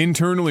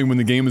internally when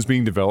the game was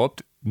being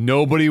developed,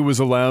 nobody was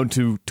allowed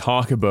to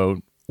talk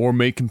about or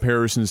make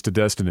comparisons to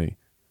Destiny.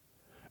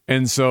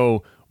 And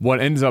so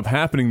what ends up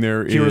happening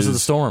there is Heroes of the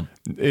Storm.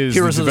 Is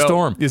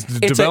the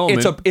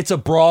development. It's a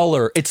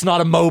brawler. It's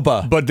not a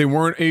MOBA. But they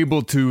weren't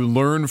able to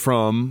learn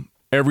from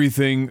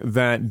everything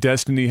that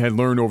Destiny had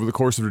learned over the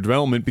course of their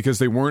development because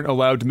they weren't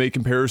allowed to make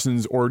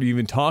comparisons or to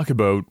even talk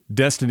about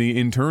Destiny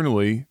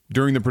internally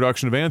during the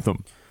production of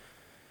Anthem.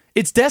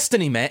 It's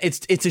Destiny, man.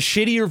 It's a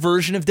shittier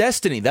version of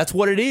Destiny. That's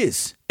what it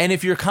is. And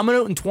if you're coming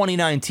out in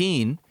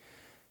 2019,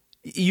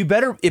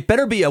 it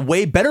better be a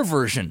way better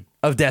version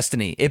of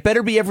Destiny. It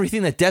better be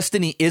everything that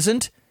Destiny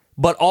isn't,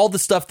 but all the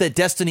stuff that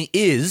Destiny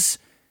is,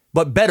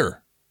 but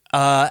better.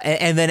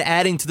 And then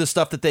adding to the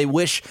stuff that they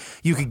wish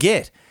you could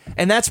get.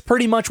 And that's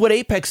pretty much what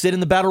Apex did in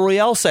the Battle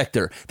Royale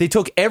sector. They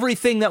took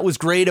everything that was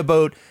great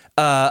about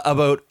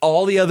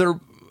all the other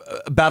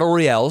Battle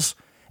Royales,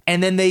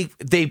 and then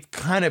they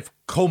kind of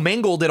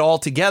commingled it all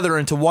together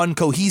into one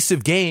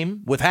cohesive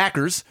game with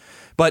hackers.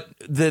 But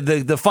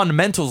the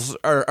fundamentals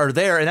are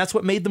there, and that's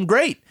what made them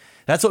great.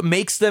 That's what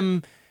makes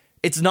them...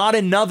 It's not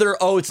another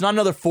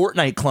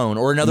Fortnite clone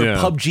or another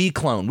PUBG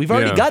clone. We've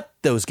already got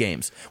those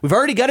games. We've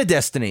already got a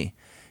Destiny,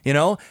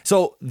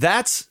 So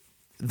that's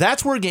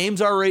where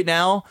games are right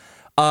now.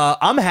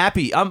 I'm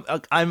happy.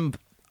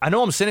 I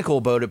know I'm cynical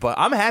about it, but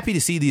I'm happy to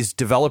see these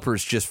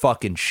developers just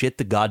fucking shit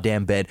the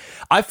goddamn bed.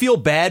 I feel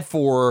bad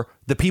for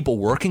the people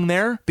working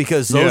there,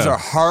 because those Yeah. are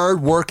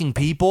hard-working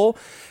people.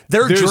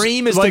 Their There's,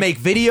 dream is to like, make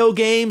video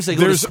games. They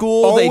go to there's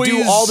school. They do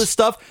always- all this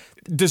stuff.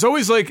 There's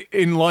always, like,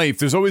 in life,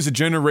 there's always a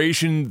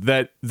generation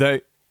that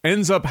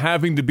ends up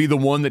having to be the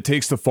one that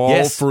takes the fall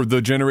Yes. for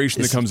the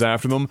generation that comes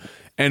after them.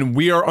 And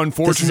we are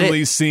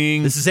unfortunately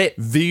seeing This is it.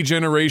 the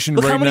generation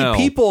Look right how many now.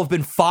 people have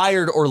been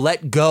fired or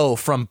let go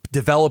from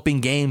developing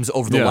games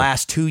over the Yeah.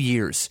 last 2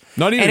 years.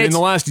 Not even And in it's- the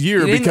last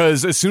year, it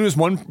because as soon as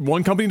one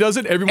company does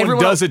it, everyone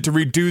does it to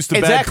reduce the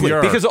exactly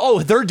bad PR.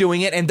 because they're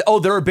doing it, and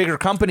they're a bigger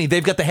company.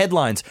 They've got the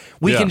headlines.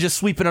 We Yeah. can just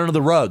sweep it under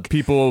the rug.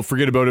 people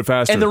forget about it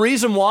faster. And the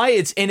reason why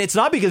it's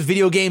not because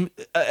video game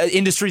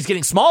industry is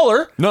getting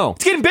smaller. No.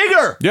 It's getting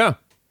bigger. yeah.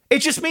 It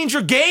just means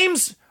your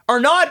games are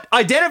not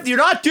You're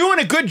not doing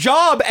a good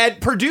job at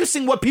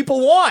producing what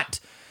people want,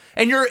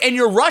 and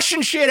you're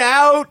rushing shit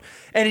out,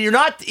 and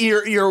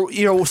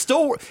you're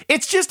still.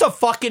 It's just a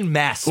fucking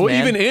mess. Well,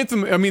 man. even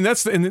Anthem, I mean,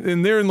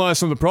 and therein lies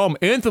some of the problem.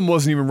 Anthem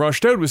wasn't even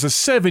rushed out. It was a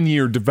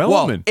 7-year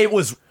development. It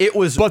was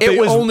But they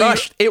only-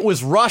 rushed. It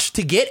was rushed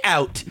to get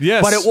out.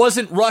 Yes. But it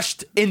wasn't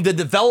rushed in the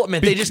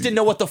development. They just didn't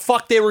know what the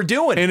fuck they were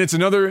doing. And it's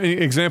another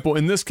example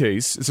in this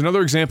case. It's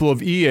another example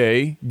of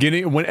EA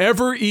getting,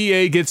 whenever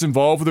EA gets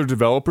involved with their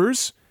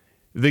developers,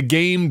 the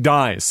game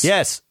dies.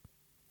 yes.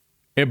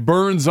 It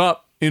burns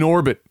up in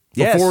orbit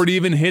Yes. before it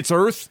even hits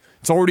Earth.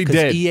 It's already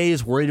Because dead. EA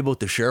is worried about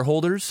the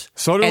shareholders.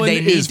 Sutherland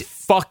and they is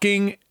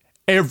fucking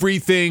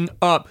everything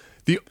up.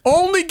 The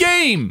only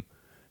game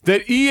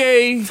that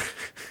EA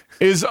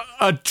is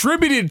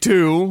attributed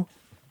to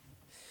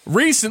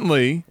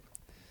recently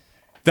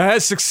that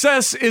has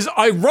success is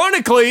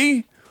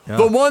ironically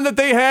the one that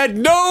they had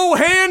no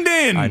hand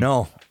in. I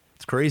know.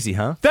 It's crazy,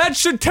 huh? That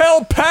should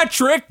tell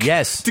Patrick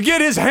Yes. to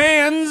get his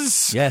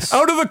hands Yes.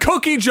 out of the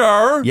cookie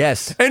jar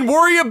Yes. and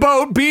worry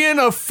about being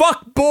a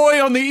fuck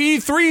boy on the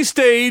E3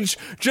 stage,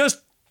 just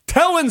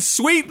telling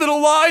sweet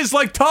little lies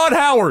like Todd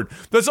Howard.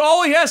 That's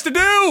all he has to do.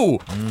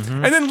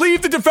 Mm-hmm. And then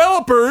leave the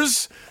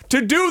developers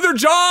to do their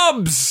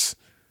jobs.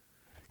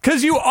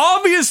 Because you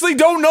obviously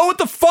don't know what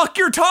the fuck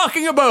you're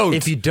talking about.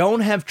 If you don't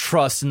have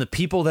trust in the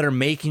people that are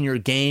making your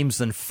games,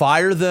 then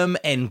fire them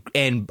and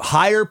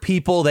hire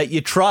people that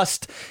you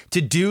trust to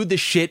do the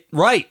shit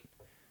right.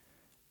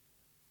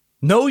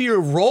 Know your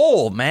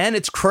role, man.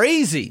 It's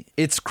crazy.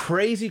 It's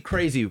crazy.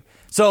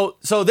 So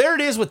there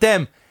it is with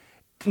them.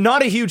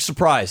 Not a huge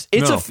surprise.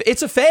 It's No. a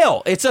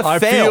fail. It's a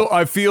fail.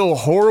 I feel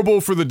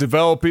horrible for the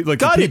developing, like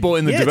God, the people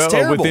in the yeah, it's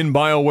terrible. within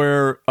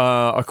BioWare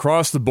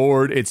across the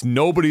board. It's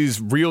nobody's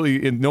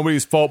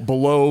fault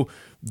below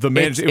the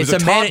management. It was a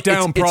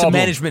top-down problem. It's a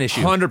management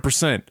issue.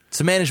 100%. It's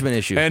a management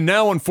issue. And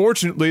now,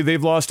 unfortunately,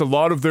 they've lost a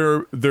lot of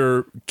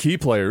their key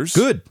players.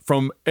 Good.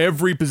 From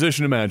every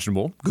position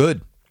imaginable.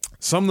 Good.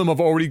 Some of them have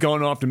already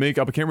gone off to make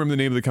up. I can't remember the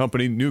name of the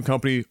company. New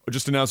company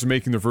just announced they're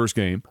making their first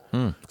game.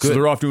 So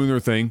they're off doing their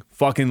thing.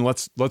 Fucking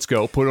let's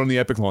go. Put it on the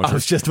Epic I launcher.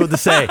 was just about to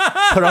say,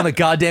 put on the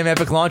goddamn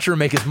Epic launcher and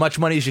make as much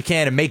money as you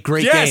can and make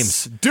great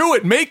Yes, games. do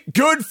it. Make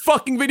good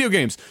fucking video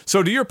games.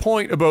 So to your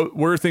point about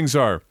where things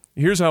are,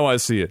 here's how I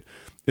see it: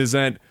 is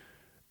that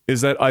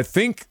I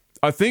think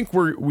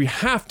we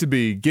have to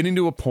be getting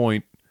to a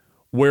point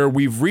where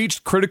we've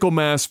reached critical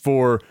mass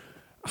for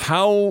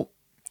how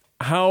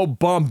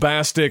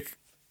bombastic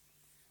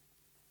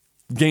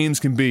games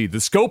can be. The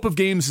scope of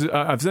games,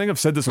 I think I've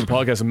said this on the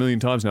podcast a million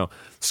times now,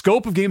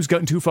 scope of games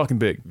gotten too fucking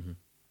big. Mm-hmm.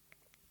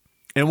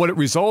 And what it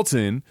results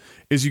in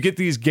is you get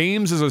these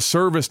games as a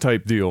service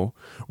type deal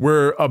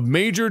where a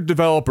major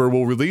developer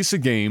will release a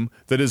game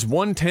that is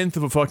 1/10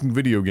 of a fucking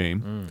video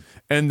game,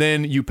 and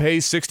then you pay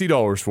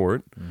 $60 for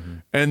it,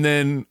 and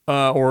then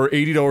or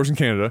 $80 in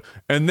Canada,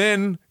 and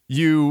then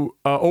you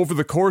over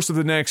the course of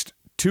the next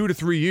 2 to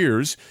 3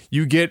 years,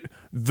 you get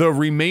the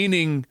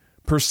remaining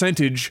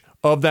percentage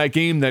of that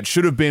game that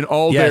should have been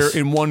all Yes.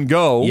 there in one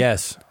go.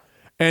 Yes.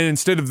 And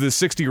instead of the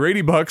 60 or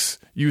 80 bucks,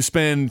 you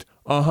spend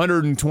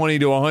 $120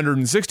 to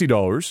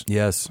 $160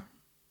 Yes.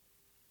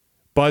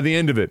 by the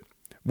end of it,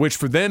 which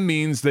for them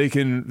means they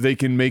can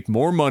make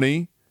more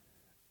money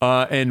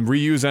and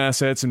reuse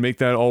assets and make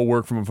that all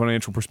work from a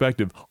financial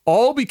perspective.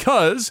 All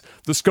because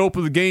the scope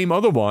of the game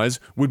otherwise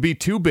would be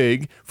too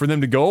big for them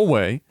to go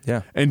away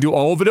and do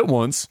all of it at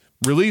once,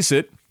 release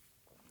it,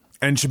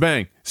 and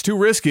shebang. It's too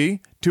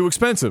risky, too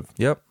expensive.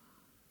 Yep.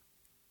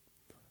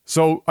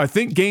 So I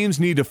think games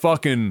need to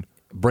fucking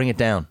Bring it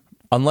down.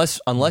 Unless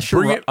you're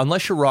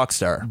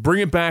Rockstar. bring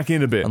it back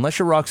in a bit. Unless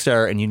you're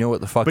Rockstar and you know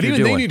what the fuck But you're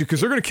even doing. they need to,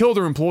 because they're going to kill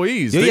their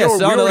employees. Yeah, They yes,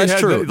 already- no, we already that's had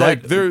true. the-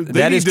 like, they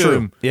that need is to,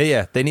 true.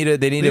 Yeah. They need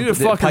They need to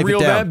fucking pipe it reel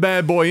down. that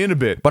bad boy in a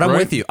bit. But I'm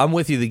right?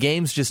 with you. The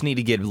games just need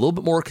to get a little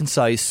bit more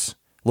concise,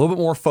 a little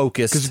bit more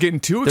focused. Because it's getting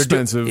too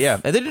expensive.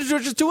 And they're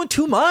just doing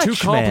too much. Too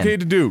complicated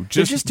to do.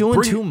 They're just doing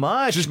bring- too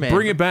much. Just man.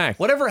 bring it back.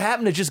 Whatever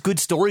happened to just good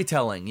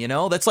storytelling? You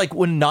know, that's like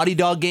when Naughty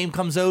Dog game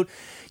comes out.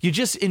 You're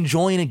just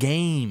enjoying a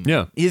game.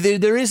 Yeah.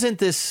 There isn't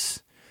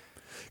this.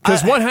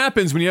 Because what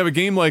happens when you have a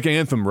game like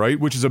Anthem, right,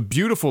 which is a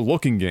beautiful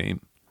looking game,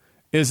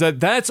 is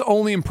that's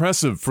only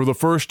impressive for the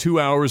first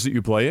 2 hours that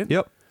you play it.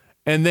 Yep.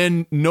 and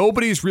then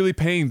nobody's really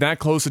paying that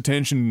close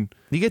attention.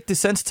 You get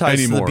desensitized to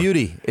the Anymore.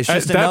 beauty. It's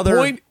just At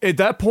another.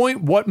 that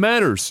point, what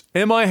matters?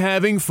 Am I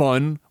having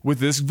fun with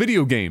this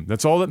video game?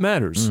 That's all that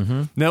matters.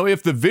 Mm-hmm. Now,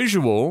 if the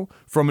visual,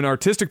 from an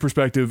artistic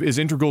perspective, is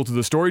integral to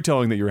the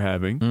storytelling that you're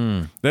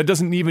having, that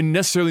doesn't even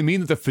necessarily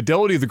mean that the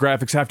fidelity of the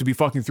graphics have to be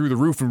fucking through the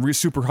roof and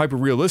super hyper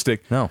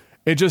realistic. No.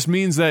 It just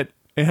means that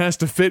it has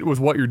to fit with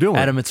what you're doing.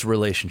 Adam, it's a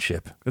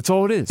relationship. That's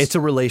all it is. It's a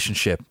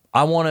relationship.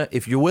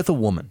 If you're with a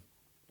woman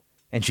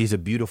and she's a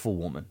beautiful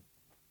woman,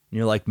 and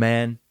you're like,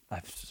 man, I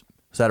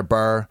was at a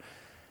bar,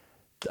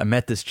 I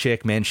met this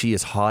chick, man, she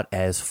is hot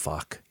as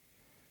fuck.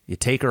 You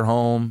take her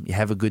home, you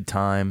have a good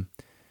time,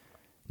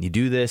 you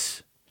do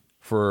this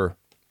for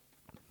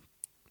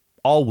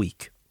all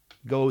week.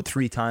 Go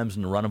 3 times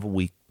in the run of a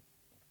week.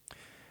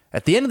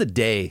 At the end of the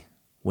day,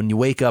 when you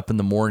wake up in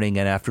the morning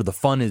and after the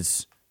fun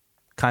is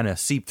kind of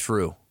seeped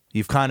through,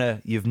 you've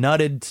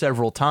nutted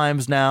several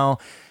times now,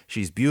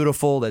 she's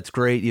beautiful, that's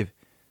great,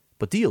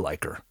 but do you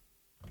like her?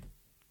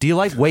 Do you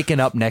like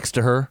waking up next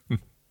to her?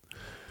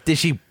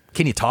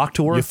 Can you talk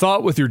to her? You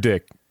thought with your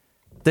dick.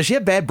 Does she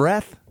have bad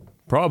breath?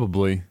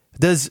 Probably.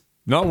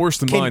 Not worse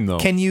than mine, though.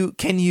 Can you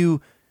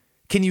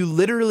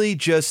literally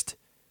just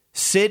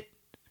sit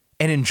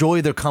and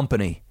enjoy their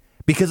company?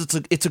 Because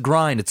it's a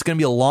grind. It's gonna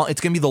be the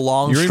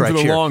long You're stretch in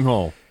for the here. long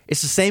haul.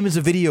 It's the same as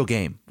a video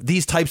game.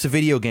 These types of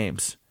video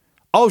games.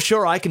 Oh,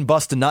 sure, I can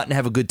bust a nut and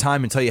have a good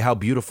time and tell you how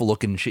beautiful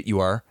looking shit you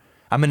are.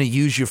 I'm going to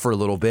use you for a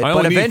little bit. I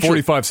only need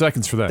 45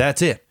 seconds for that.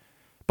 That's it.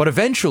 But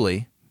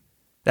eventually,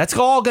 that's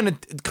all going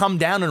to come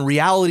down and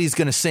reality is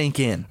going to sink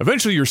in.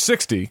 Eventually, you're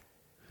 60.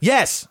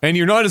 Yes. And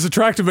you're not as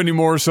attractive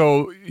anymore,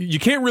 so you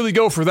can't really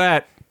go for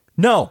that.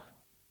 No.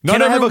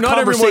 Not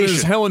everyone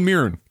is Helen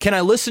Mirren. Can I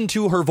listen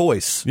to her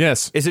voice?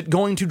 Yes. Is it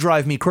going to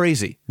drive me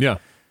crazy? Yeah.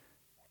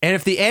 And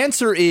if the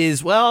answer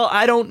is, well,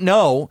 I don't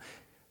know,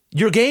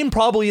 your game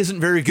probably isn't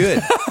very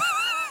good.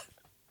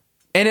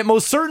 And it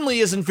most certainly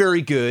isn't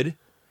very good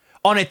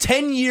on a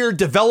 10-year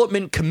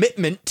development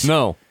commitment.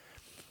 No.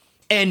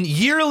 And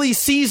yearly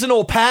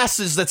seasonal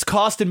passes that's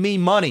costing me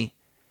money.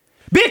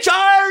 Bitch,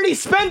 I already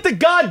spent the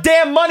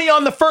goddamn money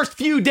on the first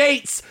few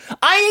dates.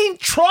 I ain't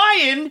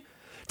trying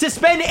to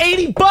spend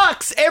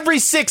 $80 every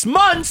 6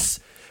 months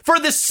for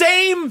the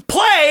same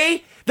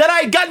play that I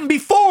had gotten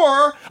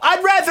before.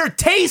 I'd rather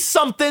taste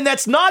something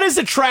that's not as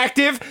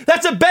attractive,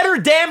 that's a better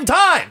damn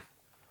time,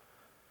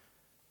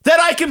 that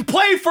I can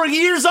play for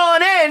years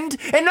on end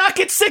and not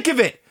get sick of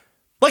it.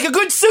 Like a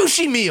good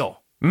sushi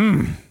meal.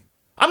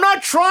 I'm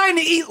not trying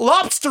to eat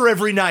lobster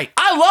every night.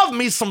 I love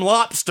me some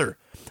lobster.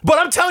 But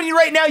I'm telling you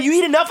right now, you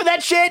eat enough of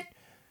that shit,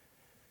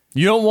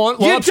 you don't want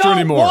lobster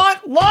anymore. You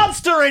don't want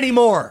lobster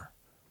anymore.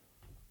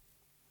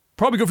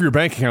 Probably go for your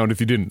bank account if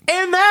you didn't.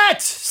 And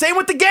that! Same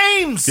with the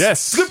games.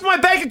 Yes. It's good for my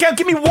bank account.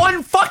 Give me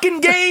one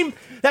fucking game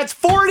that's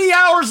 40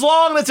 hours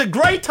long. That's a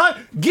great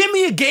time. Give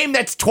me a game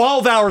that's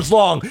 12 hours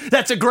long.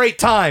 That's a great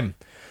time.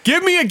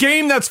 Give me a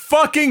game that's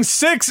fucking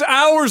 6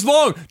 hours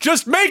long.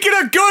 Just make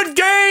it a good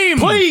game.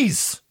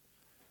 Please.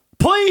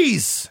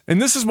 Please.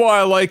 And this is why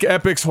I like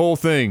Epic's whole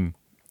thing,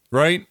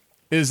 right?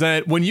 Is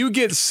that when you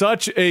get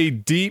such a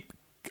deep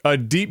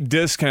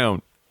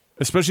discount,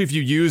 especially if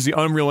you use the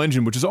Unreal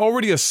Engine, which is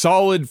already a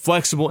solid,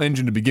 flexible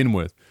engine to begin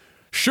with.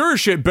 Sure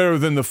shit better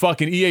than the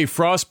fucking EA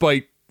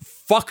Frostbite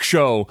fuck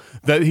show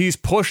that he's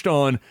pushed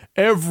on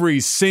every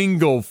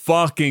single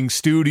fucking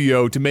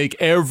studio to make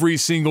every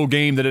single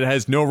game that it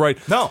has no right.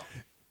 No.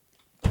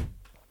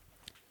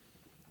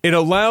 It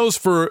allows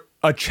for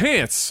a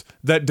chance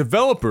that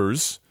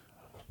developers,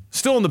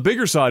 still on the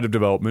bigger side of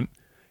development,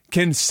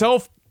 can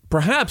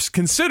perhaps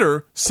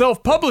consider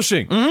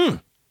self-publishing. Mm-hmm.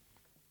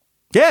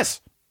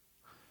 Yes.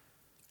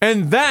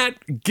 And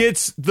that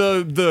gets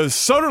the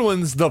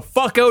Sutherlands the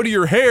fuck out of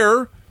your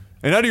hair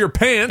and out of your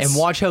pants. And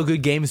watch how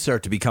good games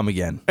start to become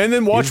again. And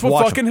then watch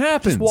what fucking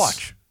happens.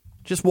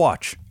 Just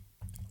watch.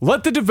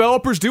 Let the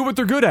developers do what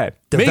they're good at.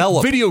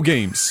 Develop. Make video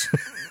games.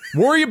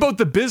 Worry about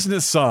the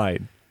business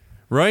side,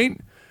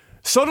 right?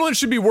 Sutherland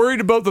should be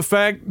worried about the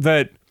fact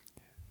that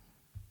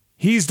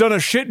he's done a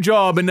shit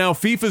job and now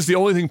FIFA's the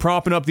only thing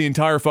propping up the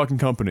entire fucking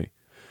company.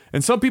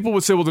 And some people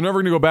would say, well, they're never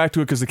going to go back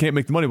to it because they can't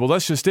make the money. Well,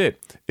 that's just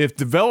it. If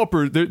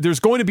developers, there's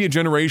going to be a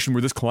generation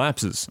where this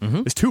collapses.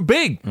 Mm-hmm. It's too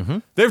big. Mm-hmm.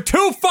 They're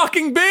too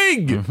fucking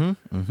big. Mm-hmm.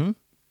 Mm-hmm.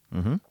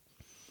 Mm-hmm.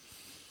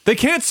 They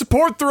can't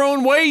support their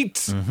own weight.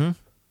 Mm-hmm.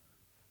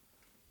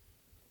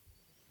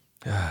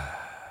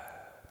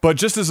 But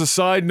just as a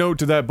side note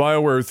to that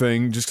BioWare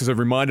thing, just because I've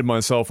reminded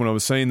myself when I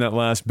was saying that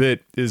last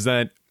bit, is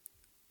that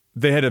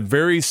they had a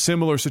very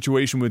similar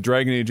situation with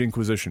Dragon Age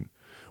Inquisition,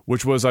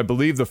 which was, I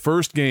believe, the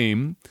first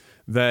game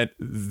that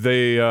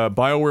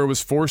BioWare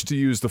was forced to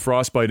use the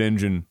Frostbite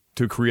engine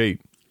to create.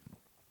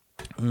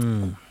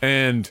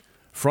 And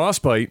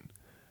Frostbite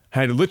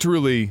had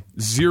literally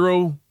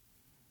 0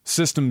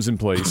 systems in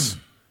place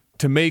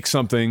to make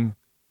something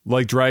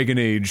like Dragon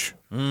Age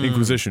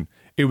Inquisition.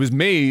 It was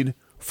made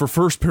for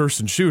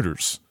first-person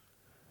shooters,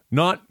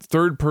 not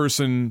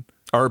third-person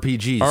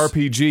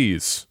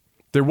RPGs.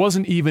 There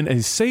wasn't even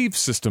a save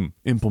system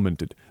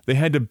implemented. They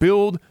had to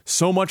build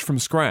so much from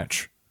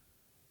scratch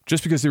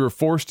just because they were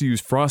forced to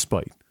use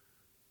Frostbite.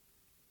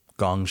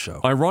 Gong show.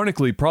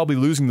 Ironically, probably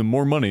losing them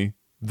more money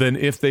than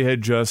if they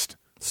had just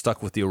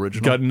Stuck with the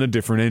original. gotten a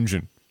different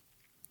engine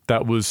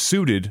that was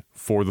suited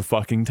for the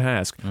fucking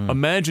task.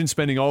 Imagine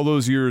spending all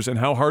those years and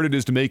how hard it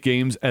is to make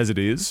games as it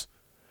is,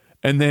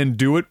 and then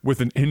do it with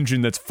an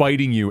engine that's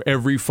fighting you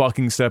every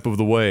fucking step of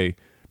the way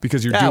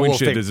because you're doing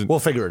shit. We'll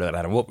figure it out,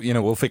 Adam.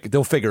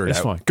 They'll figure it It's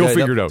out. fine. Go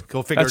figure it out.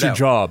 Go figure That's it your out.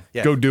 job.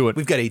 Yeah. Go do it.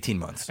 We've got 18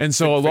 months. And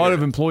so a Figure lot it of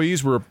out.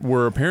 employees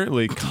were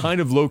apparently kind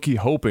of low-key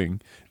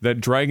hoping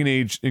that Dragon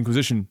Age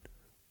Inquisition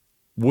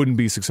wouldn't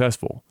be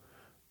successful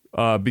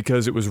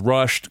because it was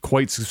rushed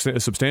quite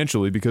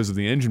substantially because of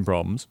the engine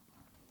problems.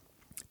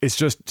 It's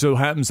just so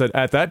happens that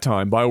at that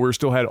time, BioWare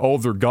still had all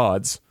of their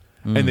gods,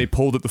 and they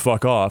pulled it the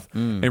fuck off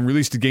and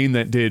released a game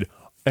that did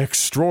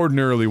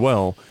extraordinarily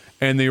well,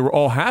 and they were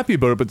all happy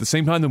about it, but at the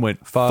same time they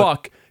went,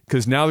 fuck,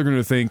 because now they're going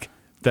to think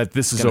that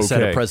this is okay.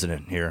 Set a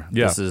precedent here.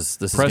 Yeah. This is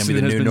going to be precedent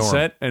the has new been norm.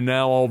 set, and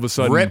now all of a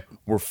sudden Rip.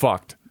 we're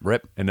fucked.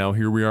 Rip. And now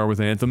here we are with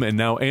Anthem, and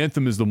now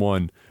Anthem is the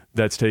one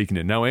that's taking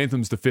it. Now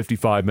Anthem's the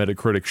 55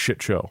 Metacritic shit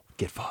show.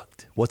 Get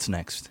fucked. What's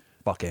next?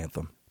 Fuck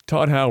Anthem.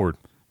 Todd Howard.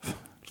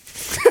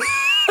 It's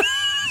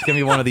going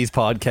to be one of these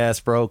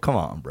podcasts, bro. Come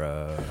on,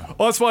 bro.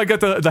 Well, that's why I got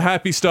the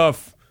happy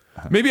stuff.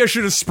 Maybe I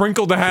should have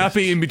sprinkled the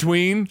happy in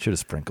between. Should have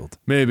sprinkled.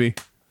 Maybe.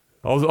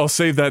 I'll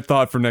save that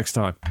thought for next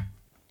time.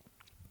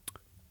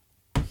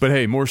 But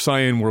hey, more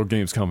Cyan World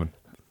games coming.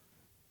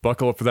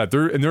 Buckle up for that.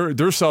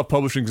 They're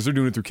self-publishing because they're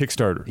doing it through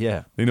Kickstarter.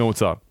 Yeah. They know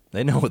what's up.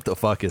 They know what the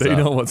fuck is They up.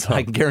 know what's up.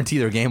 I can guarantee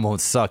their game won't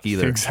suck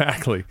either.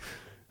 Exactly.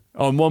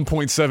 On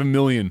 1.7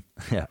 million.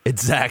 Yeah,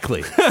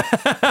 exactly.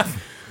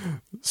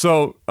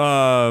 So,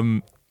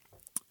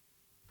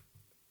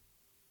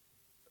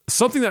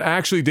 something that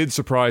actually did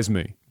surprise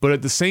me, but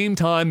at the same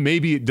time,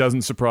 maybe it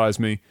doesn't surprise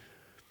me.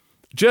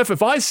 Jeff,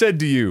 if I said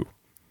to you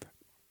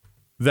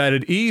that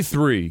at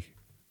E3,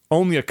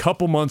 only a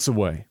couple months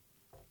away,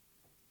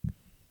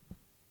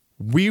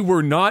 we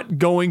were not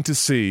going to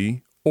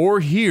see or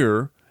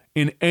hear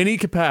in any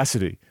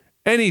capacity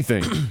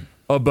anything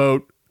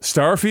about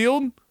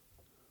Starfield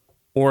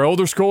or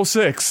Elder Scrolls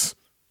 6,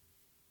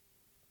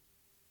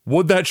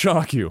 would that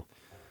shock you?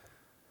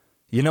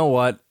 You know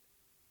what?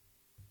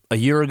 A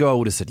year ago, I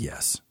would have said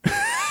yes.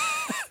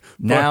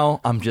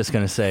 Now, I'm just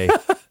going to say,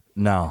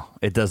 no,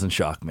 it doesn't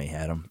shock me,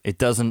 Adam. It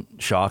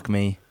doesn't shock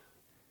me.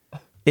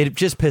 It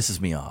just pisses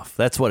me off.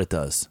 That's what it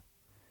does.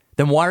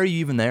 Then why are you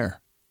even there?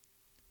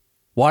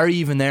 Why are you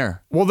even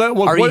there?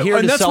 Are you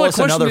here to sell us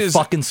another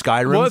fucking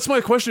Skyrim? Well, that's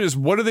my question is,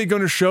 what are they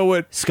going to show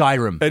at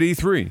Skyrim. at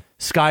E3?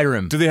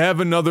 Skyrim. Do they have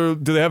another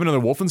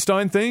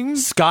Wolfenstein thing?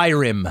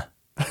 Skyrim.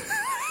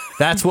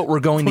 That's what we're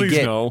going to Please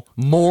get. no.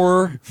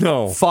 More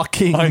No.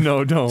 fucking I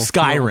know, don't.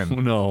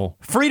 Skyrim. No.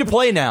 Free to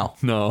play now.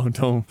 No,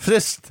 don't.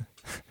 Just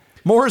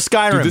more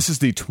Skyrim. Dude, this is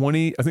the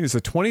 20th,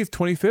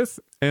 25th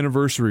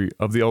anniversary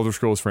of the Elder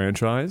Scrolls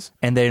franchise.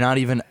 and they're not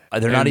even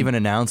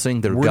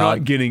announcing their We're god.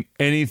 not getting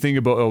anything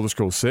about Elder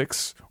Scrolls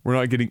 6. We're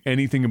not getting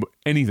anything about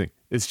anything.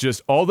 It's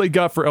just all they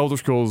got for Elder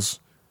Scrolls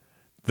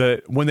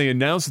that when they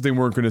announced that they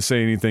weren't going to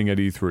say anything at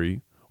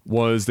E3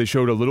 was they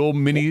showed a little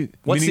mini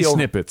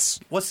snippets.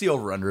 What's the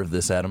over-under of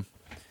this, Adam?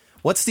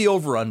 What's the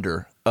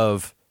over-under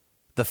of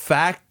the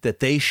fact that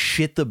they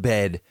shit the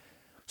bed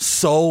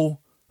so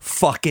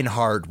fucking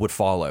hard with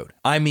Fallout?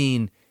 I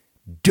mean,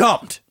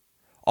 dumped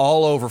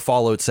all over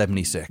Fallout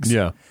 76.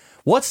 Yeah.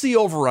 What's the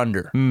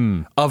over-under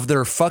of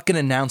their fucking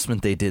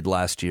announcement they did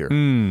last year?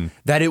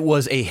 That it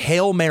was a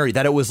Hail Mary,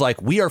 that it was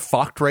like, we are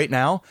fucked right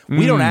now.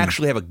 We don't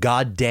actually have a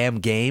goddamn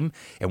game.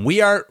 And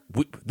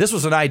this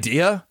was an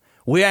idea.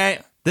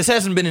 This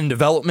hasn't been in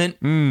development.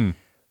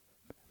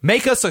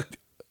 Make us a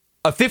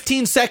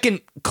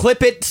 15-second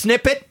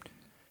snippet,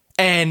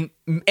 and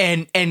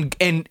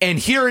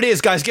here it is,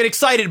 guys. Get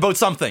excited about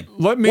something.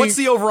 What's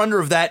the over-under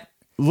of that?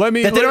 That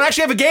they don't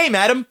actually have a game,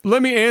 Adam.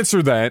 Let me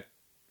answer that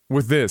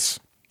with this.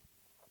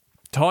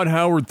 Todd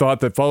Howard thought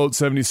that Fallout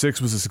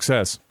 76 was a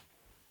success,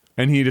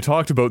 and he had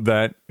talked about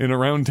that in a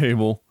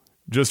roundtable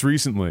just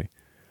recently,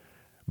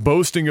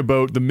 boasting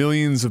about the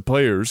millions of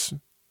players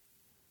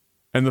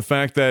and the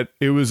fact that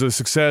it was a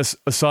success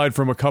aside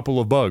from a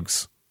couple of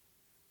bugs.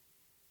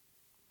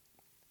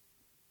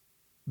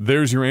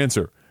 There's your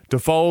answer. To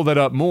follow that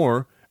up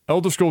more,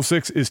 Elder Scrolls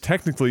 6 is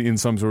technically in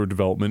some sort of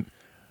development,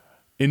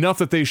 enough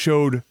that they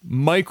showed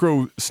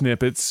micro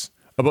snippets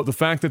about the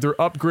fact that they're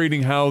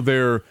upgrading how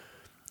they're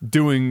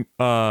doing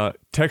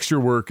texture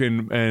work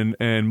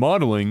and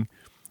modeling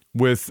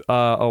with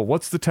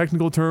what's the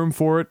technical term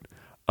for it?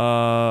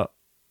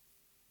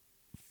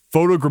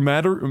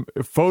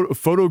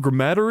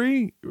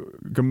 Photogrammetry?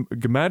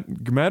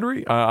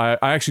 I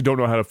actually don't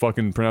know how to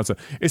fucking pronounce it.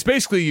 It's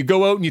basically you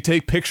go out and you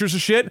take pictures of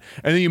shit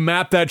and then you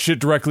map that shit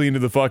directly into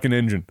the fucking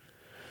engine.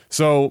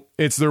 So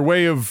it's their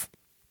way of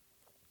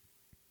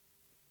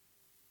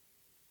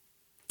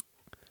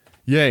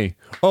yay.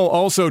 Oh,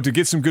 also to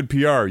get some good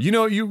PR. You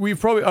know, we've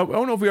probably I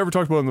don't know if we ever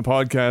talked about it on the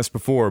podcast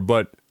before,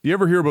 but you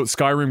ever hear about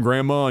Skyrim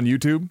Grandma on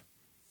YouTube?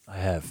 I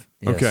have.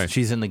 Yes. Okay.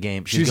 She's in the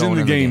game. She's in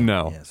the game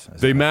now. Yes,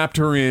 they mapped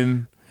her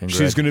in.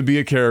 She's going to be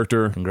a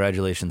character.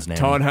 Congratulations, Nanny.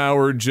 Todd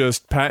Howard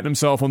just patting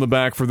himself on the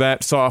back for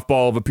that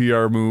softball of a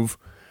PR move.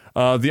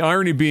 The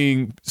irony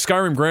being,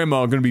 Skyrim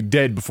Grandma going to be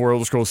dead before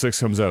Elder Scrolls 6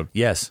 comes out.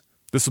 Yes.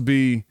 This will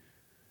be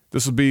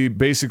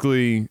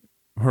basically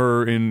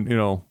her in,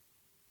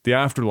 the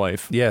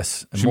afterlife.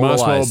 Yes. She might as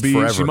well be.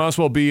 Forever. She might as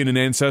well be in an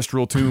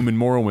ancestral tomb in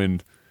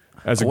Morrowind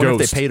as a I wonder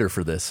ghost. if they paid her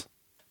for this.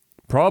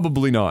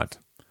 Probably not.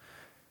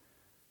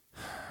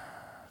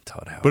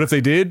 Todd Howard. But if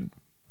they did,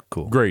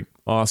 cool. Great,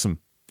 awesome.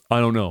 I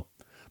don't know.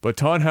 But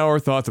Todd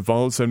Howard thought that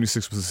Fallout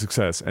 76 was a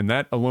success, and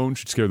that alone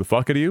should scare the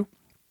fuck out of you.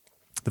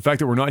 The fact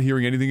that we're not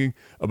hearing anything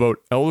about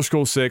Elder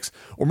Scrolls 6,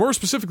 or more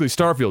specifically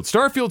Starfield.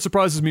 Starfield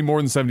surprises me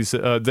more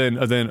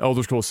than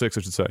Elder Scrolls 6,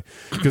 I should say.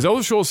 Because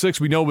Elder Scrolls 6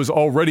 we know was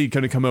already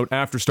going to come out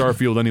after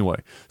Starfield anyway.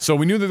 So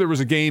we knew that there was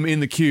a game in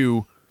the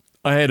queue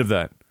ahead of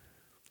that.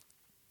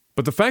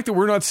 But the fact that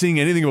we're not seeing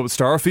anything about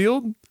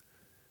Starfield,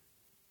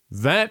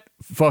 that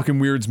fucking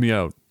weirds me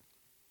out.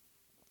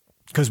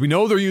 Because we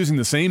know they're using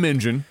the same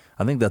engine.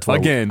 I think that's why.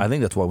 Again, I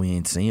think that's why we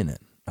ain't seeing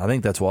it. I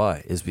think that's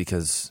why is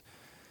because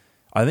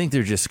I think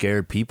they're just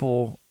scared.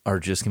 People are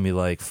just gonna be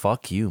like,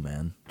 "Fuck you,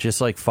 man!"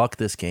 Just like fuck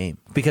this game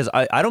because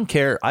I don't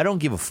care. I don't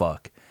give a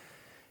fuck.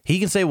 He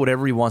can say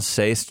whatever he wants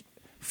to say.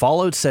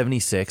 Fallout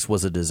 76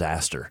 was a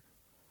disaster.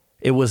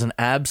 It was an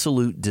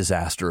absolute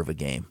disaster of a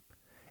game.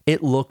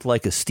 It looked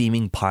like a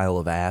steaming pile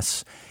of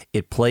ass.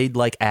 It played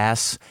like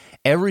ass.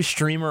 Every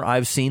streamer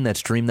I've seen that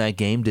streamed that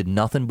game did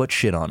nothing but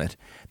shit on it.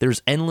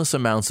 There's endless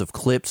amounts of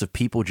clips of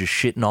people just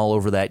shitting all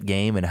over that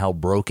game and how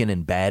broken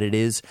and bad it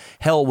is.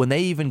 Hell, when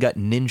they even got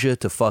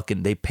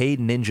Ninja they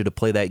paid Ninja to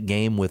play that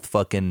game with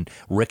fucking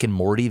Rick and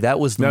Morty. That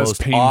was the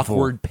most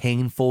awkward,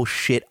 painful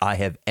shit I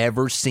have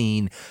ever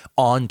seen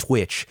on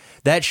Twitch.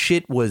 That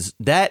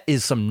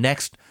is some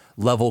next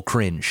level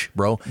cringe,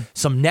 bro.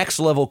 Some next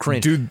level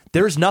cringe. Dude.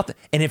 There's nothing.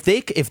 And if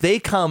they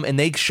come and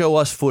they show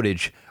us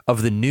footage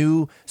of the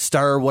new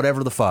Star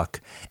whatever the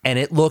fuck, and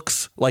it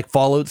looks like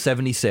Fallout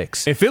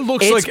 76. If it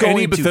looks like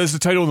any Bethesda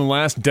title in the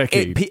last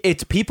decade.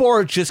 It's people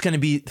are just going to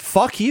be,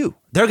 fuck you.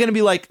 They're going to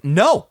be like,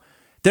 no.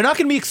 They're not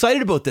going to be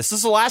excited about this. This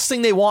is the last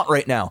thing they want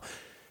right now.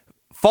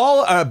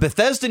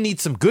 Bethesda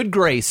needs some good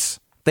grace.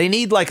 They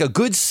need like a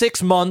good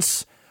 6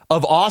 months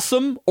of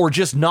awesome or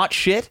just not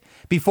shit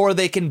before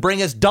they can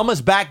dumb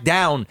us back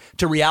down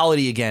to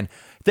reality again.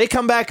 They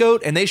come back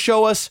out and they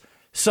show us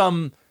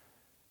some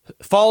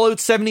Fallout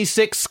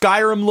 76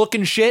 Skyrim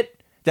looking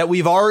shit that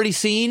we've already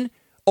seen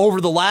over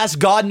the last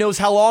God knows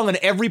how long on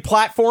every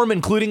platform,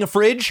 including a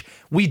fridge.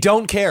 We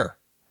don't care.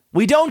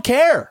 We don't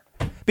care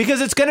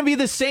because it's going to be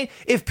the same.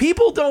 If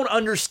people don't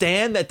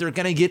understand that they're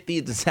going to get the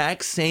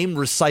exact same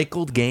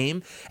recycled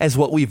game as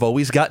what we've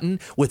always gotten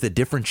with a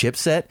different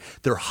chipset,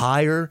 they're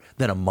higher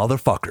than a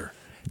motherfucker.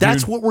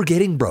 That's what we're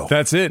getting, bro.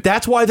 That's it.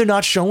 That's why they're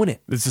not showing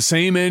it. It's the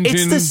same engine.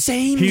 It's the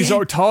same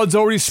game. Todd's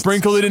already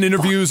sprinkled it in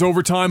interviews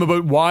over time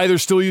about why they're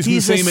still using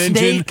the same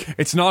engine.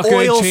 It's not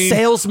going to change.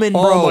 Salesman,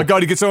 bro. Oh my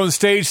God, he gets on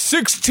stage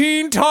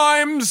 16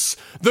 times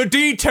the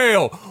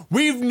detail.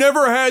 We've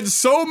never had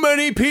so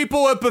many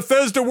people at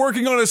Bethesda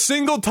working on a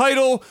single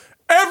title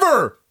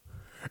ever.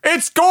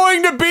 It's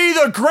going to be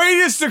the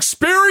greatest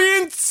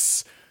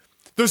experience.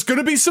 There's going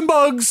to be some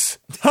bugs.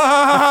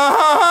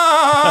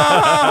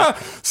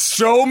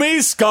 Show me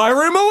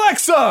Skyrim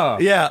Alexa.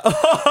 Yeah.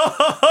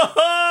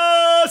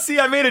 See,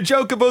 I made a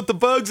joke about the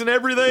bugs and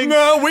everything.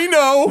 No, we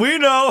know. We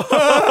know.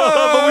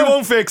 But we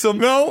won't fix them.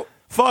 No.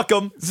 Fuck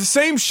them. It's the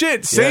same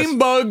shit. Same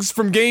bugs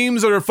from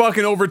games that are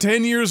fucking over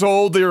 10 years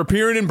old. They're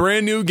appearing in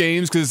brand new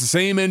games because it's the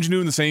same engine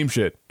doing the same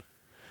shit.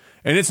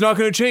 And it's not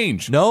going to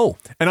change. No.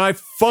 And I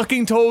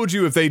fucking told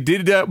you if they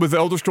did that with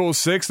Elder Scrolls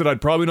 6 that I'd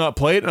probably not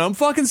play it. And I'm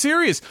fucking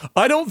serious.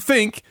 Honest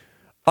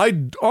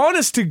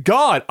to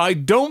God, I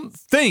don't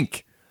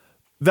think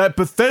that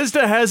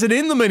Bethesda has it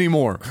in them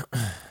anymore.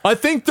 I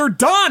think they're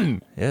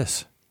done.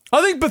 Yes.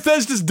 I think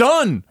Bethesda's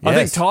done. Yes. I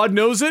think Todd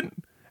knows it.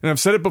 And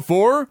I've said it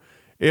before.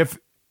 If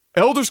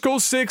Elder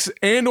Scrolls 6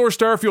 and or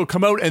Starfield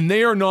come out and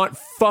they are not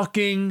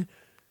fucking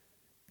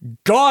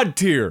God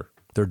tier,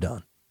 they're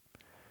done.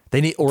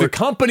 The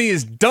company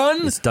is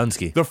done. It's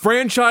Dunsky. The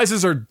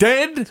franchises are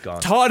dead.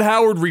 Todd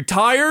Howard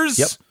retires.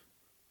 Yep.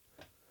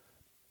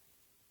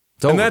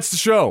 And that's the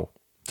show.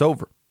 It's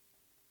over.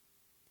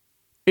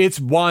 It's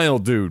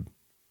wild, dude.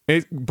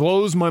 It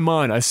blows my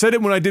mind. I said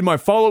it when I did my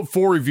Fallout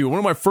 4 review. One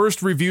of my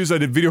first reviews I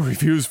did video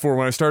reviews for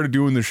when I started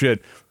doing the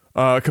shit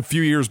a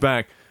few years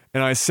back.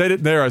 And I said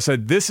it there. I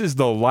said, this is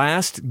the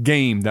last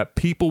game that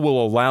people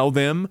will allow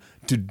them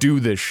to do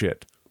this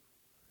shit.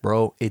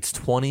 Bro, it's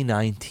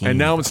 2019. And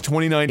now it's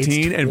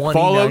 2019, and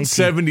Fallout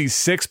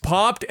 76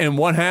 popped, and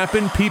what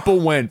happened? People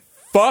went,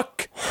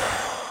 fuck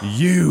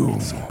you.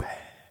 So bad.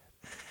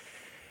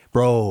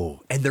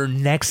 Bro, and their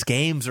next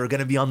games are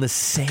going to be on the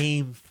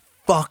same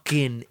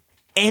fucking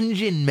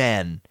engine,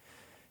 man.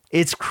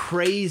 It's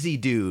crazy,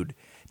 dude.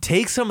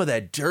 Take some of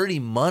that dirty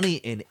money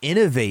and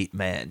innovate,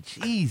 man.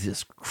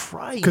 Jesus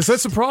Christ. Because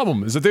that's the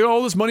problem, is that they have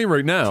all this money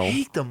right now.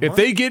 Take the If money.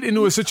 they get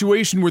into a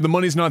situation where the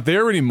money's not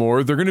there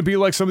anymore, they're going to be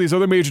like some of these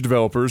other major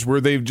developers where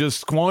they've just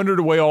squandered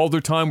away all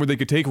their time where they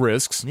could take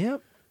risks.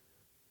 Yep.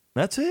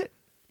 That's it.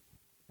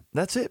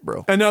 That's it,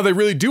 bro. And now they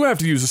really do have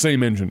to use the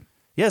same engine.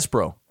 Yes,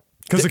 bro.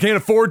 Because they can't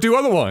afford to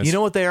otherwise. You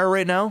know what they are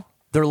right now?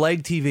 They're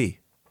Leg TV.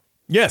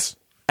 Yes.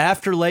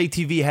 After Leg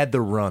TV had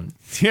the run.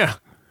 Yeah.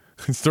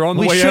 They're on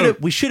the way out.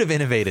 We should have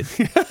innovated.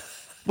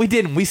 We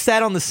didn't. We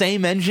sat on the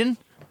same engine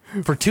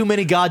for too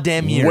many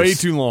goddamn years. Way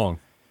too long.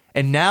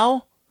 And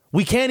now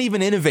we can't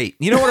even innovate.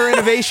 You know what our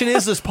innovation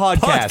is? This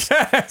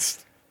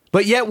podcast.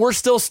 But yet we're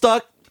still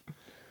stuck.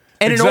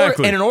 And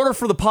Exactly. in order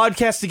for the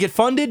podcast to get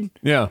funded,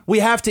 Yeah. we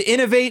have to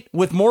innovate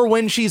with more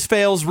when she's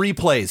fails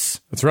replays.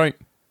 That's right.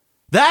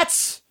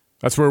 That's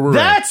where we're at.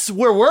 That's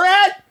where we're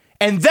at,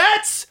 and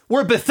that's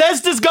where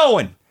Bethesda's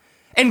going.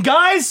 And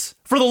guys,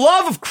 for the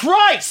love of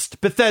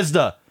Christ,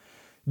 Bethesda,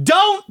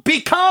 don't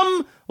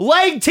become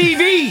Leg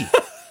TV.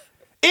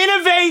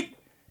 Innovate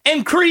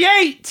and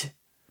create.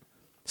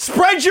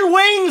 Spread your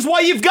wings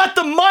while you've got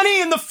the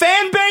money and the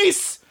fan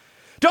base.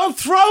 Don't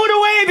throw it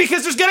away,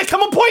 because there's going to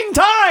come a point in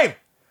time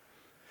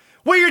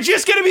where you're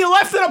just going to be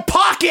left in a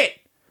pocket.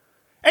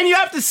 And you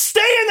have to stay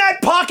in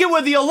that pocket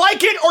whether you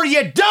like it or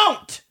you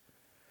don't.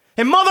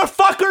 And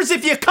motherfuckers,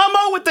 if you come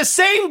out with the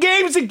same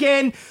games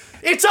again,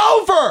 it's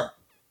over.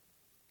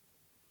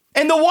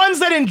 And the ones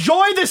that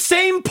enjoy the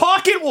same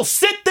pocket will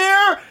sit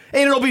there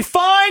and it'll be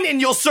fine, and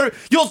you'll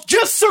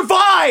just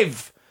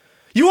survive.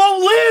 You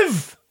won't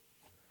live.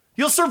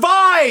 You'll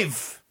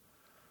survive.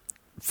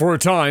 For a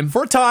time.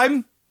 For a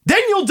time.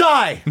 Then you'll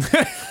die.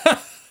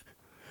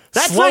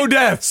 That's Slow like-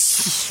 death.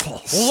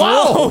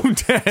 Slow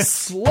death.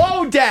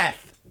 Slow death.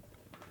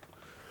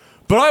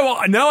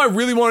 But now I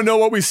really want to know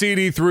what we see at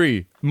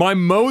E3. My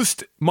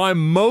most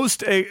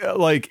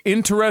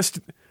interest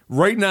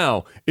right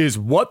now is,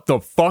 what the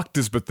fuck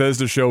does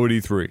Bethesda show at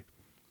E3?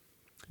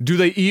 Do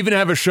they even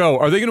have a show?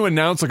 Are they going to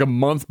announce like a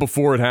month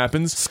before it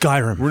happens?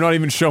 Skyrim. We're not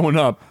even showing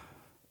up.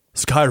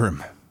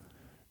 Skyrim.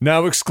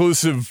 Now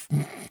exclusive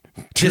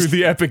to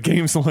the Epic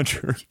Games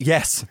launcher.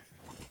 Yes.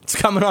 It's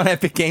coming on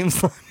Epic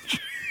Games Launcher.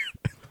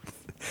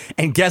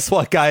 And guess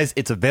what, guys?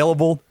 It's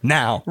available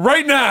now.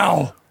 Right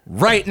now.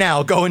 Right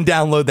now. Go and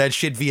download that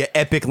shit via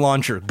Epic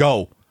Launcher.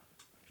 Go.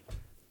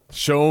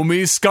 Show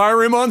me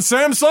Skyrim on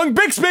Samsung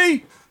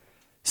Bixby.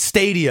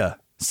 Stadia.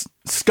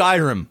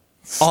 Skyrim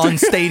on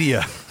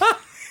Stadia.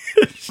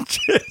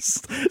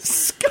 Just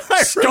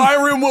Skyrim.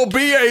 Skyrim will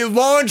be a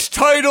launch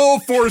title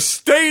for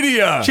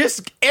Stadia.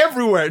 Just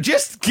everywhere.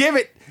 Just give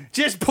it.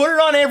 Just put it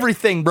on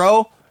everything,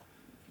 bro.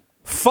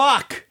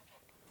 Fuck.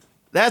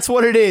 That's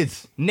what it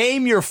is.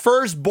 Name your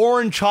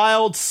firstborn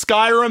child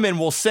Skyrim and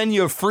we'll send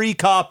you a free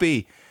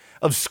copy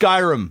of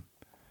Skyrim.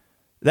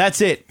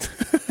 That's it.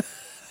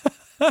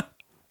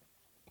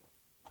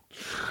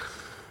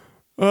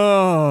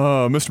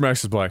 Mr.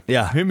 Max is Black.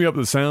 Yeah. Hit me up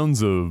with the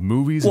sounds of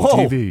movies and Whoa.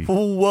 TV.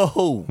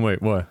 Whoa.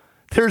 Wait, what?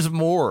 There's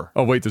more.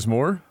 Oh, wait, there's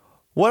more?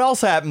 What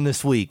else happened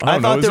this week? I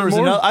don't know. Is there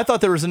more? I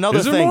thought there was another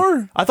Is there thing.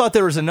 more? I thought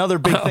there was another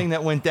big thing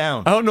that went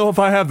down. I don't know if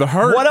I have the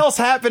heart. What else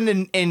happened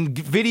in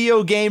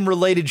video game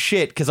related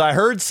shit? Because I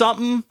heard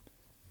something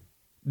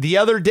the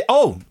other day.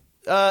 Oh,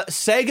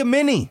 Sega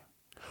Mini.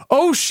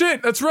 Oh,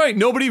 shit. That's right.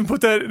 Nobody even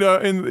put that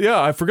in. Yeah,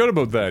 I forgot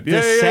about that.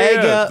 Yeah,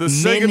 The The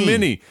Sega Mini.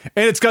 Mini.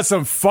 And it's got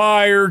some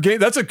fire game.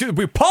 That's a good.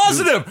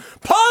 Positive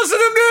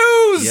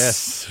news.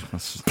 Yes.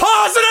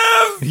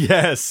 Positive.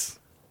 Yes.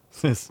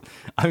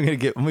 I'm gonna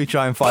get. Let me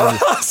try and find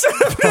this.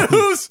 Positive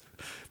news.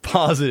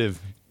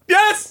 Positive.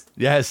 Yes.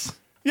 Yes.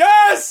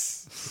 Yes.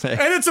 And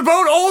it's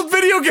about old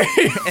video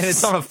games. And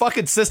it's on a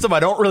fucking system I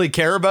don't really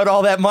care about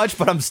all that much,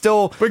 but I'm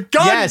still. But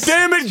god yes,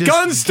 damn it, just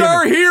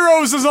Gunstar give it.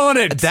 Heroes is on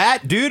it.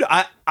 That dude,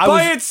 I by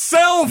was,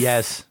 itself.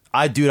 Yes,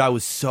 I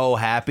was so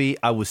happy.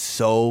 I was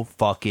so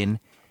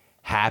fucking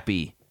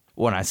happy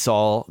when I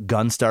saw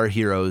Gunstar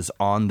Heroes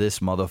on this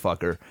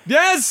motherfucker.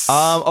 Yes.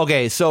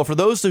 Okay, so for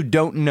those who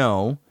don't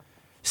know,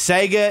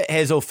 Sega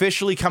has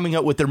officially coming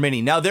out with their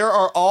Mini. Now there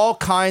are all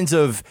kinds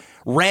of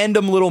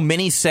random little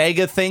mini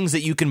Sega things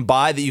that you can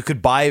buy that you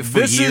could buy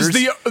for This years. is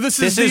the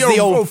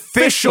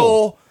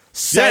official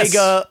Sega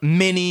Yes.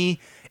 Mini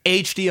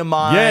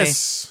HDMI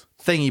Yes.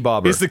 thingy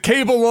bobber. Is the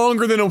cable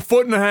longer than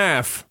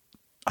 1.5 feet?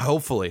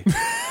 Hopefully.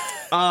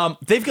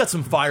 They've got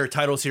some fire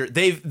titles here.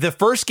 The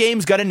first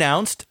games got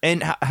announced,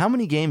 and how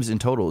many games in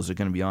total is it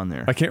going to be on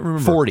there? I can't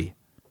remember. 40.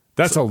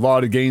 That's a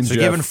lot of games, They're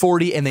Jeff. given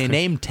 40, and they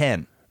named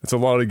 10. That's a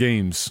lot of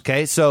games.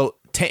 Okay, so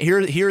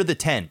here are the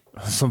 10.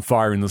 Some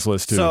fire in this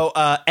list too. So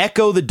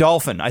Echo the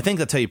Dolphin. I think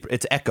that's how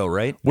it's Echo,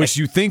 right? Which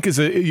you think is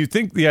it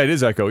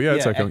is Echo. Yeah,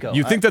 it's Yeah, Echo. Echo.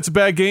 You think that's a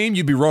bad game?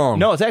 You'd be wrong.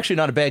 No, it's actually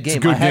not a bad game.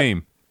 It's a good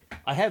game.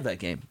 I have that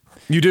game.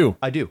 You do.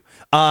 I do.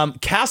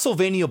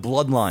 Castlevania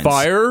Bloodlines.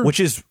 Fire. Which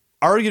is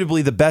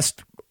arguably the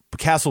best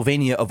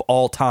Castlevania of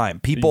all time.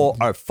 People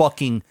are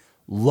fucking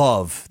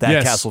love that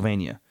Yes.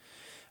 Castlevania.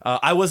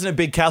 I wasn't a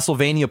big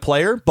Castlevania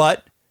player,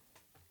 but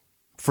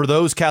For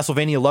those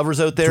Castlevania lovers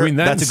out there, Between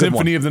that that's and a good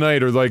Symphony one. of the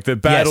Night, or like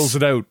that battles Yes.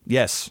 it out.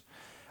 Yes.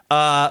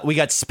 We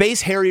got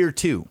Space Harrier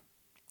 2.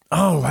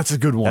 Oh, that's a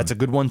good one. That's a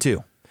good one,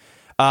 too.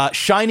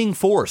 Shining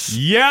Force.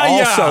 Yeah.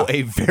 Also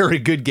a very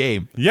good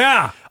game.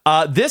 Yeah.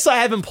 This I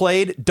haven't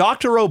played.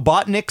 Dr.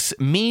 Robotnik's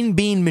Mean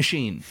Bean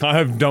Machine.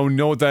 Don't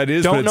know what that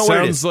is, Don't but it know what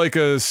it sounds is. like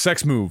a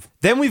sex move.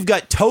 Then we've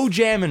got Toe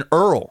Jam and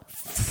Earl.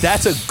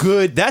 That's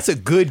a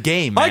good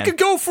game, man. I could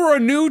go for a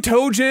new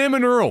Toe Jam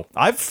and Earl.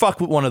 I've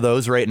fucked with one of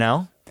those right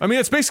now. I mean,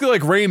 it's basically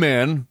like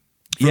Rayman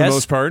for the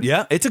most part.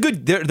 Yeah, it's a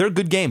good. They're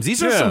good games.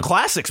 These are Yeah. some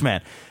classics,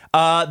 man.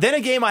 Then a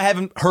game I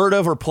haven't heard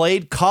of or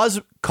played,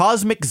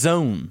 Cosmic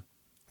Zone.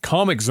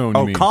 Comic Zone,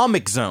 you mean?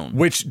 Comic Zone.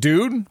 Which,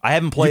 dude? I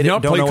haven't played You've it.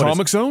 not Don't played know what it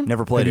Comic is. Zone?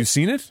 Never played Have it. you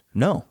seen it?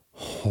 No.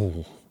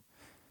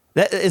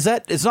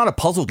 It's not a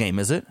puzzle game,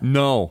 is it?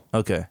 No.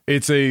 Okay.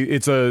 It's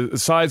a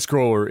side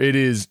scroller. It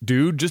is,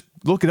 dude. Just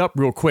look it up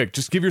real quick.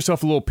 Just give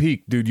yourself a little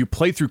peek, dude. You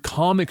play through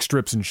comic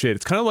strips and shit.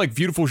 It's kind of like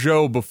Beautiful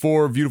Joe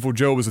before Beautiful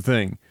Joe was a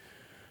thing.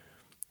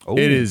 Ooh.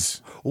 It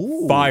is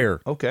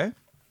fire. Okay.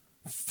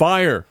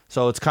 Fire.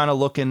 So it's kind of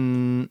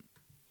looking.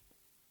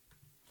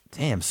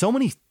 Damn, so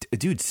many,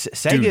 dude.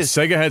 Sega Dude, is,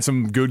 Sega had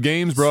some good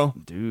games, bro.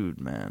 dude,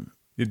 man.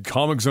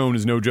 Comic Zone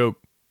is no joke.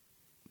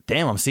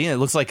 Damn, I'm seeing it. It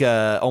looks like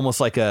almost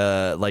like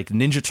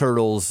Ninja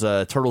Turtles,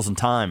 Turtles in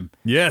Time.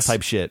 Yes.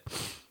 Type shit.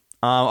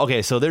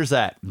 Okay, so there's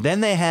that.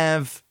 Then they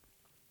have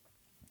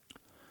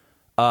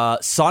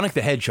Sonic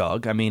the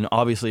Hedgehog. I mean,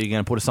 obviously you're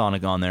gonna put a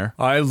Sonic on there.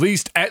 At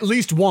least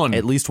one.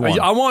 At least one.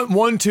 I want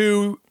 1,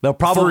 2, They'll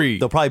probably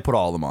 3. put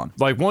all of them on.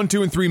 Like 1,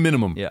 2, and 3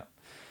 minimum. Yeah.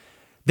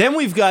 Then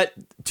we've got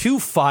 2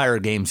 fire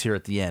games here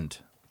at the end.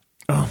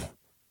 Oh.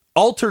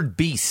 Altered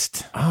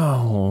Beast.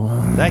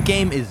 Oh. That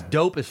game is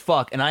dope as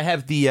fuck, and I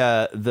have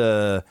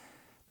the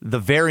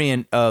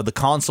variant, the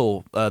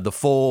console, the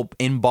full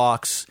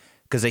inbox,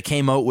 because they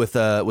came out with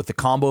the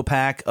combo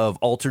pack of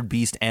Altered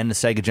Beast and the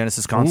Sega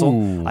Genesis console.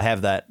 Ooh. I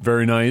have that.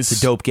 Very nice.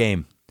 It's a dope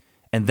game.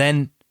 And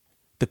then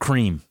the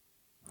Cream.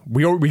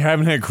 We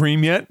haven't had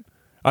Cream yet?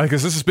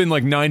 Because this has been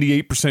like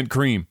 98%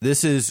 Cream.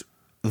 This is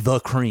the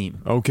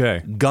Cream.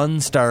 Okay.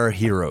 Gunstar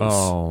Heroes.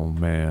 Oh,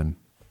 man.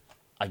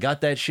 I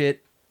got that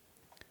shit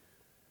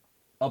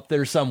up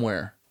there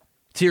somewhere.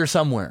 It's here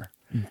somewhere.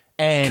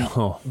 And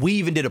we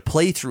even did a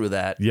playthrough of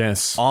that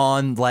Yes.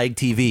 on Lag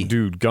TV.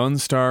 Dude,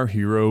 Gunstar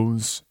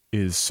Heroes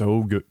is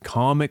so good.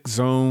 Comic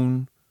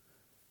Zone.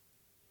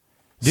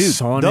 Dude,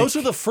 Sonic. those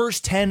are the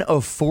first 10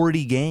 of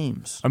 40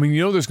 games. I mean,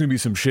 you know there's going to be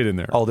some shit in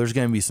there. Oh, there's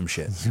going to be some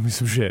shit. There's going to be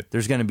some shit.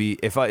 There's going to be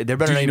there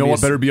better Do not you know be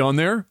what better be on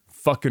there?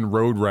 Fucking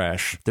Road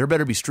Rash. there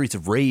better be Streets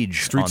of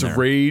Rage. Streets on of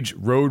there. Rage.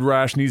 Road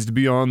Rash needs to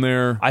be on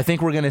there. I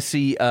think we're going to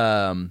see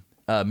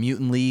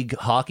Mutant League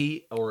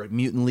hockey or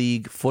Mutant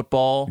League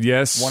football.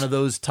 Yes. One of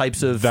those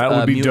types of That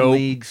would be Mutant dope.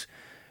 Leagues.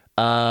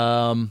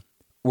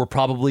 We're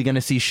probably going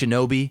to see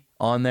Shinobi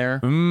on there.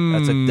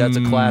 That's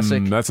a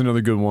classic. That's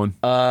another good one.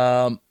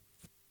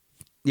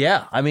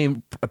 Yeah, I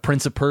mean,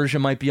 Prince of Persia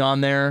might be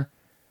on there.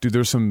 Dude,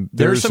 there's some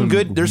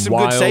good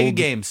Sega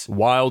games.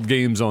 Wild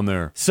games on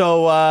there.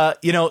 So,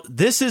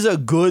 this is a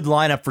good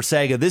lineup for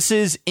Sega. This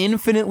is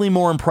infinitely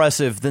more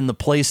impressive than the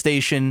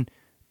PlayStation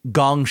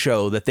Gong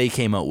Show that they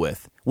came out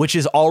with, which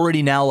is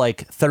already now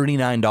like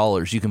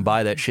 $39. You can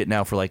buy that shit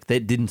now for like,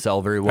 that didn't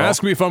sell very well.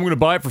 Ask me if I'm going to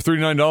buy it for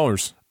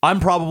 $39. I'm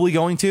probably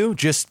going to,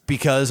 just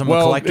because I'm a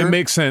Well, collector. it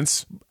makes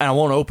sense. and I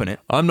won't open it.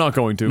 I'm not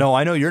going to. No,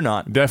 I know you're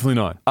not. Definitely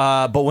not.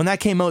 But when that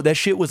came out, that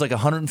shit was like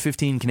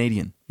 115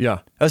 Canadian. Yeah.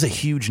 That was a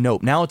huge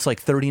note. Now it's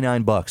like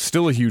 $39.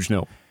 Still a huge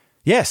no.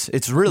 Yes,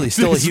 it's really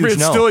still a It's huge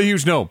no. still a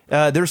huge no.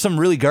 There's some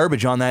really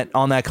garbage on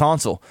that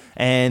console,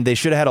 and they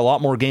should have had a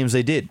lot more games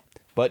they did.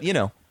 But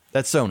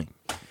that's Sony.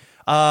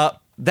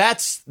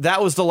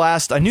 That was the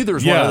last. I knew there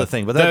was one other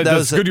thing, but that that's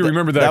was good. You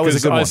remember that That was a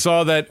because good one. I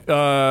saw that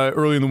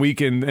early in the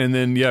week, and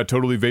then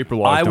totally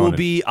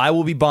vaporwased. I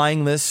will be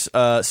buying this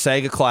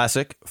Sega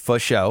Classic for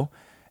show,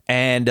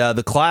 and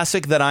the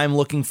classic that I'm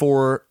looking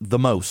for the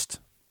most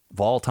of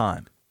all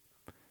time.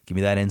 Give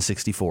me that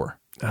N64.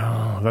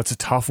 Oh, that's a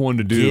tough one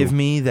to do. Give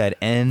me that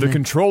N. The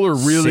controller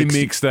really 60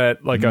 makes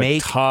that like a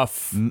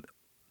tough.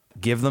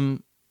 Give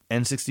them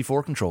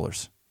N64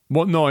 controllers.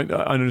 Well, no, I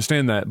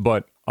understand that,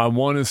 but I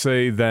want to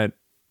say that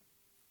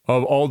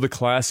of all the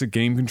classic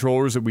game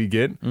controllers that we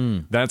get,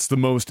 that's the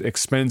most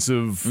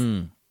expensive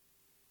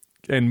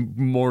and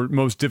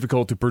most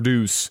difficult to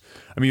produce.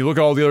 I mean, you look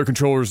at all the other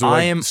controllers. They're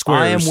like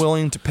squares. I am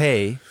willing to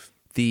pay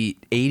the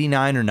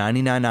 $89 or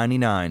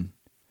 $99.99.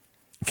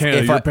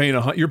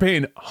 Canada, you're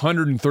paying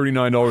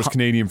 $139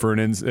 Canadian for an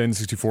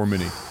N64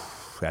 Mini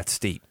That's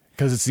steep.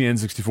 because it's the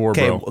N64,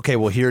 Okay, bro. okay.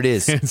 Well, here it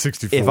is.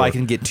 N64. If I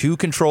can get 2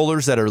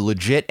 controllers that are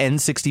legit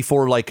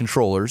N64 like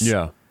controllers,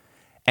 Yeah,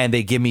 and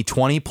they give me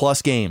 20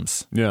 plus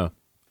games, yeah.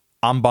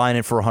 I'm buying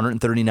it for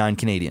 139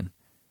 Canadian.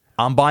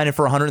 I'm buying it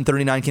for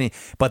 139 Canadian.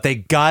 But they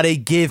gotta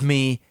give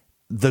me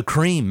the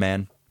cream,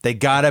 man. They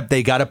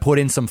gotta put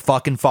in some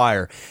fucking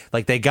fire.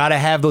 Like they gotta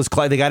have those.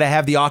 They gotta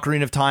have the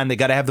Ocarina of Time. They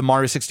gotta have the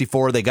Mario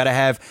 64. They gotta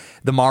have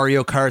the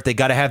Mario Kart. They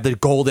gotta have the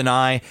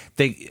GoldenEye.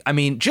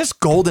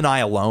 Just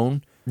GoldenEye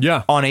alone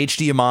Yeah. on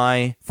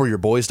HDMI for your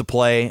boys to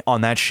play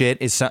on that shit.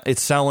 It's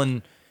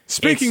selling.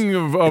 Speaking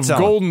of it's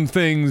selling. golden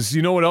things,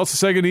 you know what else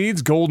the Sega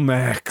needs? Golden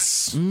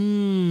Axe.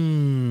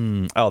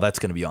 Oh, that's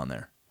going to be on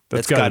there.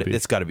 That's gotta be.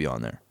 It's got to be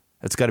on there.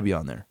 It's got to be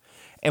on there.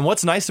 And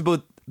what's nice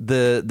about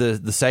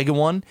the Sega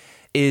one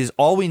is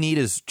all we need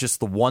is just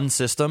the one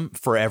system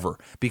forever,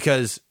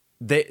 because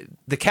the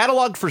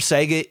catalog for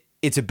Sega,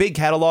 it's a big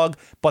catalog,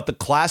 but the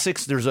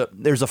classics, there's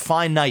a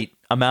finite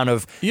amount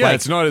of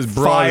it's not as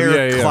broad.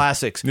 fire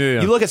classics.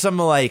 Yeah. You look at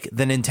something like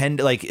the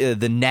Nintendo, like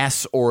the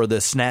NES or the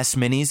SNES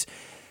minis.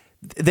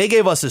 They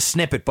gave us a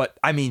snippet, but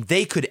I mean,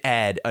 they could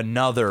add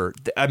another.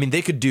 I mean,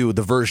 they could do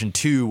the version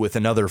 2 with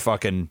another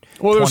fucking.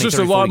 Well, there's 20, just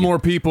 30, a lot 40. more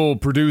people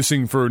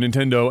producing for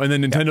Nintendo, and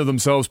then Nintendo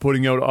themselves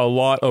putting out a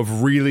lot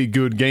of really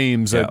good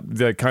games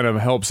that kind of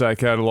helps that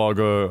catalog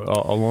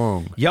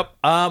along. Yep.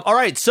 All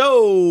right.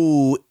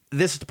 So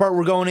this is the part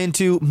we're going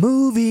into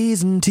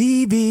movies and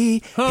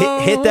TV.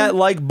 Hit that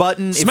like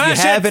button Smash if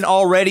you it. haven't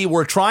already.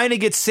 We're trying to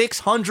get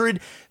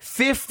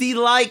 650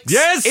 likes.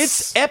 Yes!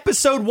 It's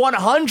episode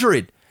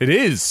 100. It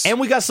is. And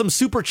we got some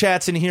super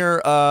chats in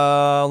here.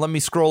 Let me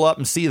scroll up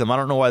and see them. I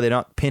don't know why they're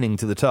not pinning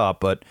to the top,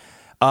 but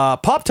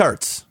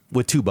Pop-Tarts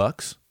with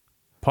 $2.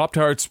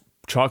 Pop-Tarts,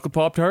 chocolate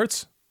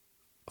Pop-Tarts?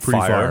 Pretty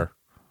fire.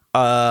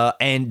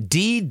 And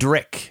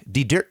Diedrich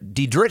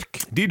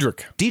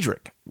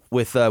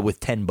with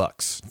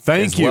 $10.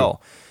 Thank as you.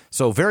 Well.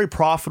 So very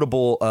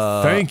profitable.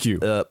 Thank you.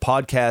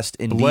 Podcast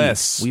indeed.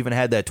 Bless. We even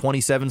had that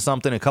 27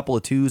 something, a couple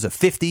of 2s, a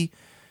 50.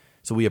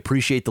 So we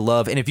appreciate the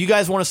love. And if you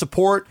guys want to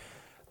support,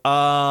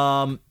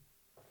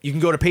 you can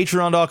go to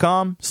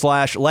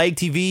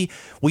patreon.com/lagtv.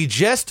 We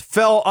just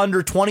fell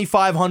under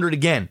 2,500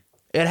 again.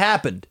 It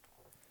happened.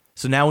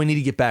 So now we need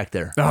to get back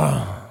there.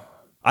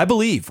 I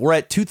believe we're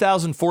at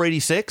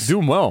 2,486.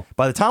 Doing well.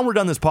 By the time we're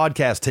done this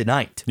podcast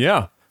tonight,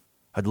 Yeah.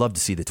 I'd love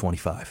to see the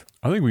 25.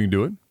 I think we can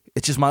do it.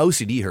 It's just my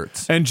OCD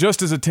hurts. And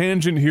just as a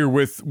tangent here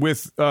with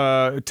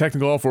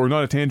Technical Alpha, or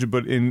not a tangent,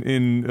 but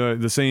in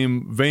the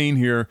same vein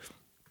here,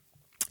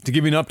 to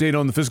give you an update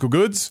on the physical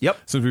goods. Yep.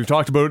 Since we've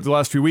talked about it the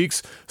last few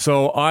weeks.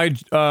 So I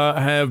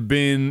have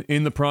been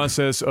in the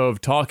process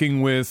of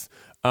talking with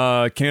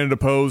Canada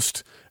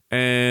Post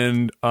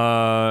and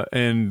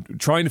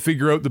trying to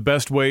figure out the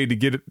best way to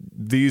get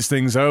these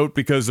things out,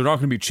 because they're not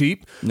going to be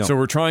cheap. No. So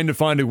we're trying to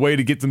find a way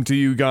to get them to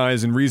you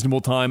guys in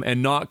reasonable time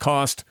and not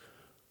cost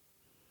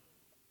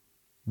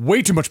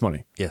way too much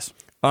money. Yes.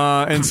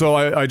 And so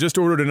I just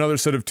ordered another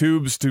set of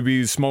tubes to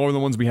be smaller than the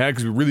ones we had,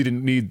 because we really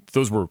didn't need,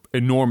 those were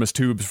enormous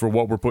tubes for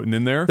what we're putting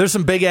in there. There's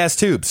some big-ass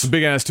tubes.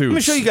 Big ass tubes. Let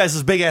me show you guys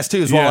those big-ass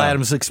tubes while Yeah.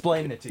 Adam's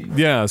explaining it to you.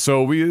 Yeah,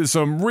 so we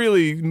some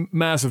really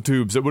massive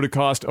tubes that would have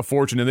cost a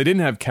fortune, and they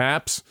didn't have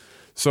caps.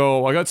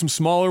 So I got some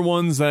smaller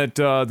ones that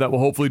will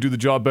hopefully do the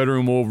job better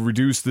and will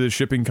reduce the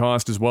shipping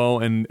cost as well,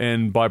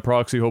 and by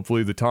proxy,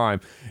 hopefully the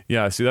time.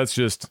 Yeah, see, that's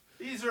just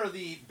These are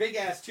the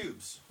big-ass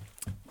tubes.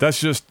 that's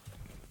just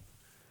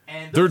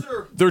And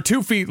they're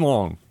 2 feet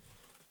long.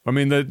 I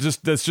mean,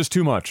 that's just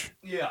too much.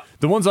 yeah.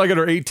 The ones I got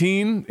are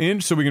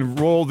 18-inch, so we can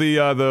roll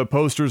the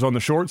posters on the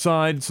short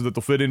side so that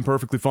they'll fit in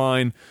perfectly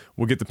fine.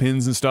 We'll get the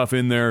pins and stuff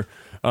in there.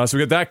 So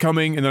we got that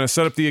coming, and then I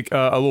set up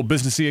a little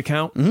businessy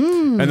account,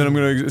 and then I'm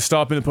going to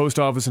stop in the post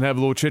office and have a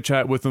little chit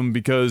chat with them,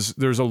 because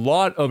there's a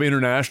lot of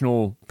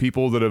international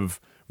people that have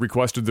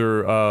requested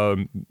their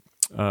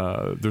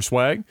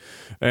swag,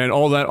 and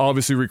all that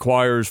obviously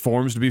requires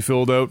forms to be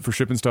filled out for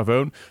shipping stuff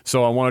out.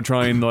 So I want to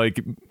try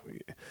and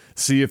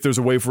see if there's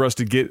a way for us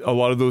to get a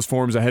lot of those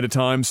forms ahead of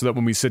time, so that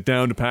when we sit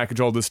down to package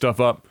all this stuff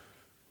up,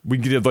 we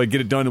can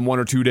get it done in 1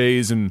 or 2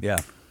 days, and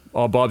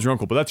all Bob's your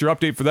uncle. But that's your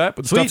update for that.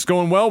 But the stuff's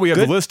going well. We have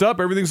the list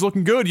up. Everything's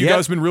looking good. You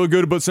guys have been really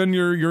good about sending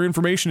your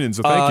information in,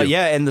 so thank you.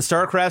 Yeah, and the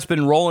StarCraft's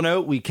been rolling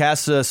out. We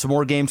cast some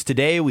more games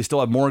today. We still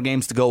have more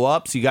games to go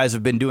up, so you guys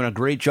have been doing a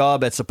great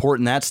job at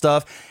supporting that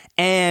stuff.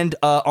 And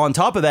on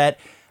top of that,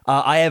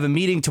 I have a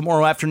meeting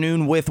tomorrow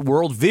afternoon with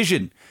World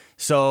Vision.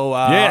 So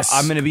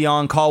I'm going to be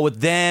on call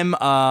with them.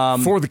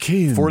 For the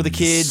kids.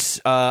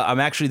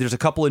 There's a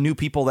couple of new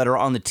people that are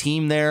on the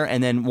team there,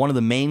 and then one of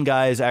the main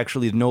guys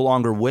actually is no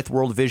longer with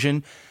World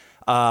Vision.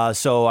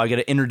 So I got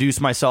to introduce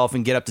myself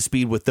and get up to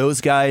speed with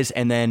those guys,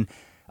 and then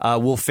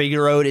we'll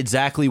figure out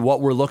exactly what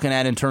we're looking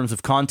at in terms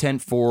of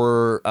content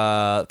for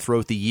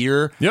throughout the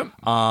year. Yep.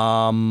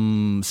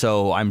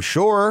 So I'm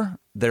sure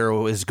there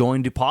is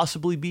going to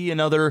possibly be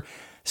another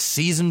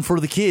season for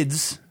the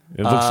kids.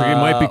 It looks like it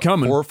might be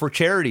coming. Or for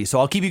charity. So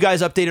I'll keep you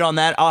guys updated on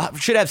that. I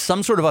should have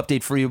some sort of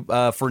update for you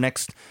for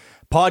next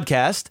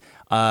podcast.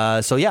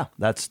 So yeah,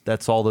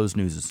 that's all those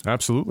newses.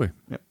 Absolutely.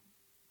 Yep.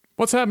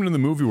 What's happened in the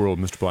movie world,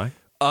 Mr. Black?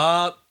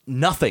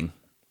 Nothing.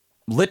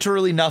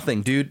 Literally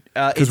nothing, dude.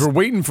 Because we're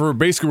waiting for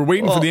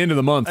the end of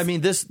the month. I mean,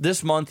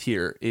 this month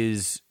here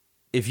is,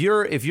 if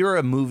you're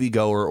a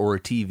moviegoer or a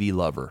TV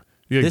lover.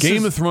 Yeah,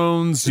 Game of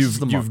Thrones.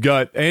 You've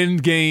got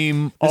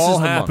Endgame all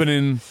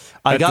happening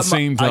at the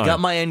same time. I got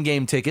my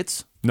Endgame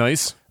tickets.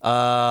 Nice.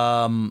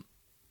 11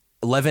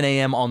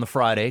 a.m. on the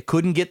Friday.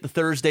 Couldn't get the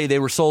Thursday. They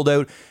were sold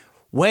out.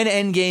 When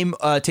Endgame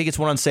tickets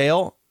went on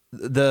sale,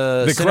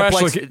 They crashed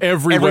Cineplex, like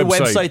every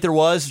website there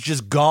was,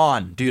 just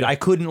gone, dude. I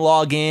couldn't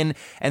log in,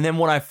 and then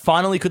when I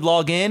finally could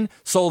log in,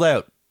 sold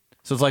out.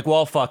 So it's like,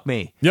 well, fuck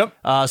me. Yep.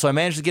 So I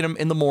managed to get him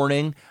in the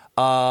morning.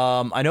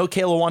 I know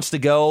Kayla wants to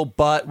go,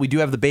 but we do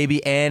have the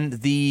baby, and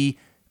the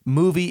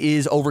movie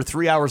is over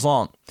 3 hours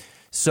long.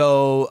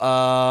 So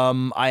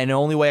the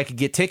only way I could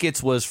get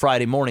tickets was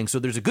Friday morning. So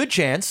there's a good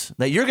chance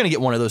that you're going to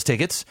get one of those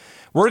tickets.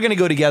 We're going to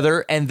go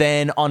together, and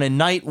then on a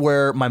night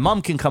where my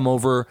mom can come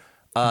over,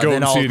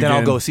 then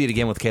I'll go see it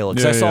again with Kayla.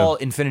 Because I saw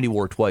Infinity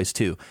War twice,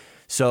 too.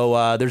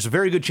 So there's a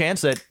very good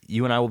chance that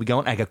you and I will be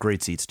going. I got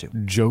great seats, too.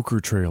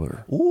 Joker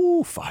trailer.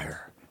 Ooh,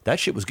 fire. That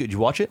shit was good. Did you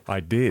watch it? I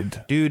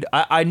did. Dude,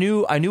 I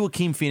knew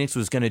Joaquin Phoenix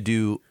was going to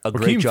do a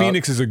great job. Joaquin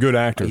Phoenix is a good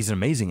actor. He's an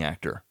amazing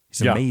actor.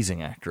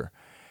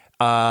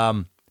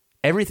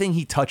 Everything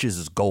he touches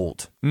is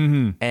gold.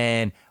 Mm-hmm.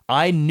 And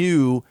I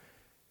knew,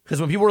 because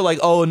when people were like,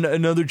 oh,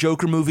 another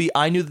Joker movie,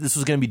 I knew that this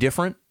was going to be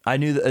different. I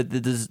knew that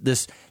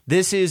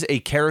this is a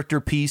character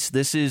piece.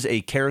 This is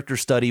a character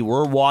study.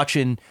 We're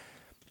watching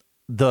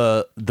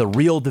the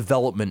real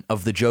development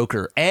of the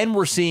Joker, and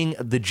we're seeing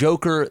the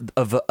Joker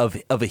of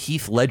a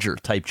Heath Ledger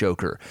type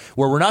Joker,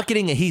 where we're not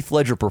getting a Heath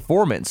Ledger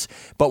performance,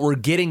 but we're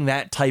getting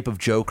that type of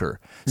Joker.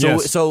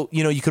 So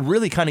you could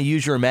really kind of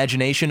use your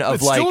imagination of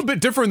it's still a bit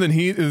different than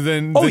Heath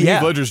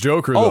Ledger's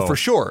Joker. Oh, though. for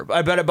sure.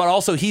 But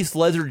also Heath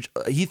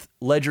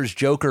Ledger's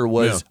Joker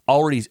was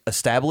already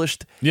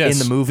established in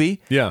the movie.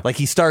 Yeah, like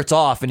he starts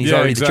off and he's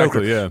already the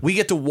Joker. Yeah. We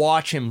get to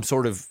watch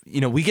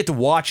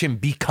him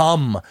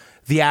become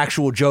the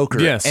actual Joker.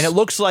 Yes. And it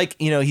looks like,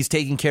 he's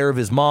taking care of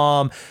his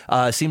mom.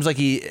 Seems like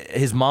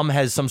his mom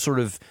has some sort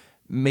of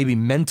maybe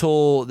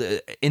mental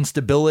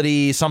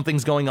instability.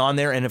 Something's going on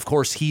there. And of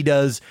course he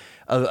does.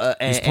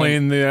 He's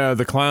playing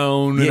the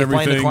clown and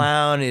everything. Playing the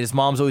clown, and his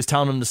mom's always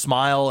telling him to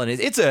smile. And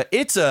it's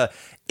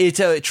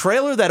a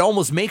trailer that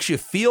almost makes you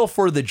feel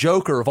for the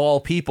Joker of all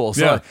people.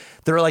 So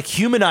they're like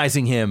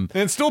humanizing him.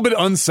 And it's still a bit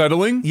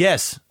unsettling.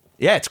 Yes.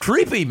 Yeah, it's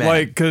creepy, man.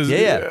 Like, because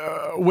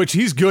which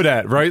he's good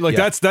at, right? Like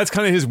that's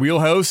kind of his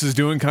wheelhouse, is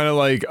doing kind of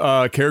like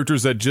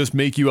characters that just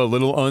make you a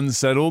little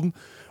unsettled.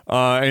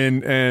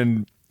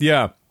 And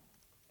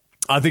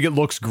I think it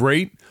looks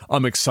great.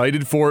 I'm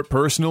excited for it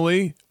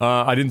personally.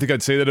 I didn't think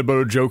I'd say that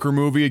about a Joker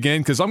movie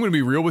again, because I'm going to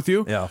be real with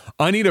you. Yeah.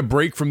 I need a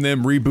break from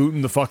them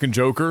rebooting the fucking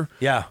Joker.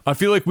 Yeah. I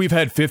feel like we've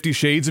had 50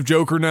 Shades of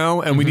Joker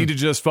now, and we need to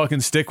just fucking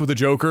stick with the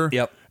Joker.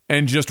 Yep.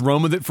 And just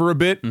run with it for a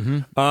bit.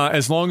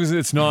 As long as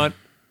it's not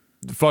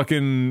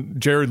fucking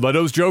Jared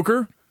Leto's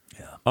Joker,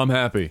 I'm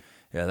happy.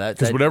 Yeah,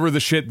 because whatever the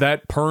shit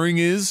that purring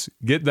is,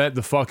 get that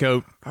the fuck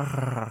out.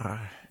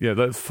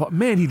 Yeah,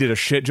 man, he did a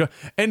shit job.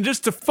 And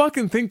just to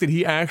fucking think that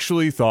he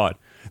actually thought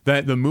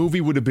that the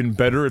movie would have been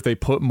better if they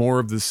put more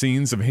of the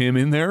scenes of him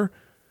in there,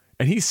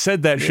 and he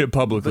said that shit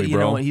publicly, but you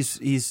bro. know,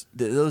 he's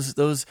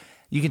those.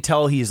 You can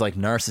tell he's like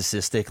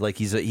narcissistic, like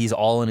he's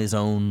all in his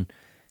own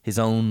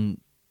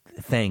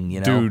thing. You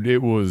know, dude,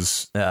 it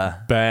was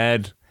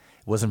bad. It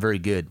wasn't very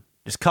good.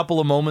 There's a couple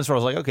of moments where I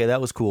was like, okay,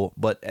 that was cool,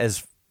 but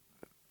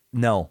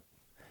no,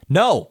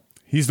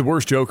 he's the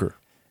worst Joker.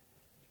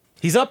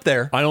 He's up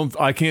there.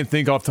 I can't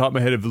think off the top of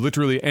my head of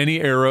literally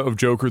any era of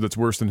Joker that's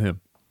worse than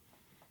him,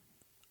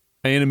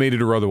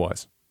 animated or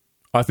otherwise.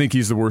 I think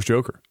he's the worst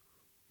Joker.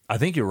 I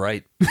think you're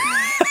right.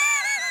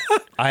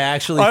 I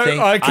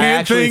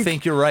actually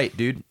think you're right,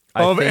 dude.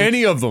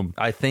 Any of them,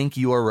 I think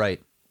you are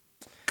right.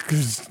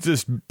 It's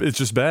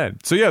just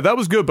bad. So yeah, that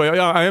was good, but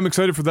I am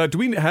excited for that. Do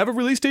we have a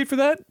release date for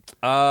that?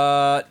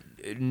 I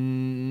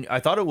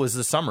thought it was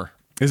the summer.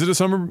 Is it a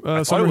summer?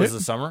 I thought it was the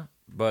summer,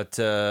 but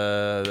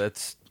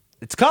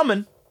it's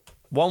coming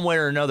one way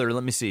or another.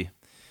 Let me see.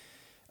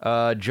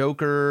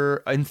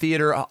 Joker in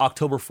theater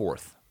October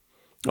 4th.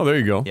 Oh, there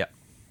you go. Yeah.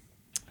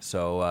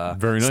 So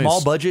very nice.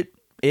 Small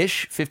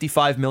budget-ish,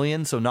 $55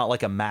 million. So not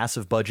like a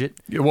massive budget.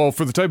 Yeah, well,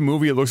 for the type of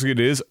movie it looks like it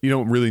is, you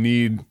don't really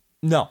need.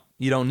 No,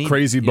 you don't need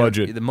crazy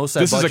budget. The most of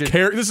that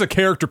this is a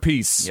character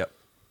piece. Yep.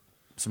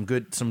 Some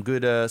good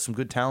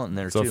talent in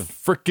there too. It's a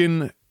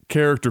freaking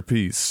character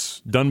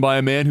piece done by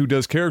a man who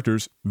does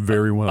characters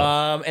very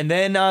well. And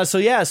then so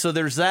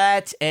there's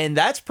that, and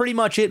that's pretty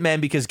much it,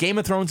 man. Because Game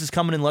of Thrones is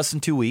coming in less than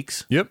 2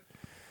 weeks. Yep.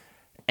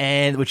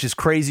 And which is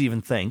crazy to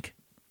even think.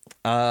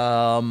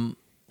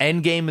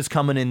 Endgame is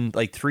coming in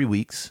like 3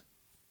 weeks.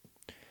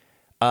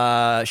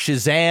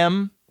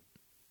 Shazam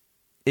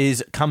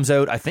comes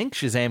out. I think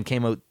Shazam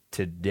came out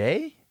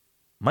today.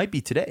 Might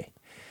be today.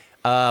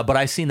 But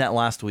I seen that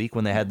last week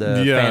when they had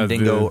the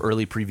Fandango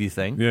early preview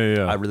thing.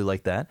 Yeah. I really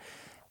like that.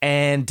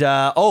 And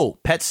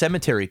Pet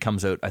Sematary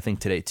comes out I think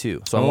today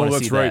too. So I want to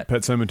see that. That's right,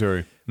 Pet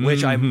Sematary,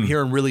 which I'm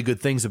hearing really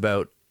good things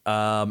about.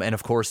 And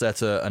of course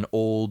that's an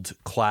old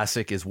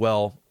classic as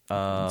well.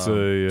 It's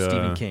a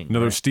Stephen King.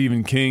 Another right?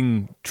 Stephen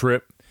King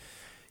trip.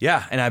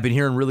 Yeah, and I've been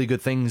hearing really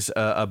good things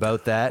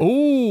about that.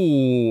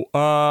 Oh,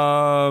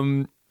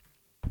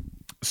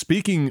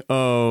 speaking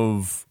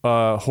of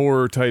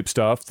horror type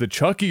stuff, the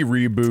Chucky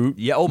reboot.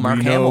 Yeah,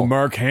 Mark Hamill.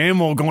 Mark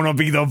Hamill going to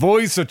be the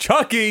voice of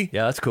Chucky.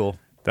 Yeah, that's cool.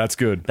 That's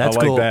good. That's I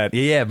like cool. that.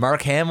 Yeah,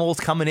 Mark Hamill's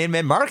coming in,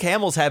 man. Mark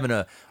Hamill's having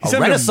a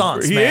having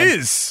renaissance, he man.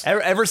 is.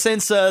 Ever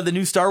since the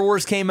new Star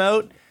Wars came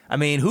out, I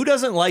mean, who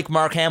doesn't like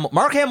Mark Hamill?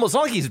 Mark Hamill, it's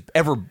not like he's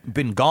ever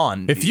been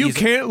gone. If you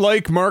can't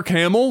like Mark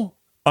Hamill,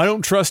 I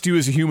don't trust you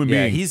as a human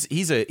being.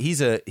 he's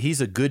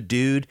a good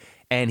dude,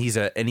 and he's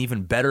an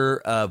even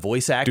better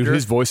voice actor. Dude,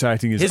 his voice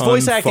acting is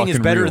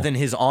better real. than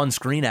his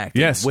on-screen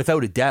acting. Yes.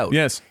 Without a doubt.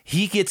 Yes.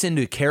 He gets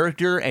into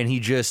character, and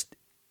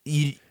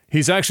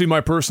He's actually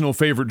my personal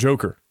favorite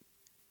Joker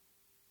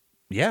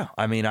yeah.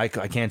 I mean, I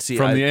can't see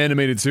from the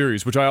animated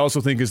series, which I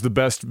also think is the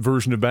best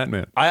version of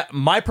Batman.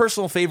 My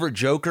personal favorite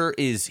Joker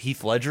is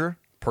Heath Ledger,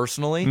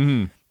 personally.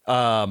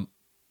 Mm-hmm.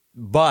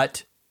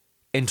 But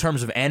in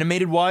terms of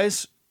animated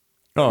wise,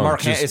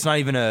 it's not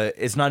even a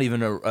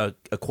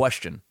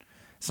question.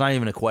 It's not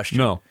even a question.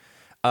 No.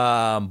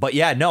 But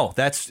yeah, no,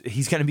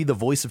 he's going to be the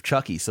voice of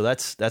Chucky, so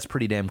that's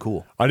pretty damn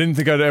cool. I didn't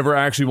think I'd ever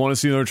actually want to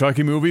see another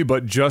Chucky movie,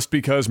 but just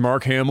because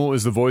Mark Hamill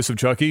is the voice of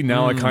Chucky,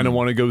 now I kind of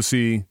want to go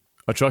see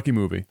a Chucky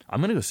movie. I'm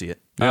going to go see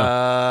it.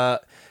 Yeah.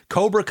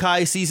 Cobra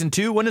Kai Season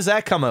 2, when does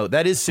that come out?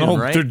 That is soon,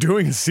 right? They're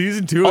doing a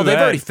Season 2 of that?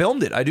 They've already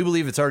filmed it. I do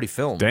believe it's already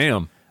filmed.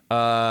 Damn.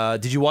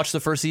 Did you watch the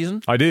first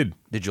season? I did.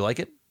 Did you like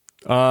it?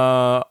 We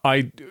talked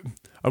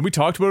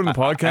about it on the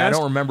podcast. I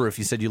don't remember if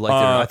you said you liked it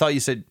or not. I thought you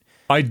said...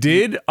 I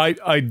did.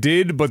 I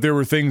did, but there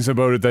were things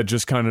about it that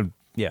just kind of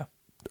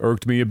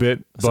irked me a bit.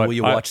 So but will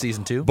you watch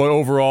Season 2? But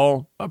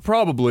overall,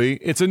 probably.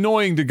 It's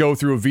annoying to go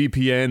through a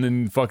VPN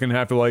and fucking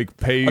have to like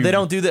pay. They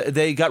don't do that.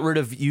 They got rid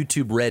of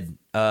YouTube Red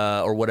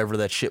or whatever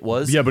that shit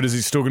was. Yeah, but is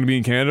he still going to be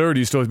in Canada, or do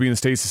you still have to be in the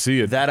States to see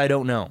it? That I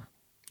don't know.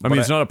 I mean,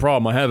 it's not a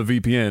problem. I have a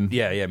VPN.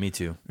 Yeah, me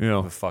too. You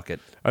know, but fuck it.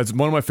 It's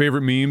one of my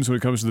favorite memes when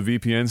it comes to the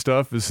VPN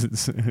stuff.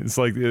 It's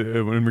like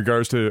in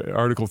regards to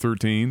Article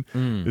 13,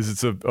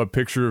 it's a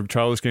picture of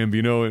Childish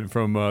Gambino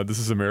from This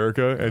Is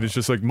America, and it's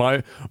just like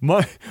my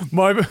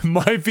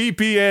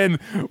VPN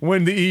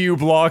when the EU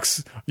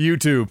blocks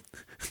YouTube.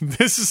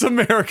 This is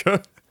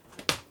America.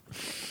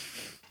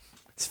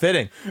 It's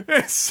fitting.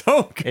 It's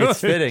so good. It's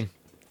fitting.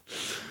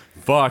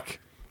 Fuck.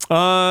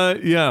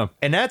 Yeah.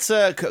 And that's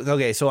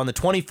okay. So on the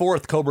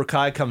 24th, Cobra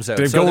Kai comes out.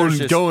 They're so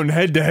going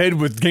head to head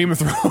with Game of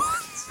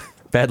Thrones.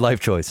 Bad life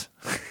choice.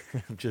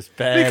 Just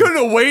bad. They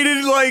couldn't have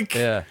waited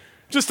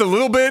just a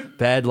little bit.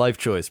 Bad life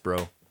choice,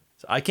 bro.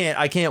 So I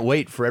can't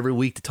wait for every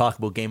week to talk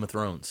about Game of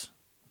Thrones.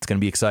 It's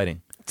gonna be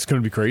exciting. It's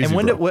gonna be crazy. And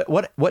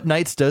what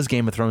nights does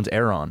Game of Thrones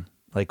air on?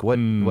 Like what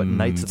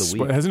nights of the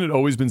week? Hasn't it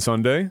always been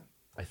Sunday?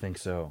 I think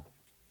so.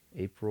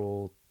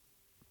 April.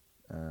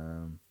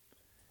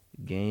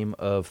 Game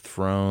of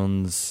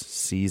Thrones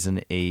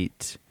season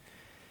 8.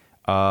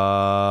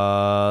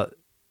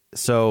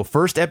 So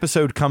first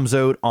episode comes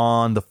out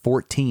on the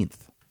 14th,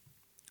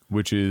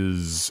 which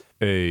is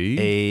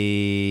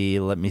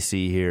let me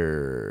see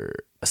here,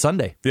 a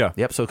Sunday. Yeah.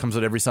 Yep. So it comes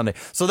out every Sunday.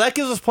 So that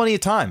gives us plenty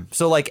of time.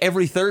 So like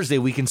every Thursday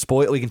we can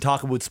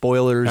talk about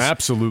spoilers.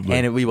 Absolutely.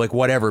 And we like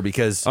whatever,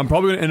 because I'm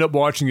probably gonna end up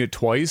watching it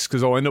twice,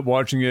 because I'll end up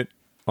watching it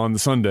on the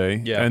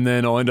Sunday, and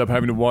then I'll end up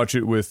having to watch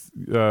it with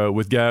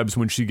Gabs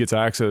when she gets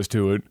access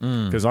to it,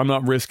 because I'm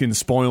not risking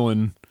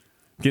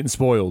getting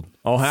spoiled.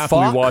 I'll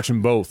happily watch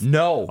them both.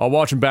 No, I'll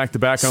watch them back to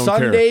back. I don't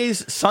care.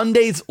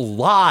 Sundays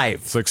live.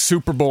 It's like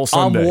Super Bowl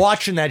Sunday. I'm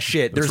watching that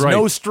shit. There's right.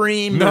 no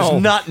stream. No.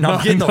 There's nothing.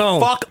 I'm getting the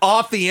fuck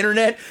off the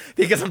internet,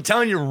 because I'm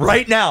telling you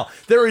right now,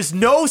 there's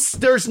no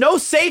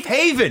safe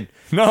haven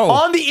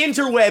on the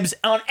interwebs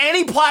on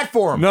any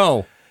platform.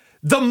 No.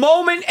 The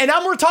moment, and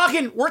we're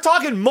talking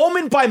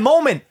moment by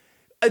moment.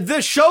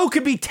 The show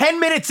could be 10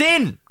 minutes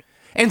in,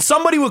 and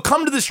somebody would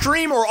come to the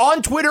stream or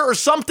on Twitter or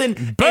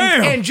something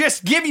and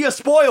just give you a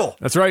spoil.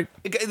 That's right.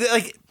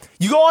 Like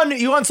you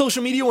go on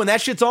social media when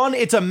that shit's on,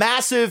 it's a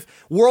massive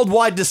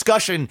worldwide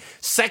discussion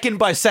second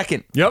by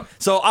second. Yep.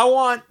 So I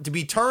want to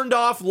be turned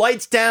off,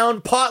 lights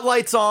down, pot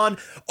lights on,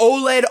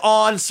 OLED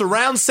on,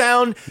 surround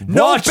sound.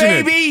 Watching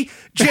no baby,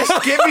 just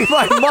give me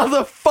my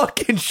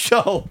motherfucking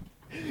show.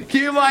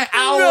 Give me my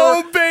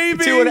hour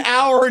to an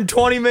hour and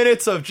 20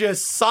 minutes of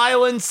just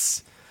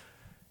silence,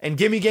 and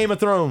give me Game of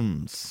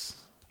Thrones.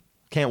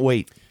 Can't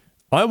wait.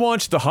 I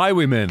watched The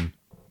Highwaymen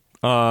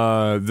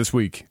this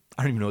week.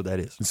 I don't even know what that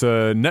is. It's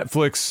a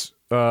Netflix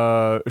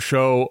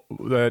show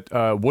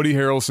that Woody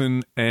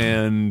Harrelson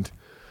and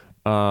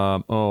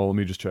let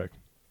me just check,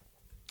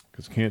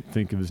 because I can't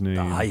think of his name.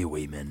 The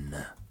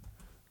Highwaymen.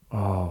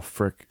 Oh,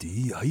 frick.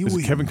 The Is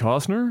it Kevin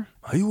Costner?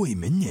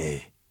 Highwaymen, yeah.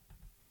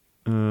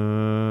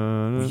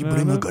 We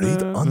bring a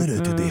great honor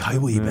to the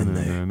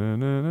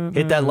Highwaymen.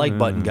 Hit that like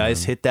button,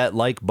 guys. Hit that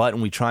like button.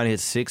 We trying to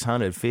hit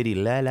 650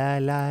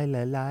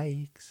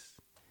 likes.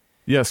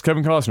 Yes,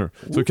 Kevin Costner.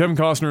 So Kevin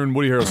Costner and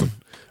Woody Harrelson.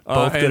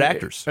 Both good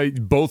actors.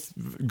 Both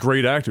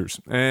great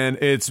actors. And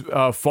it's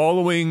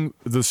following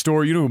the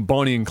story. You know who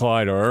Bonnie and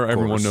Clyde are.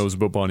 Everyone knows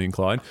about Bonnie and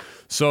Clyde.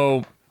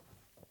 So,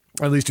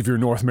 at least if you're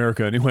in North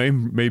America anyway,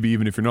 maybe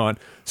even if you're not.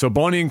 So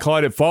Bonnie and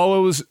Clyde, it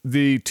follows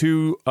the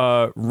two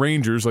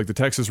Rangers, like the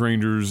Texas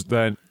Rangers,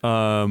 that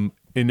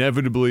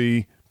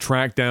inevitably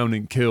tracked down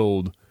and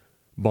killed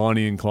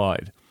Bonnie and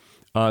Clyde.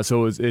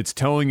 So it's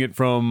telling it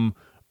from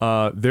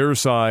their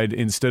side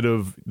instead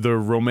of the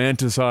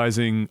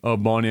romanticizing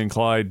of Bonnie and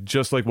Clyde,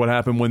 just like what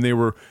happened when they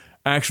were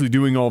actually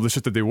doing all the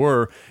shit that they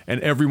were, and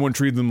everyone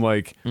treated them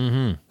like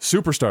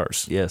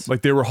superstars. Yes.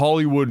 Like they were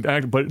Hollywood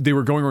but they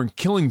were going around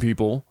killing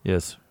people.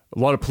 Yes. A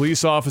lot of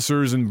police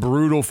officers in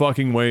brutal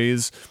fucking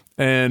ways,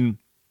 and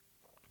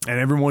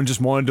everyone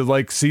just wanted to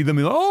like see them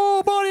and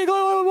oh, Bonnie and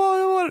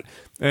Clyde,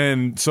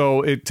 and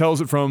so it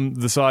tells it from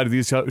the side of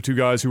these two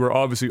guys who are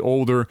obviously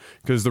older,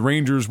 because the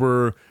Rangers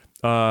were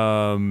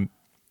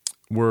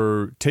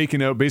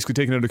basically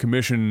taken out of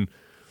commission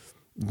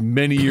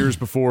many years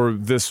before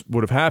this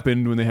would have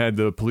happened, when they had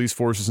the police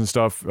forces and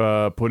stuff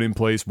put in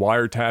place.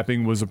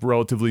 Wiretapping was a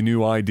relatively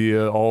new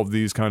idea, all of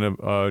these kind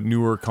of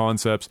newer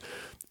concepts.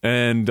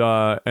 And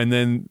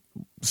then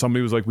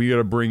somebody was like, we got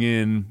to bring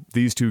in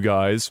these two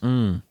guys,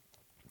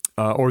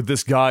 or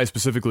this guy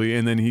specifically.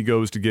 And then he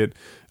goes to get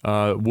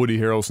Woody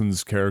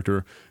Harrelson's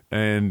character,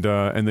 and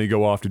they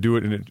go off to do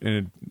it, and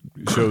it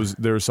shows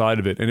their side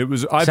of it. And it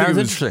was,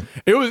 interesting.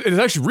 It's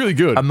actually really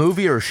good. A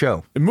movie or a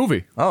show? A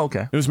movie. Oh,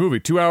 okay. It was a movie.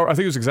 2 hour. I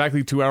think it was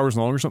exactly 2 hours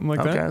long or something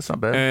like that. Okay, that's not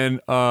bad.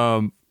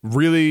 And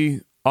really,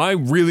 I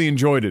really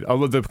enjoyed it.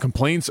 The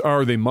complaints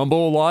are they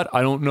mumble a lot.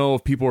 I don't know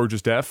if people are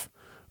just deaf.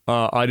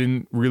 I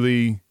didn't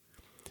really,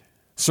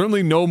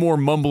 certainly no more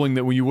mumbling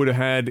than you would have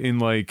had in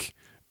like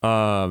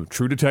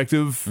True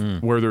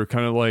Detective, where they're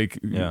kind of like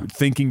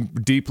thinking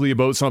deeply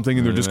about something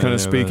and they're just kind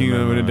of speaking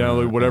of it and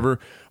down, whatever.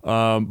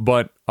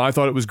 But I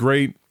thought it was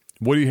great.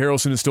 Woody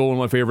Harrelson is still one of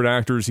my favorite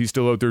actors. He's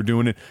still out there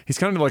doing it. He's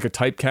kind of like a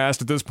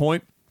typecast at this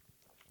point.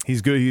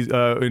 He's good. He's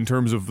in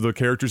terms of the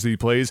characters that he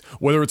plays,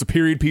 whether it's a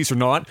period piece or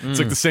not. It's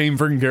like the same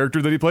freaking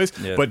character that he plays.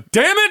 Yeah. But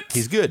damn it,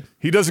 he's good.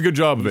 He does a good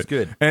job of it.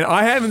 He's good. And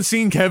I haven't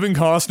seen Kevin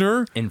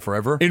Costner in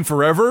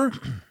forever.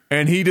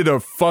 And he did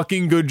a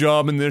fucking good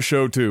job in this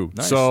show too.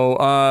 Nice. So,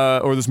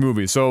 or this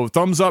movie. So,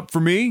 thumbs up for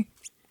me.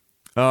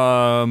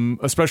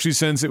 Especially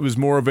since it was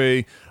more of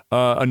a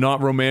not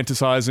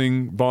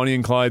romanticizing Bonnie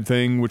and Clyde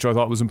thing, which I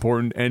thought was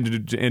important,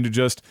 and to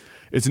just,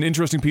 it's an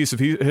interesting piece of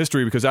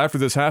history, because after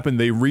this happened,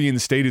 they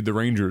reinstated the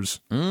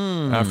Rangers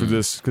after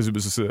this, because it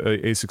was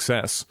a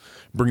success,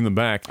 bringing them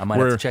back. I might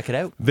have to check it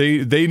out.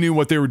 They knew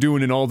what they were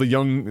doing, and all the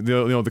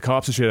the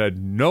cops and shit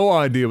had no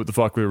idea what the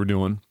fuck they were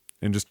doing,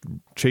 and just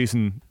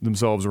chasing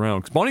themselves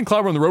around. Because Bonnie and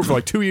Clyde were on the road for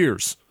like 2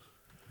 years,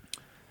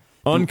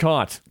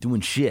 uncaught,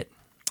 doing shit,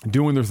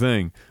 doing their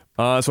thing.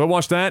 So I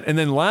watched that, and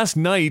then last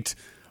night,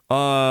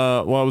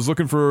 while I was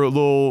looking for a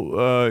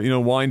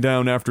little, wind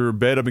down after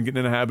bed, I've been getting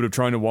in a habit of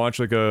trying to watch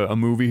like a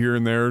movie here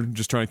and there,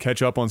 just trying to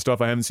catch up on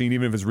stuff I haven't seen,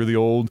 even if it's really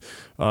old.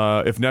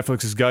 If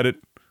Netflix has got it,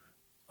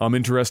 I'm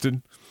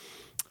interested.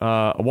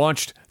 I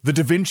watched The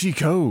Da Vinci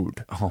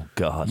Code. Oh,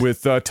 God.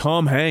 With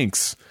Tom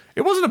Hanks.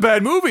 It wasn't a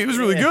bad movie. It was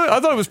really good. I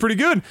thought it was pretty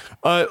good.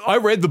 I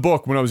read the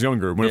book when I was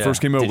younger, when it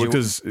first came out.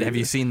 Have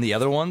you seen the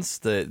other ones?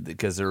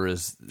 Because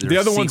the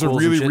other ones are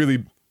really,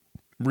 really,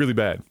 really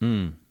bad.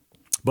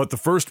 But the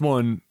first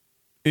one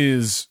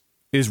is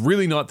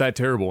really not that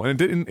terrible,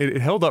 and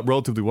it held up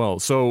relatively well.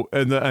 So,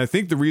 and I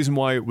think the reason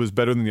why it was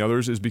better than the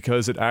others is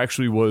because it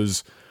actually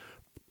was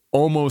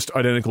almost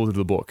identical to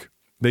the book.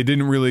 They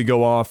didn't really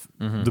go off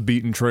the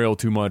beaten trail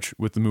too much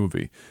with the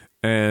movie,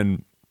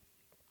 and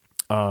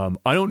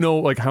I don't know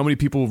like how many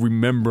people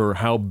remember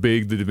how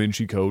big the Da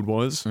Vinci Code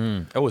was.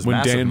 It was when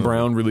massive Dan movie.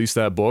 Brown released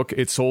that book.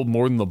 It sold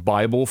more than the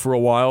Bible for a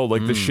while.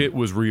 Like the shit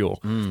was real,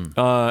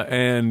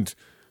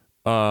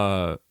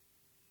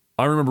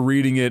 I remember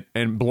reading it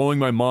and blowing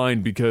my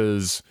mind,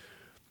 because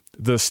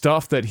the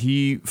stuff that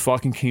he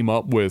fucking came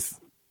up with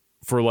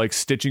for like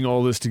stitching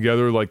all this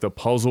together, like the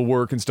puzzle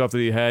work and stuff that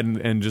he had,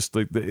 and just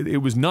like it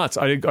was nuts.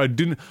 I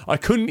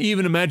couldn't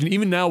even imagine.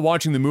 Even now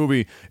watching the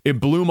movie, it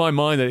blew my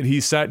mind that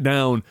he sat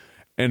down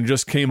and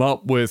just came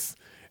up with,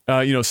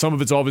 some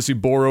of it's obviously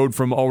borrowed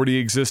from already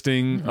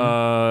existing,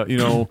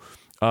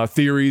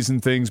 theories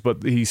and things,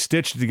 but he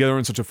stitched it together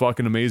in such a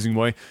fucking amazing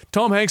way.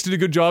 Tom Hanks did a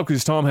good job, because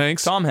he's Tom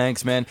Hanks. Tom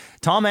Hanks, man.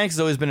 Tom Hanks has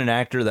always been an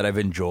actor that I've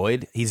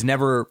enjoyed. He's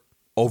never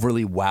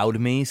overly wowed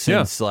me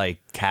since like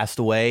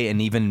Castaway,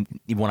 and even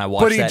when I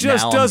watch that now, but he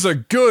just does a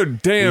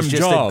good damn he's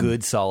just job. a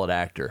good solid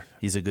actor.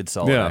 He's a good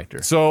solid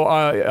actor. So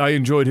I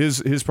enjoyed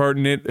his part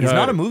in it. He's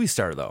not a movie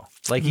star though.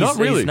 Like not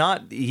really. He's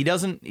not. He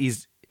doesn't.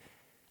 He's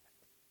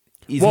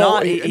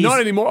not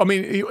anymore. I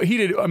mean, he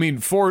did. I mean,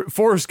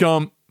 Forrest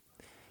Gump.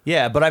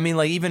 Yeah, but I mean,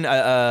 like even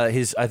I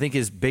think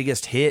his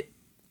biggest hit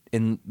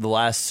in the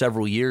last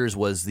several years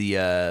was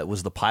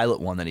the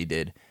pilot one that he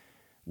did,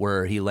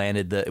 where he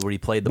played the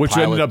which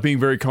pilot. ended up being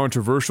very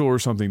controversial or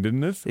something,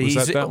 didn't it?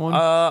 Was that one?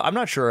 I'm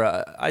not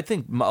sure. I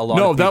think a lot.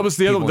 No, of that was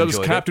the other. people That was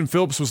enjoyed Captain it.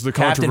 Phillips was the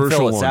Captain controversial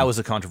Phillips, one. that was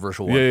a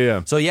controversial one.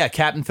 Yeah. So yeah,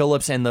 Captain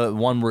Phillips and the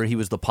one where he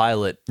was the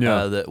pilot.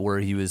 Where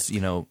he was,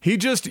 He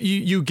just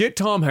you get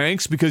Tom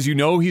Hanks because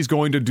he's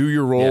going to do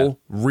your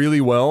role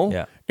really well.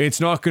 Yeah. It's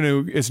not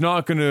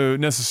gonna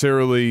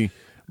necessarily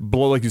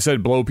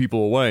blow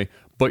people away,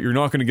 but you're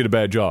not gonna get a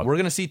bad job. We're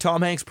gonna see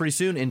Tom Hanks pretty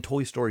soon in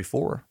Toy Story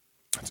 4.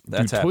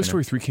 That's Toy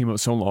Story 3 came out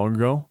so long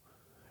ago.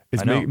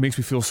 I know. It makes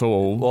me feel so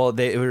old. Well,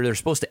 they're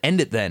supposed to end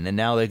it then, and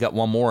now they got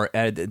one more.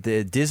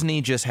 The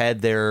Disney just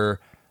had their,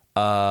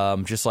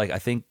 just like I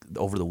think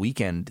over the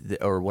weekend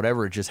or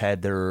whatever, just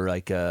had their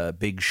like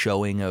big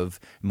showing of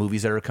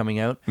movies that are coming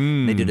out.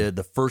 They did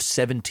the first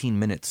 17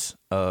 minutes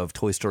of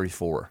Toy Story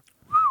 4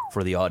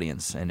 for the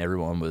audience, and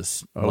everyone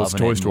was loving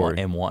Toy it Story.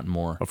 and wanting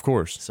more. Of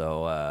course.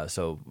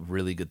 So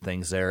really good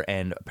things there,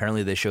 and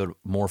apparently they showed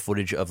more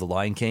footage of The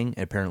Lion King,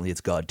 and apparently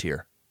it's God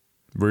tier.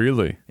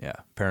 Really? Yeah,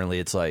 apparently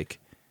it's like.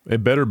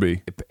 It better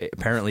be.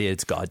 Apparently,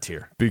 it's God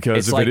tier. Because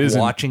it's if like it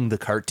isn't, watching the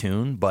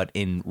cartoon, but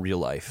in real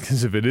life.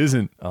 Because if it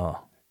isn't,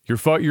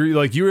 you're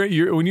like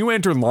you're when you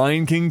enter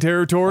Lion King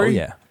territory.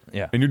 Oh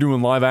yeah, and you're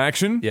doing live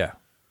action. yeah.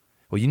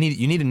 Well, you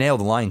need to nail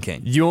the Lion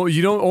King. You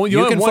You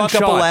have can one fuck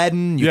shot. up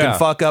Aladdin. You Yeah. can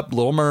fuck up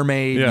Little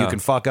Mermaid. Yeah. You can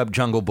fuck up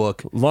Jungle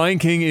Book. Lion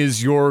King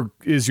is your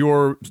that's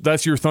your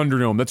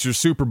Thunderdome. That's your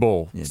Super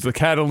Bowl. It's the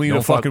Catalina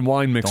Don't fuck- fucking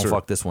wine mixer. Don't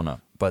fuck this one up.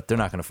 But they're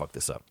not going to fuck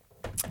this up.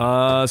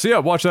 So yeah,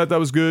 watch that. That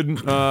was good.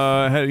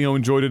 Had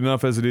enjoyed it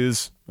enough as it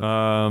is. But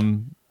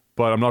I'm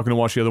not going to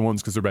watch the other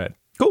ones because they're bad.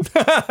 Cool.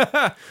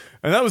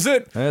 And that was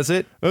it. That's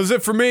it. That was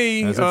it for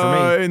me. That's it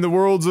for me. In the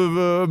worlds of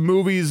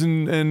movies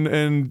and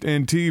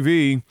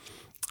TV.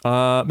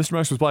 Mr.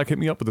 Max was Black. Hit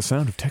me up with the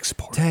sound of tech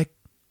support. Tech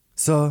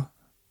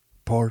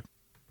support.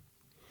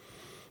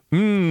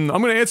 I'm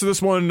going to answer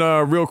this one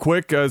real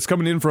quick. It's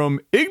coming in from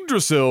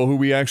Yggdrasil, who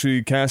we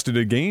actually casted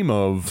a game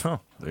of. Oh,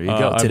 there you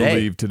go. I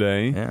believe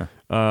today. Yeah.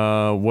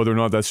 Whether or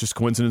not that's just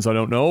coincidence, I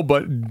don't know.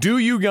 But do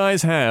you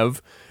guys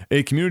have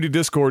a community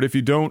Discord? If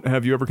you don't,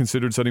 have you ever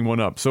considered setting one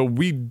up? So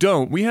we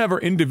don't. We have our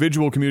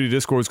individual community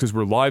Discords because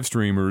we're live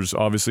streamers,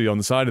 obviously, on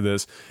the side of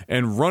this.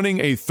 And running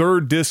a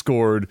third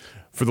Discord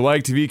for the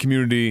Lag TV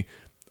community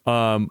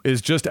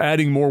is just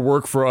adding more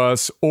work for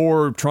us,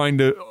 or trying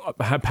to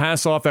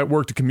pass off that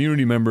work to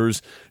community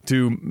members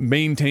to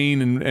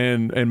maintain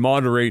and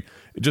moderate.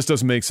 It just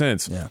doesn't make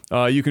sense.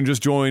 Yeah. You can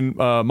just join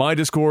my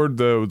Discord,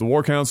 the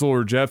War Council,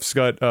 or Jeff's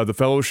got the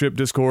Fellowship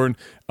Discord,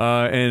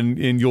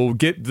 and you'll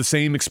get the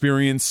same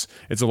experience.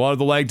 It's a lot of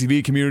the Lag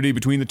TV community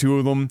between the two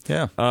of them.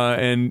 Yeah.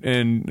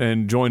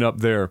 And join up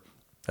there.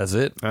 That's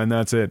it. And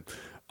that's it.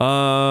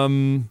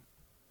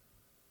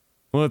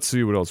 Let's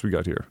see what else we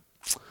got here.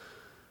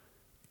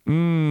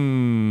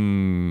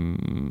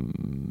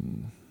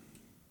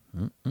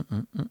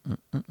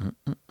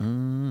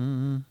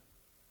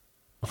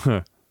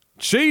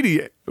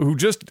 Shady, who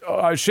just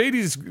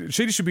Shady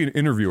should be an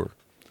interviewer.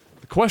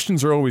 The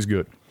questions are always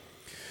good.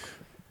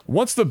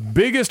 What's the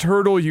biggest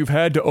hurdle you've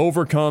had to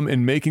overcome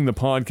in making the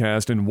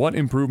podcast, and what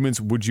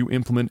improvements would you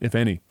implement, if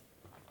any?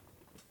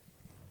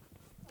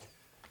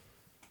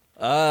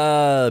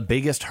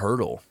 Biggest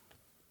hurdle.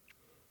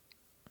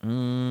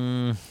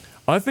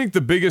 I think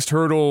the biggest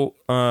hurdle.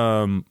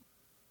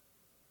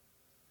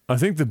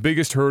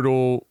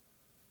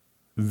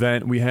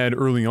 That we had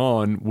early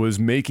on was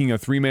making a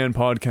 3-man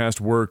podcast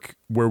work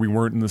where we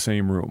weren't in the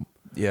same room.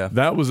 Yeah.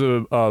 That was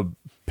a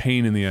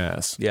pain in the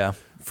ass. Yeah.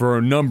 For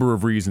a number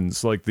of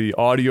reasons, like the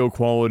audio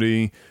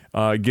quality,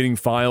 getting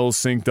files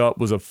synced up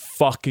was a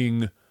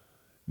fucking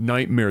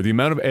nightmare. The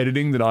amount of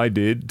editing that I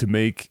did to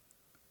make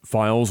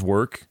files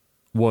work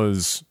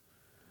was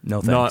No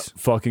not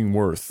thanks. fucking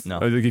worth. No.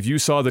 Like if you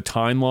saw the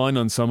timeline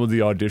on some of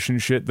the audition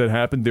shit that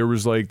happened, there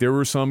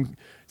were some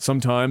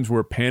times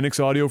where Panic's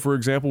audio, for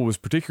example, was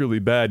particularly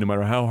bad. No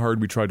matter how hard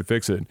we tried to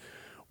fix it,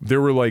 there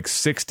were like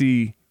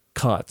 60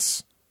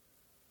 cuts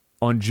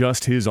on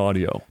just his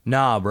audio.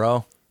 Nah,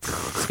 bro.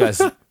 This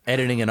guy's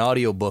editing an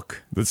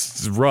audiobook.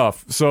 That's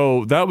rough.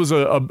 So that was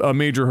a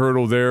major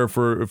hurdle there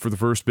for the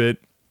first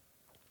bit.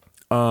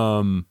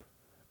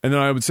 And then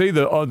I would say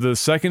the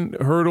second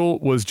hurdle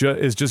is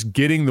just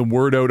getting the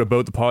word out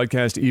about the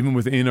podcast, even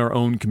within our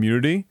own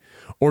community,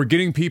 or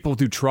getting people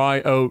to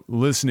try out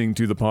listening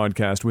to the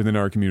podcast within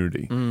our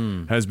community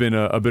has been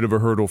a bit of a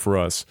hurdle for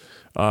us,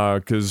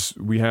 because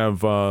we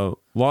have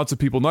lots of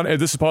people.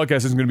 This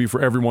podcast isn't going to be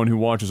for everyone who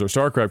watches our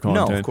StarCraft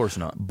content. No, of course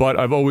not. But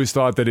I've always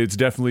thought that it's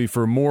definitely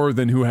for more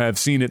than who have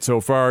seen it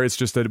so far. It's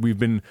just that we've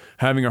been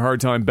having a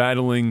hard time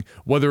battling,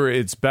 whether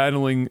it's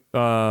battling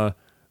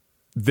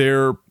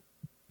their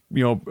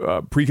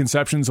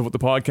preconceptions of what the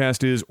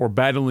podcast is, or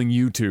battling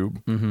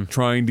YouTube,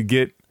 trying to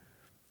get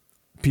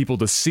people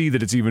to see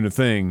that it's even a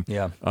thing.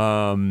 Yeah.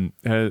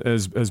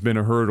 Has been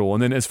a hurdle.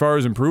 And then as far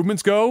as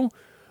improvements go,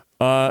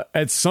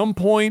 at some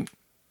point,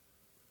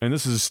 and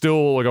this is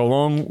still like a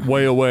long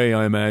way away,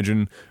 I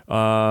imagine,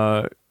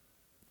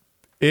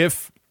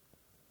 if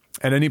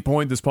at any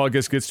point this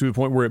podcast gets to a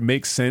point where it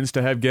makes sense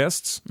to have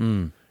guests,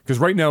 because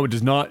right now it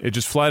does not, it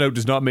just flat out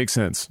does not make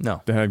sense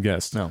to have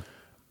guests. No.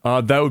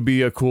 That would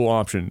be a cool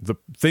option. The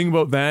thing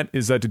about that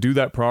is that to do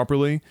that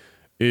properly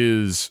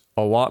is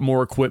a lot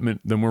more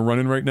equipment than we're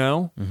running right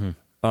now.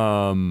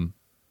 And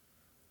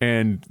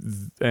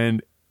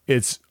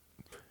it's,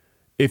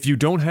 if you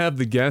don't have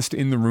the guest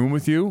in the room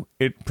with you,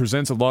 it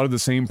presents a lot of the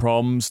same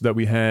problems that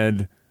we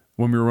had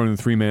when we were running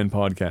the 3-man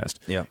podcast.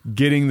 Yeah.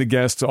 Getting the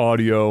guest's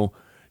audio,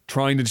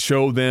 trying to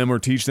show them or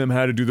teach them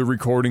how to do the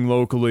recording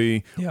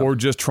locally, or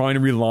just trying to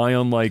rely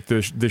on like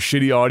the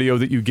shitty audio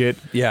that you get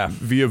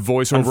via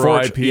voice over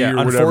IP or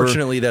whatever.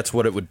 Unfortunately, that's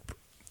what it would.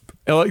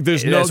 Like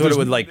that's what it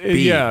would like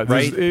be. Yeah,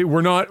 right.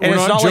 We're not Joe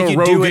like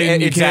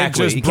Rogan.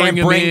 Exactly. You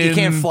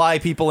can't fly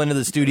people into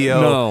the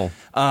studio. No.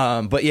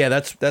 But yeah,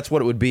 that's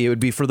what it would be. It would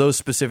be for those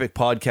specific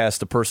podcasts.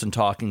 The person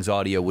talking's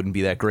audio wouldn't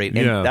be that great,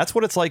 and that's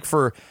what it's like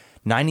for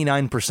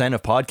 99%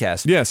 of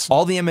podcasts. Yes.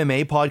 All the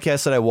MMA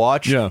podcasts that I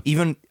watch,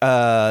 even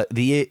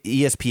the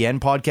ESPN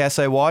podcasts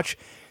I watch,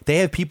 they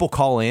have people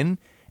call in,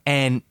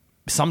 and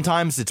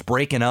sometimes it's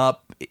breaking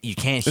up. You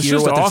can't hear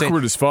what they're saying. It's just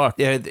awkward as fuck.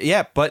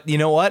 Yeah, but you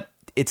know what?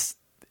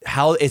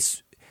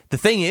 The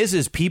thing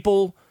is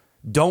people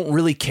don't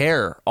really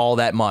care all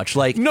that much.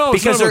 Like,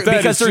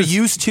 because they're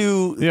used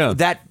to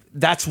that.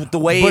 That's the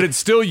way. But it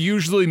still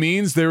usually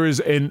means there is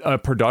a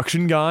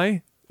production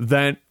guy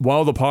that,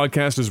 while the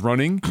podcast is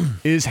running,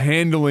 is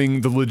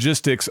handling the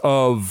logistics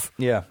of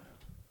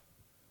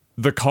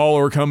the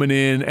caller coming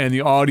in and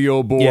the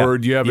audio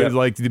board. You have it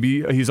like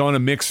he's on a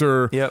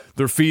mixer.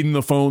 They're feeding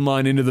the phone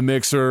line into the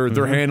mixer.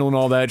 They're handling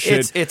all that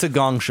shit. It's a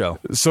gong show.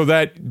 So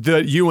that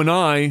you and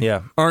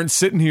I aren't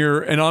sitting here,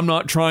 and I'm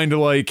not trying to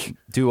like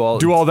do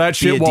all that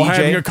shit while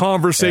having a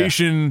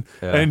conversation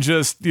and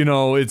just,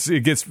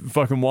 it gets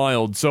fucking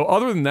wild. So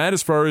other than that,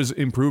 as far as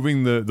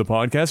improving the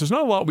podcast, there's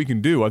not a lot we can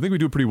do. I think we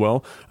do pretty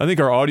well. I think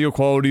our audio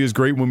quality is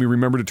great when we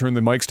remember to turn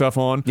the mic stuff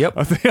on.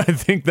 I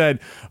think that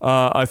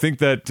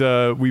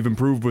we've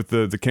improved with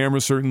the camera.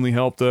 Certainly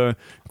helped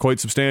quite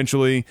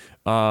substantially.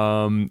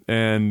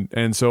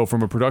 And so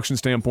from a production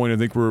standpoint, I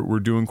think we're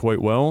doing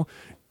quite well.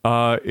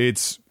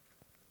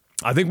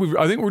 I think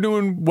we're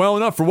doing well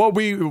enough for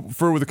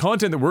for the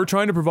content that we're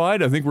trying to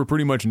provide. I think we're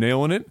pretty much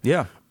nailing it.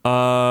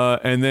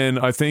 And then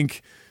I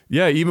think,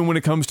 even when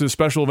it comes to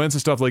special events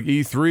and stuff like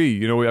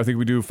E3, I think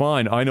we do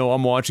fine. I know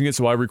I'm watching it,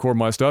 so I record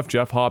my stuff.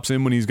 Jeff hops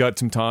in when he's got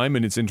some time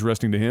and it's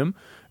interesting to him,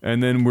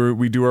 and then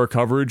we do our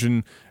coverage,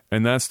 and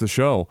that's the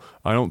show.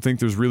 I don't think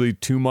there's really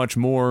too much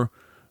more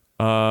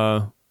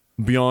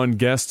beyond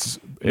guests.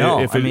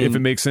 If it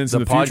makes sense in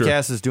the future. The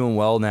podcast is doing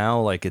well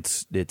now. Like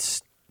it's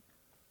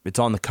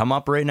on the come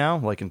up right now,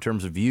 like in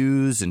terms of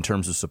views, in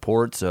terms of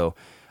support. So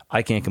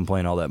I can't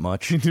complain all that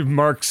much.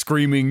 Mark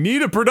screaming,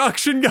 "Need a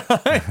production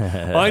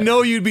guy!" I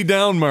know you'd be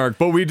down, Mark,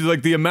 but we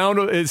like the amount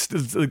of it's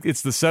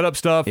the setup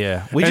stuff.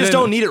 We just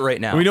don't need it right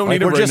now. We don't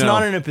need it right now. We're just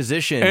not in a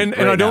position. And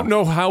I don't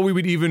know how we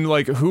would even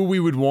who we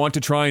would want to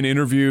try and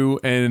interview,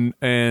 and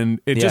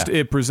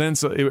it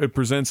presents a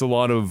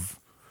lot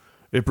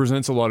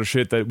of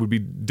shit that would be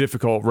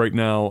difficult right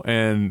now,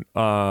 and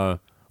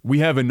we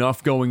have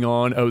enough going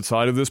on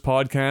outside of this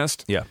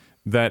podcast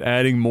that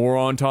adding more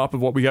on top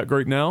of what we got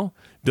right now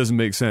doesn't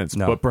make sense.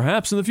 No. But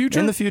perhaps in the future.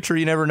 In the future,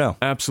 you never know.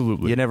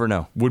 Absolutely. You never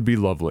know. Would be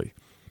lovely.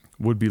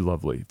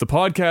 The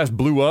podcast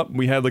blew up.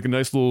 We had like a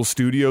nice little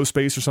studio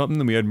space or something,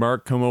 and we had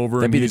Mark come over.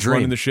 That'd and be he's the dream.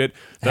 running the shit.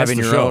 That's having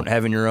the your show. own,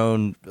 having your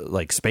own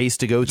like space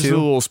to go Just to. a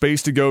little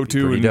space to go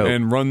to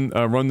and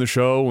run the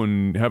show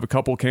and have a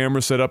couple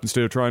cameras set up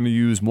instead of trying to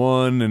use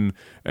one,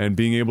 and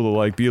being able to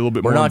like be a little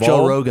bit more involved. We're not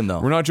Joe Rogan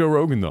though. We're not Joe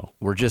Rogan though.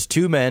 We're just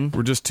two men.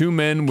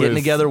 Getting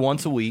together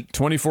once a week.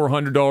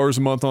 $2,400 a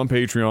month on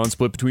Patreon,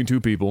 split between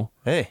two people.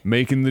 Hey,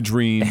 making the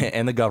dream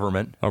and the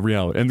government a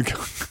reality.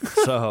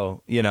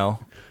 So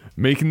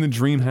making the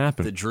dream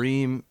happen. The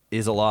dream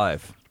is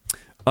alive.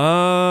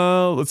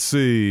 Let's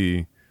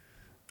see.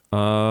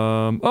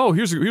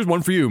 Here's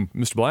one for you,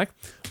 Mr. Black.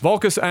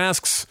 Volkus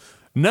asks,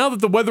 now that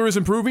the weather is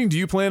improving, do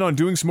you plan on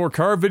doing some more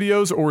car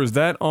videos, or is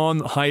that on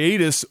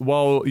hiatus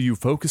while you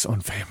focus on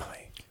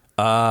family?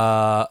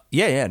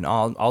 Yeah.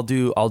 No, I'll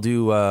do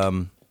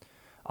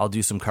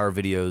some car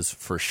videos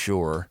for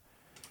sure.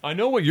 I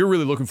know what you're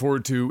really looking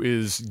forward to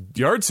is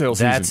yard sale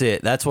season. That's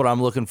it. That's what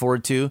I'm looking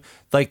forward to.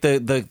 Like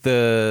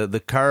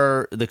the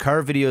car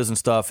videos and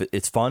stuff.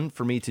 It's fun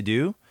for me to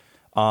do.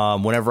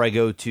 Whenever I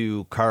go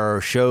to car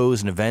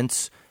shows and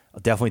events, I'll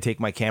definitely take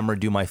my camera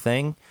and do my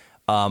thing.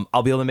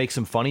 I'll be able to make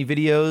some funny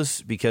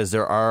videos because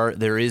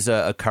there is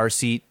a car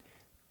seat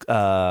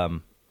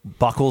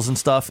buckles and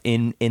stuff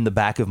in the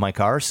back of my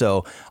car.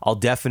 So I'll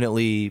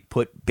definitely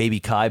put baby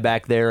Kai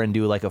back there and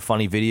do like a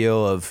funny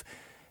video of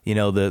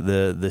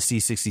the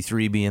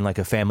C63 being like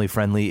a family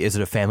friendly. Is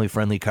it a family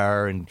friendly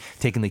car? And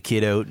taking the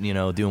kid out,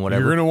 doing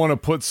whatever. You're gonna want to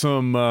put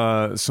some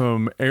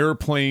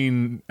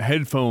airplane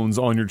headphones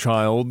on your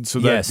child so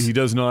that he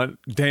does not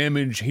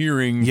damage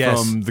hearing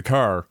from the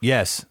car.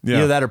 Yes,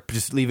 that or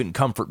just leave it in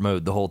comfort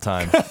mode the whole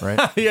time, right?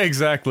 Yeah,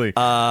 exactly.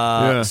 So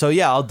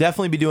I'll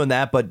definitely be doing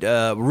that, but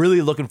really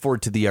looking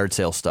forward to the yard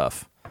sale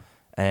stuff.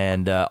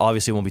 And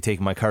obviously, won't be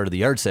taking my car to the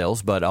yard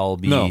sales, but I'll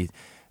be.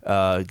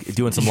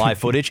 Doing some live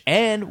footage,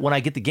 and when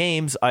I get the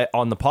games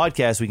on the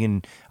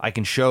podcast, I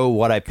can show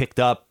what I picked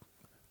up,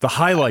 the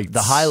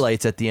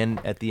highlights at the end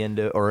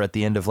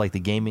of like the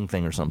gaming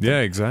thing or something. Yeah,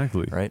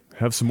 exactly. Right.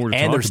 Have some more to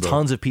talk and there's about.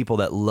 tons of people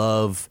that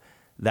love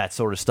that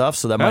sort of stuff,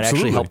 so that might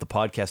actually help the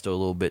podcast a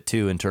little bit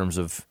too in terms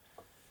of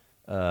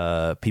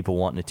people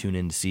wanting to tune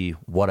in to see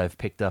what I've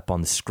picked up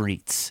on the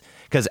streets.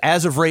 Because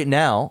as of right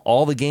now,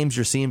 all the games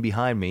you're seeing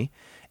behind me,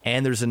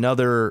 and there's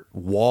another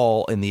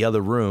wall in the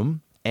other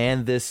room,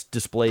 and this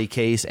display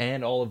case,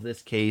 and all of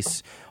this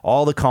case,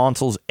 all the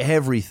consoles,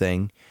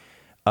 everything,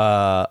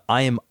 I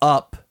am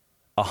up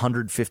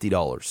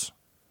 $150.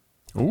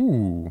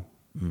 Ooh.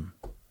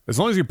 As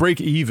long as you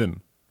break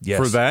even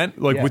for that,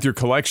 with your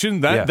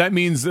collection, that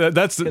means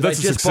that's a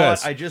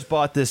success. I just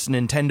bought this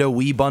Nintendo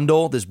Wii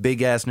bundle, this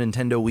big ass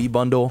Nintendo Wii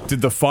bundle.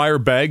 Did the Fire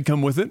bag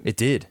come with it? It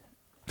did.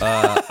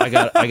 I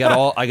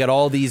got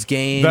all these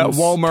games. That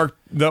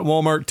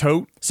Walmart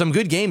tote. Some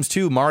good games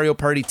too. Mario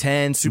Party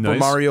 10, Super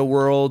Nice. Mario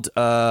World,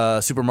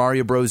 Super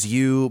Mario Bros.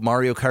 U,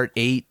 Mario Kart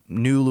 8,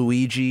 New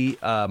Luigi,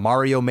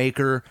 Mario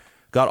Maker.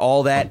 Got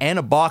all that and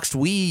a boxed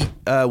Wii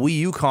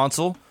U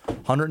console.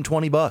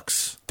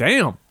 $120.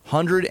 Damn.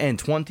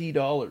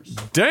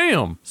 $120.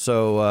 Damn.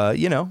 So I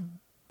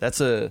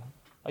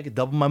could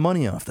double my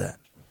money off that.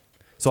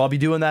 So I'll be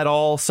doing that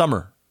all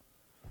summer.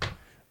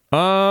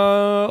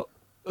 I'm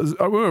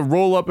going to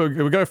roll up.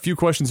 We got a few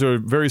questions that are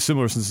very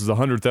similar since it's the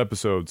 100th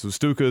episode. So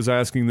Stuka is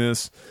asking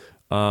this,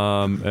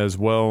 as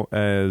well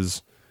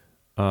as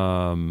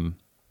Neil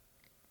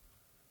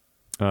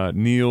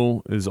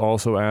is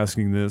also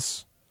asking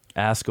this.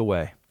 Ask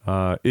away.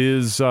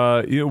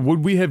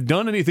 Would we have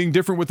done anything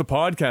different with the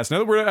podcast? Now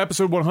that we're at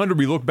episode 100,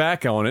 we look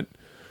back on it.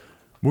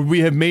 Would we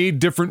have made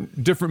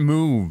different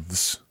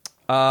moves?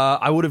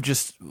 I would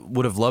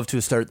have loved to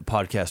have started the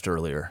podcast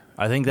earlier.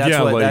 I think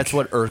that's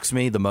what irks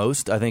me the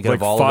most. I think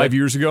of all 5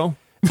 years ago.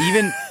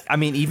 Even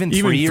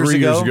 3 years 3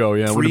 ago. years ago,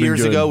 yeah, 3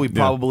 years ago, we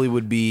probably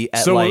would be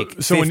at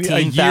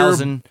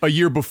 15,000. A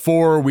year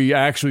before we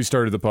actually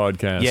started the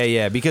podcast.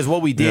 Yeah. Because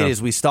what we did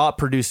is we stopped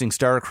producing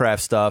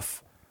StarCraft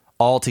stuff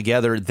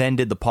altogether, then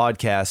did the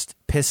podcast,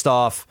 pissed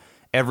off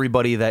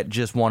everybody that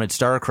just wanted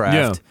StarCraft.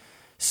 Yeah.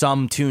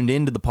 Some tuned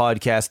into the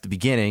podcast at the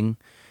beginning,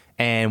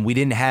 and we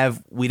didn't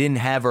have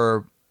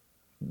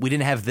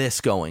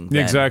this going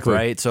then, exactly,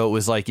 right? So it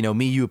was like,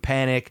 me, you,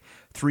 Panic,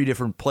 3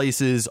 different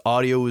places.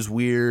 Audio was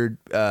weird.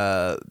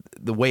 The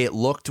way it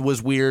looked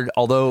was weird,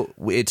 although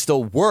it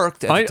still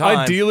worked at the time.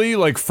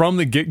 Ideally, from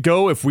the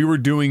get-go, if we were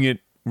doing it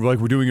like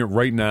we're doing it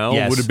right now,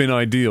 would have been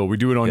ideal. We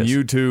do it on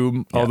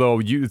YouTube, although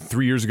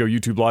 3 years ago,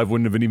 YouTube Live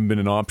wouldn't have even been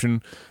an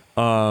option.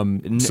 It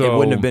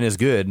wouldn't have been as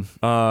good.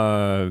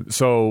 But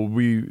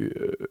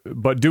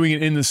doing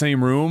it in the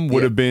same room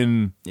would have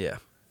been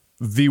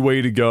the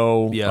way to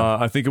go. Yeah.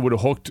 I think it would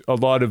have hooked a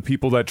lot of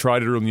people that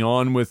tried it early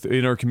on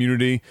in our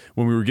community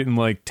when we were getting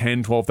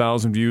 10,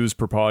 12,000 views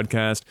per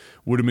podcast.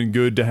 Would have been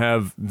good to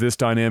have this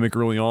dynamic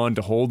early on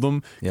to hold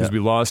them because we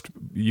lost.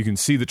 You can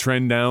see the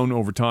trend down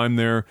over time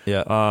there.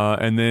 Yeah.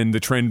 And then the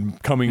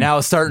trend coming now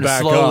it's starting to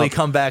slowly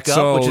come back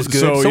up, which is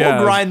good. So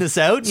we'll grind this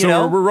out.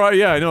 We're right.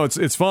 Yeah, no,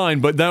 it's fine.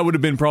 But that would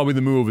have been probably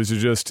the move is to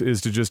just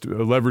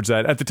leverage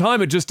that. At the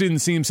time, it just didn't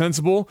seem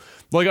sensible.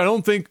 I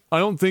don't think.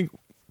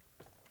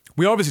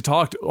 We obviously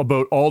talked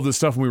about all this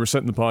stuff when we were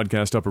setting the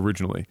podcast up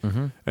originally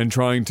and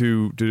trying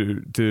to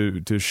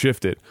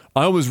shift it.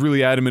 I was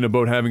really adamant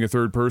about having a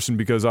third person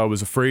because I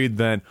was afraid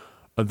that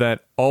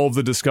all of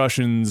the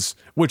discussions,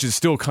 which is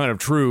still kind of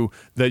true,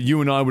 that you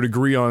and I would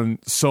agree on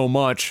so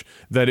much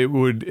that it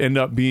would end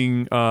up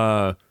being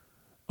a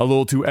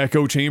little too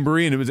echo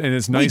chambery, and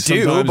it's nice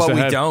sometimes but to we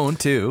have, don't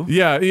too.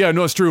 Yeah,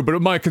 no, it's true.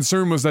 But my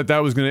concern was that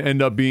was going to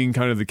end up being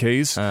kind of the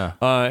case,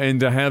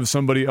 and to have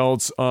somebody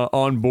else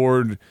on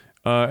board.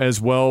 As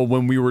well,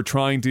 when we were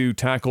trying to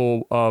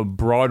tackle a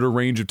broader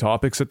range of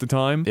topics at the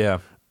time. Yeah.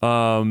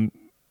 But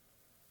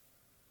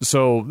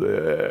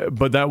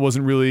that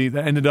wasn't really.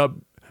 That ended up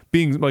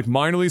being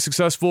minorly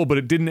successful, but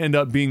it didn't end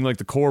up being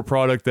the core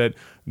product that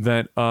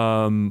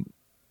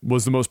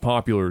was the most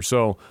popular.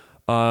 So.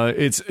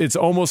 It's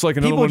almost like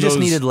another people one of just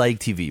those, needed leg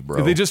TV,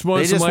 bro. They just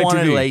wanted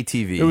leg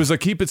TV. It was a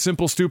keep it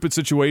simple, stupid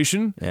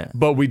situation. Yeah.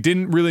 But we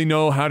didn't really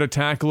know how to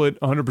tackle it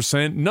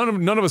 100%.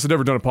 None of us had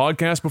ever done a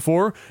podcast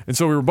before, and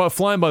so we were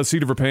flying by the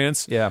seat of our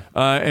pants. Yeah.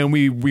 And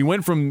we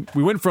went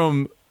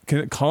from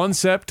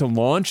concept to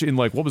launch in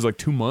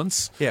 2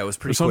 months. Yeah, it was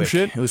pretty some quick.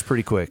 Shit. It was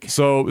pretty quick.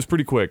 So it was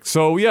pretty quick.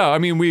 So yeah, I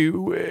mean,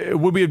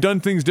 would we have done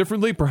things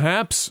differently?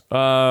 Perhaps.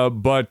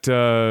 But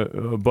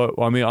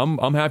I mean,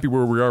 I'm happy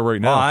where we are right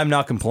now. Oh, I'm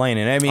not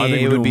complaining. I mean,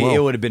 it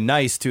would have been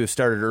nice to have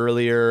started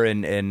earlier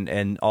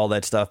and all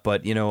that stuff.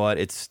 But you know what?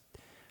 It's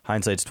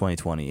hindsight's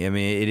 2020. I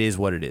mean, it is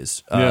what it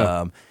is.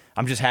 Yeah.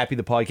 I'm just happy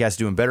the podcast is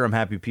doing better. I'm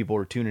happy people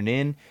are tuning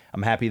in.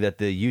 I'm happy that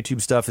the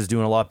YouTube stuff is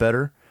doing a lot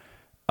better.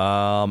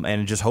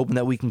 And just hoping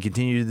that we can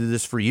continue to do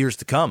this for years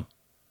to come.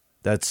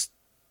 That's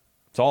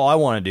all I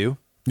want to do.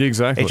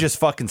 Exactly. It just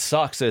fucking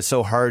sucks that it's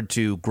so hard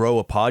to grow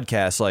a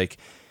podcast.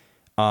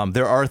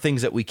 There are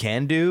things that we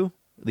can do.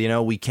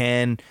 We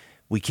can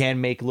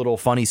make little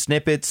funny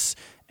snippets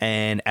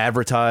and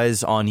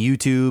advertise on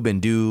YouTube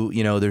and do,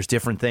 there's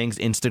different things,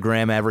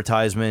 Instagram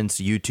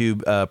advertisements,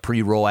 YouTube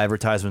pre-roll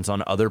advertisements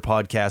on other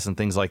podcasts and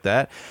things like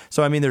that.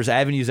 So, I mean, there's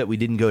avenues that we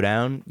didn't go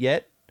down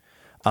yet.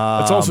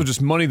 It's also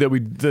just money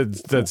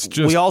that's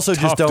just we also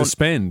tough just don't to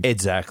spend.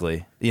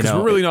 Exactly. Because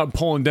we're really not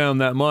pulling down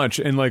that much,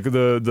 and like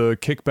the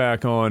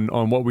kickback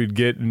on what we'd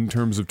get in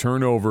terms of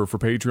turnover for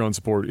Patreon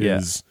support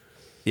is.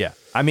 Yeah,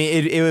 I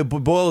mean, it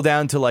would boil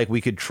down to like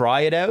we could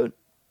try it out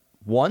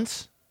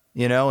once,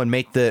 and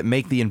make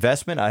the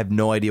investment. I have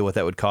no idea what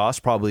that would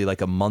cost. Probably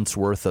like a month's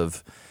worth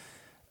of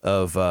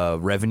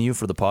revenue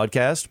for the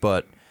podcast,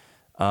 but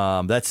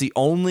that's the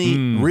only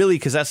really,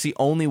 because that's the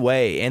only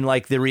way. And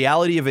like the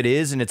reality of it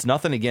is, and it's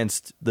nothing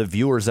against the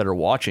viewers that are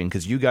watching,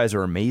 because you guys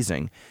are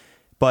amazing,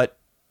 but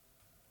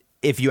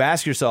if you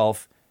ask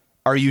yourself,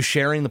 are you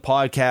sharing the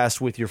podcast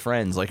with your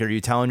friends? Like, are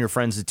you telling your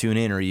friends to tune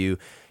in? Are you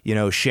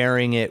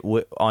sharing it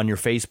on your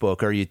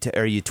Facebook? Are you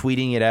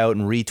tweeting it out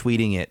and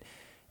retweeting it?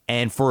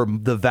 And for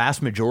the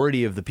vast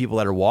majority of the people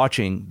that are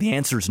watching, the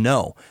answer is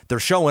no. They're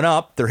showing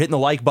up, they're hitting the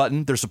like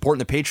button, they're supporting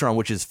the Patreon,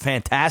 which is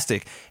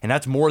fantastic, and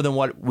that's more than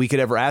what we could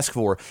ever ask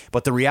for.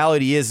 But the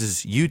reality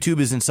is YouTube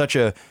is in such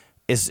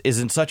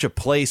a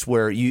place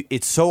where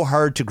it's so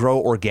hard to grow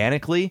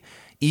organically,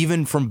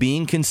 even from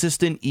being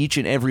consistent each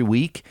and every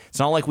week. It's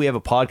not like we have a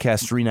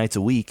podcast 3 nights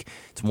a week.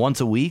 It's once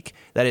a week,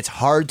 that it's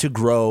hard to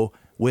grow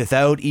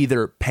without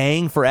either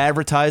paying for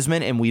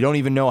advertisement, and we don't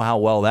even know how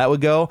well that would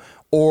go,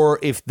 or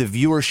if the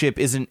viewership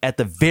isn't at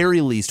the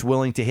very least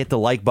willing to hit the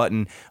like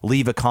button,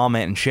 leave a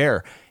comment, and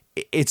share.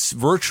 It's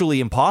virtually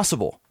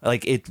impossible.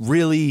 Like, it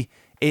really,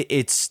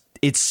 it's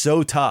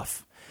so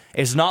tough.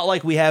 It's not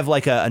like we have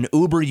like an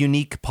uber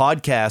unique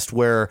podcast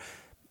where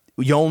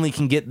you only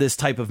can get this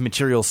type of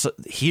material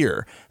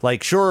here.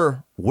 Like,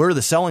 sure, we're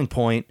the selling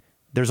point.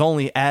 There's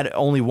only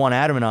one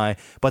Adam and I,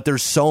 but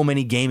there's so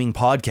many gaming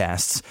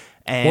podcasts.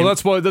 And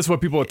that's what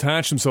people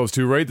attach themselves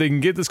to, right? They can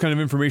get this kind of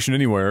information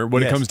anywhere.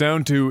 What it comes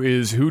down to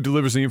is who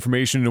delivers the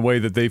information in a way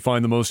that they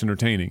find the most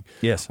entertaining.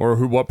 Yes. Or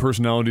what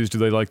personalities do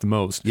they like the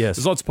most. Yes.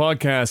 There's lots of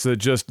podcasts that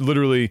just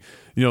literally,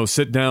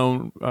 sit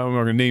down. I'm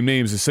not going to name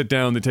names. They sit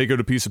down, they take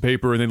out a piece of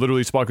paper, and they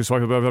literally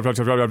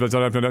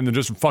and they're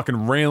just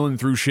fucking railing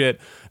through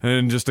shit,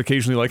 and just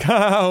occasionally like,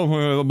 a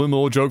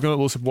little joke, a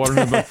little sip of water,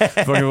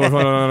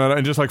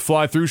 and just like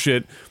fly through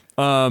shit.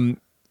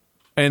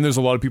 And there's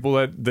a lot of people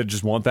that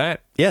just want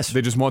that. Yes.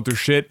 They just want their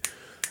shit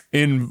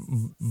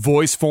in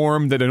voice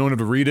form, that they don't have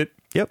to read it.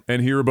 Yep.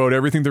 And hear about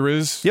everything there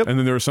is. Yep. And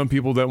then there are some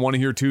people that want to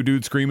hear two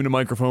dudes screaming into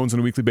microphones on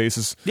a weekly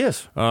basis.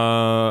 Yes.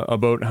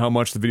 About how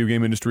much the video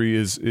game industry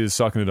is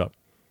sucking it up.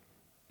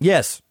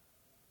 Yes.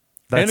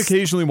 And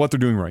occasionally what they're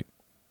doing right.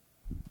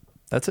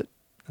 That's it.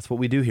 That's what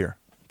we do here.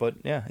 But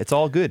yeah, it's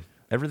all good.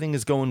 Everything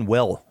is going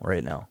well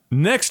right now.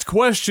 Next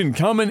question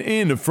coming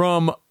in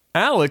from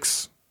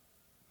Alex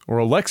or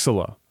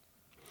Alexala.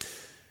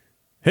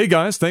 Hey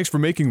guys, thanks for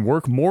making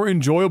work more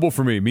enjoyable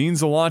for me.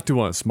 Means a lot to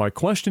us. My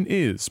question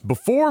is,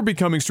 before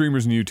becoming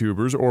streamers and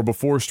YouTubers, or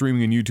before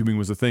streaming and YouTubing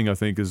was a thing, I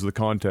think is the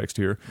context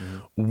here,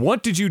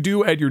 what did you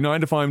do at your 9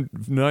 to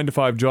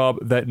 5 job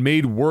that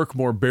made work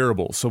more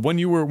bearable? So when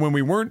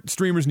we weren't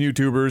streamers and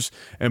YouTubers,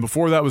 and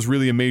before that was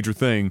really a major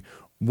thing,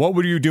 what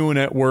were you doing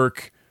at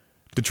work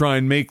to try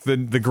and make the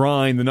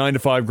 9 to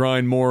 5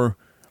 grind more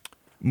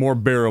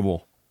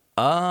bearable?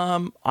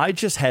 I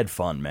just had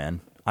fun,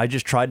 man. I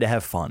just tried to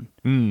have fun.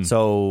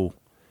 So,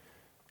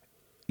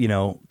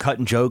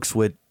 cutting jokes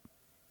with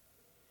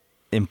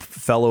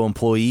fellow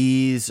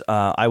employees.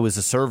 I was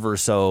a server,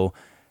 so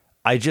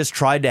I just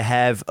tried to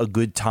have a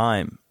good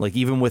time. Like,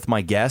 even with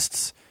my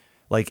guests,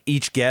 like,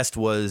 each guest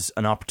was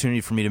an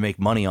opportunity for me to make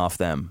money off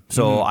them.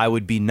 So I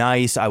would be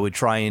nice. I would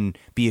try and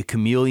be a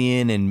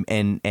chameleon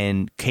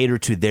and cater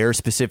to their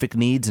specific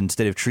needs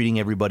instead of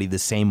treating everybody the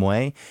same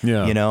way.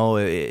 Yeah.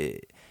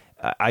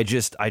 I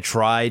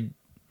tried.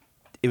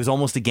 It was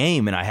almost a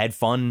game, and I had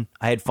fun.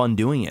 I had fun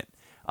doing it.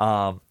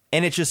 And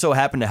it just so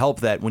happened to help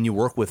that when you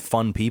work with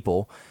fun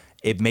people,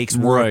 it makes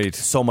work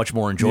so much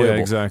more enjoyable.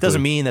 Yeah, exactly.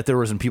 Doesn't mean that there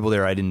wasn't people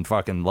there I didn't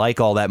fucking like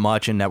all that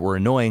much and that were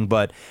annoying,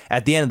 but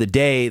at the end of the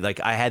day,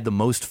 like, I had the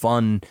most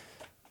fun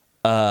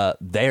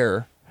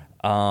there.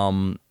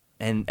 And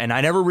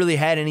I never really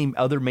had any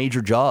other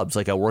major jobs.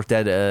 Like, I worked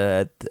at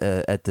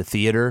the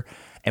theater.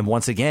 And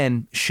once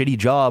again, shitty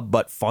job,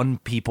 but fun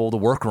people to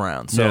work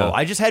around. So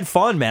I just had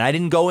fun, man. I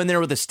didn't go in there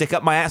with a stick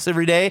up my ass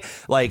every day.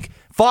 Like,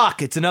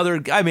 fuck, it's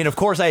another... I mean, of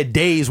course, I had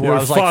days where I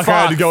was like, fuck,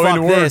 I had to go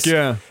into work, this.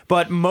 yeah.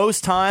 But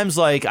most times,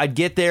 like, I'd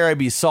get there, I'd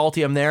be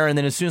salty, I'm there, and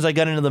then as soon as I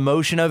got into the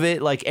motion of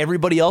it, like,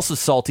 everybody else was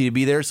salty to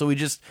be there, so we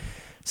just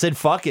said,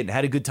 fuck it, and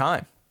had a good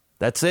time.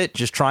 That's it.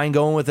 Just try and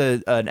go in with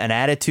an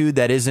attitude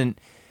that isn't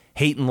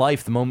hating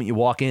life the moment you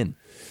walk in.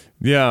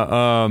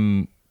 Yeah,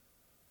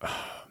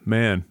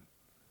 man...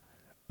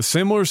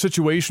 Similar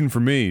situation for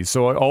me.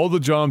 So all the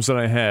jobs that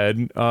I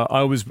had,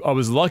 I was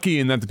lucky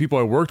in that the people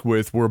I worked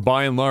with were,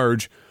 by and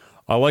large,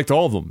 I liked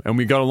all of them, and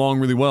we got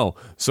along really well.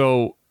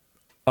 So,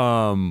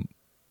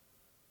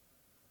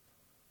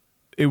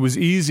 it was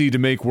easy to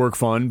make work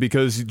fun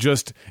because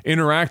just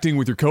interacting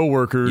with your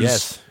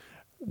coworkers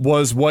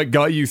was what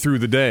got you through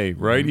the day,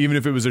 right? Even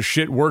if it was a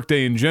shit work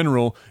day in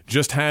general,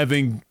 just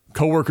having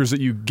coworkers that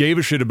you gave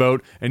a shit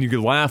about and you could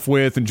laugh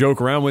with and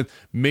joke around with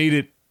made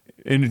it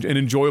an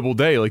enjoyable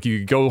day. Like you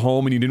could go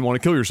home and you didn't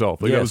want to kill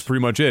yourself. Like that was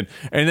pretty much it.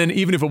 And then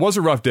even if it was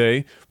a rough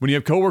day, when you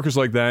have coworkers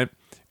like that,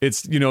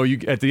 it's, you know, you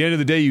at the end of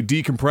the day you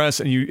decompress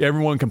and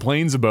everyone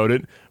complains about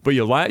it, but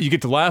you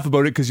get to laugh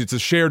about it because it's a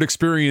shared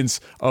experience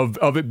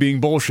of it being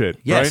bullshit.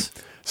 Yes.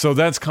 Right? So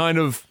that's kind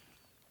of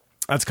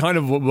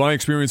what my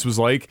experience was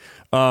like.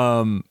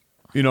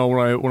 You know,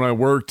 when I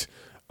worked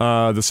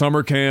the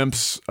summer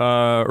camps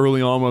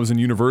early on when I was in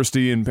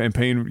university and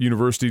Payne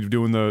University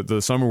doing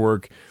the summer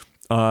work.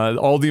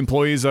 All the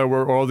employees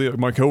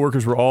my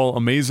coworkers were all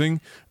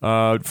amazing,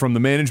 from the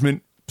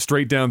management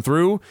straight down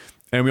through,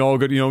 and we all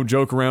got, you know,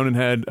 joke around and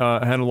had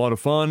a lot of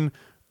fun.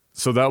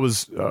 So that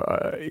was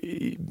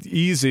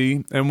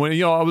easy. And when,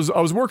 you know, I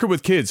was working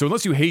with kids, so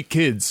unless you hate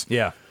kids,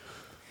 Yeah.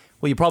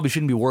 Well, you probably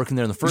shouldn't be working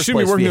there in the first place. You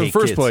shouldn't be working if in you the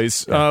hate first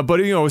kids. place.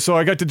 But, you know, so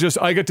I got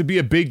to be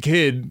a big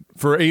kid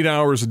for 8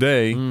 hours a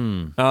day,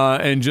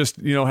 and just,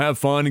 you know, have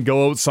fun and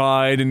go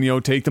outside and, you know,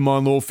 take them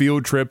on little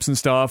field trips and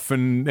stuff.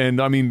 And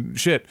I mean,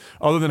 shit,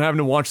 other than having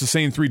to watch the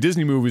same 3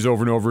 Disney movies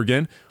over and over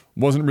again,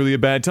 wasn't really a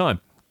bad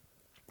time.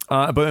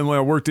 But then when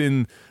I worked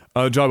in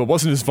a job I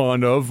wasn't as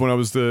fond of, when I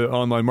was the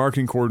online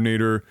marketing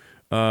coordinator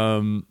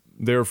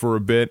there for a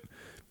bit,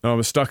 I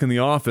was stuck in the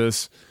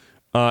office.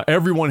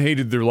 Everyone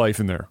hated their life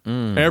in there.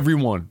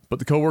 Everyone. But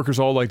the coworkers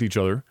all liked each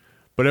other.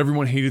 But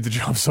everyone hated the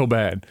job so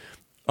bad.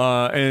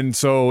 And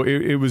so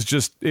it was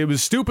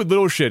stupid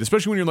little shit,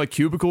 especially when you're in like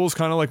cubicles,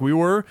 kind of like we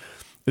were,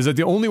 is that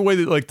the only way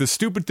that like the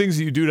stupid things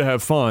that you do to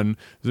have fun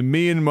is that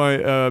me and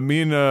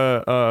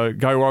a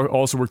guy who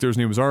also worked there, his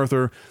name was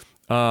Arthur,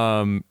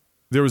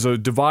 there was a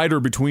divider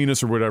between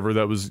us or whatever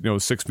that was, you know,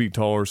 6 feet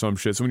tall or some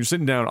shit. So when you're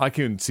sitting down, I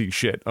couldn't see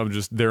shit. I'm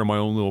just there in my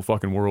own little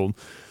fucking world.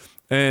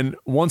 And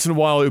once in a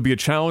while, it would be a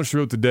challenge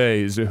throughout the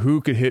day is who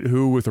could hit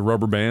who with a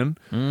rubber band.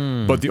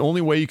 But the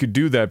only way you could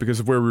do that,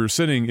 because of where we were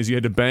sitting, is you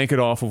had to bank it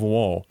off of a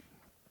wall.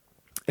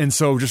 And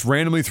so just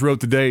randomly throughout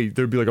the day,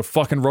 there'd be like a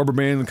fucking rubber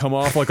band and come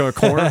off like on a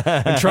corner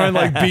and try and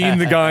like beam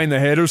the guy in the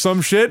head or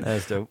some shit.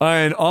 That's dope.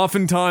 And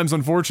oftentimes,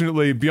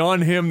 unfortunately,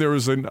 beyond him, there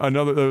was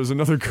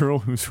another girl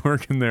who was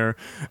working there,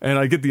 and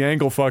I'd get the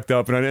angle fucked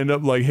up, and I'd end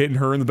up like hitting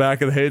her in the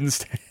back of the head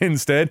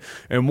instead.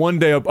 And one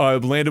day I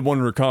landed one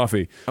in her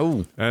coffee.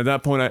 Oh. And at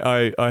that point,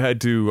 I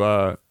had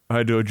to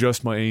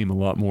adjust my aim a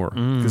lot more,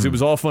 because it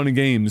was all fun and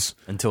games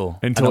Until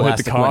I hit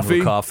the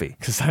coffee.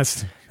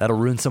 Because That'll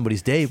ruin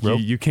somebody's day, bro.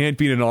 you can't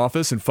be in an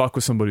office and fuck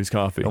with somebody's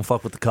coffee. Don't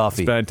fuck with the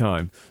coffee. It's a bad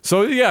time.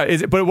 So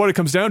yeah, but what it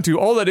comes down to,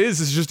 all that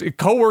is just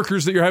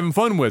coworkers that you're having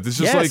fun with. It's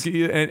just Yes. like,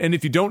 and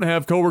if you don't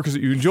have coworkers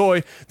that you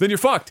enjoy, then you're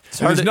fucked.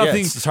 It's hard,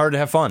 There's it's hard to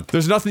have fun.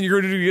 There's nothing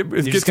you're going to do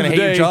to get just through gonna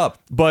the hate your day, job.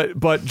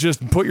 But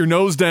just put your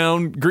nose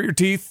down, grit your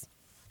teeth,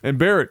 and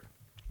bear it.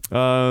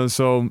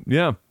 So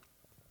yeah,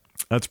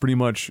 that's pretty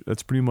much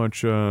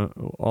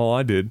all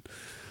I did,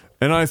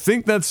 and I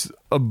think that's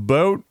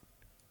about.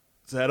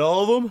 Is that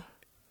all of them?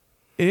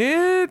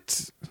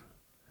 It,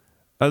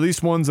 at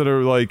least ones that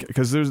are like,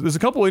 because there's a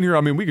couple in here.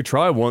 I mean, we could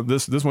try one.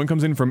 This one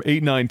comes in from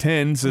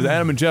 8910. Says,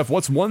 Adam and Jeff,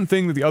 what's one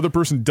thing that the other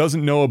person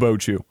doesn't know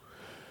about you?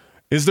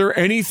 Is there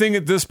anything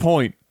at this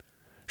point,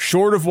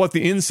 short of what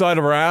the inside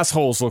of our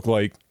assholes look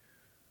like,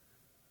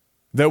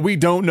 that we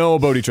don't know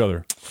about each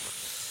other?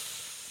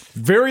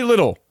 Very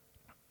little.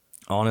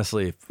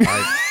 Honestly,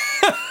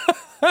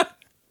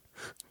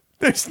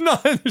 There's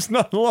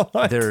not a lot.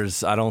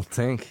 I don't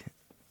think.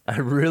 I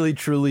really,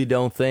 truly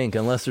don't think,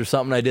 unless there's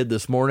something I did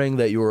this morning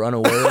that you were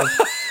unaware of.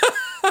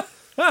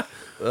 I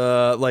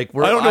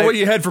don't know what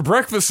you had for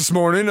breakfast this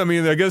morning. I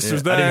mean, I guess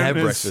there's that. I didn't have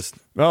breakfast.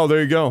 Oh,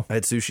 there you go. I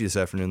had sushi this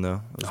afternoon,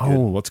 though. It was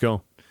Oh, let's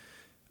go.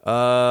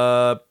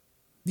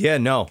 Yeah,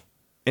 no.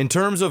 In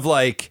terms of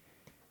like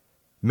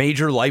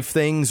major life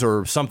things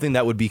or something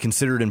that would be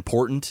considered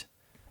important,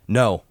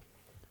 no.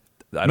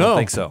 I don't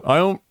think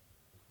so.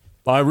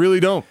 I really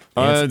don't.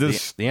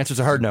 The answer's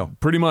a hard no.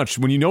 Pretty much.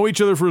 When you know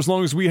each other for as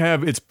long as we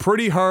have, it's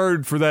pretty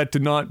hard for that to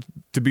not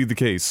to be the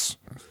case.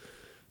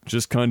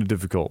 Just kind of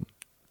difficult.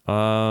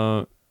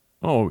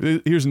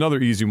 Here's another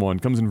easy one.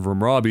 Comes in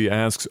from Robbie.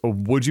 Asks,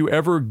 would you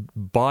ever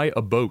buy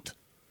a boat?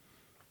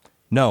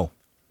 No.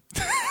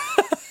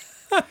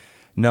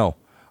 No.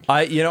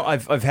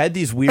 I've had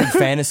these weird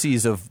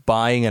fantasies of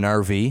buying an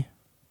RV.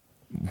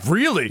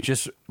 Really?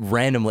 Just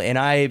randomly. And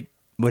I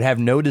would have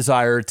no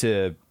desire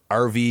to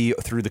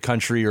RV through the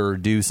country or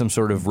do some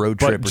sort of road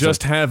trip. But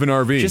just have an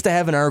RV. Just to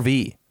have an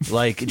RV.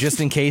 Like, just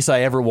in case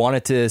I ever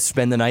wanted to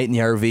spend the night in the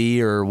RV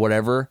or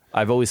whatever.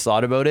 I've always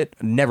thought about it.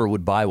 Never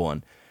would buy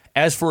one.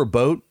 As for a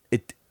boat,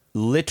 it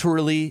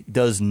literally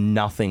does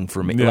nothing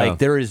for me. Yeah. Like,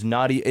 there is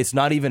not... It's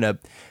not even a...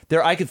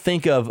 I could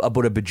think of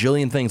about a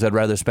bajillion things I'd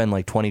rather spend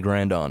like 20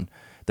 grand on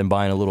than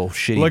buying a little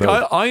shitty boat.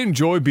 Like, I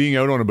enjoy being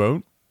out on a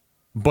boat,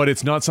 but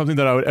it's not something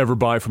that I would ever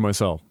buy for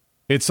myself.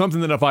 It's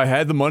something that if I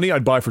had the money,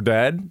 I'd buy for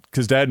Dad,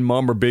 because Dad and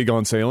Mom are big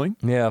on sailing.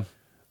 Yeah.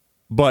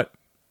 But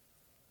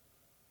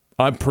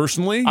I'm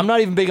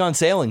not even big on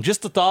sailing.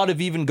 Just the thought of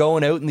even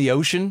going out in the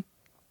ocean,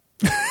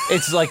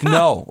 it's like,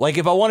 no. Like,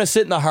 if I want to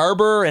sit in the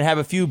harbor and have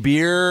a few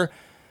beer,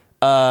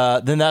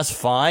 then that's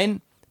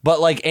fine. But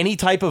like any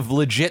type of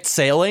legit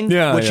sailing,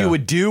 which you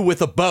would do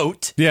with a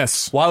boat.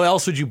 Yes. Why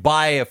else would you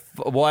buy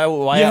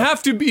why you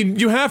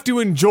have to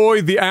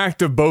enjoy the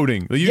act of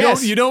boating.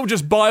 You don't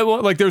just buy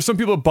one. Like there's some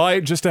people that buy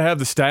it just to have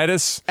the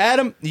status.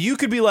 Adam, you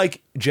could be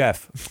like,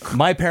 Jeff,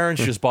 my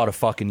parents just bought a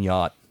fucking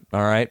yacht.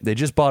 All right? They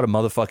just bought a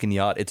motherfucking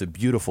yacht. It's a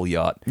beautiful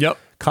yacht. Yep.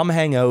 Come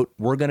hang out.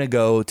 We're going to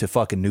go to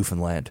fucking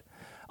Newfoundland.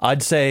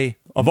 I'd say,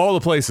 of all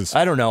the places,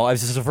 I don't know.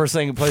 This is the first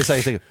place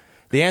I think of.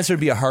 The answer would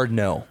be a hard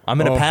no. I'm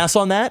going to pass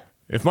on that.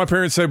 If my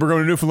parents said we're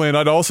going to Newfoundland,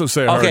 I'd also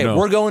say a hard no. Okay,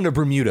 we're going to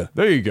Bermuda.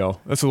 There you go.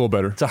 That's a little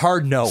better. It's a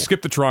hard no.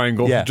 Skip the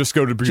triangle. Yeah. Just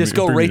go to Bermuda. Just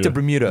go right to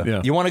Bermuda.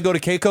 Yeah. You want to go to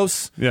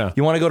Caicos? Yeah.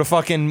 You want to go to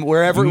fucking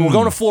wherever? We're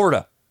going to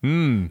Florida.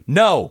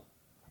 No.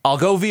 I'll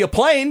go via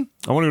plane.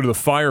 I want to go to the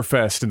Fire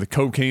Fest in the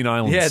Cocaine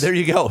Islands. Yeah, there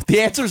you go.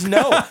 The answer's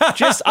no.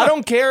 Just, I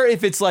don't care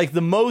if it's like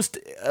the most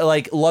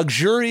like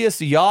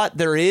luxurious yacht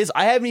there is.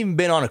 I haven't even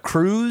been on a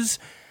cruise.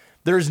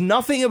 There's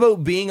nothing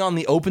about being on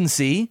the open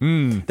sea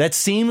that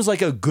seems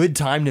like a good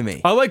time to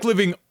me. I like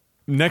living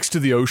next to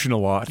the ocean a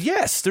lot.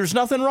 Yes, there's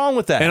nothing wrong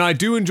with that. And I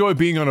do enjoy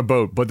being on a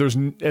boat,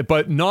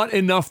 but not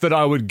enough that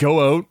I would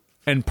go out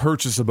and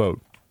purchase a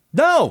boat.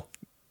 No.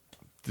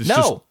 It's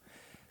no.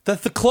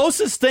 The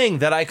closest thing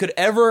that I could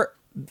ever...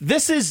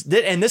 This is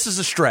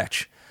a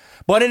stretch.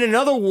 But in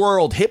another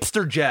world,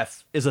 Hipster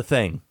Jeff is a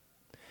thing.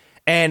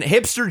 And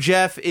Hipster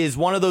Jeff is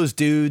one of those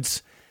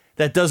dudes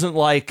that doesn't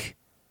like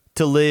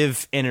to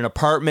live in an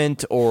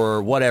apartment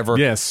or whatever.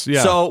 Yes,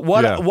 yeah. So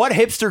what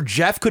Hipster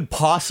Jeff could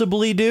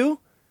possibly do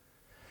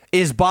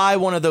is buy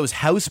one of those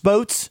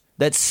houseboats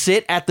that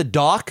sit at the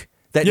dock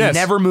that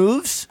never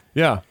moves.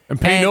 Yeah, and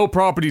pay no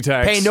property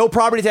tax. Pay no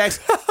property tax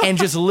and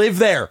just live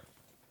there.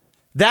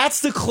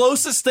 That's the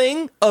closest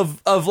thing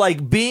of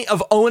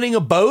owning a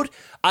boat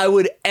I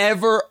would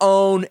ever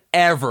own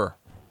ever.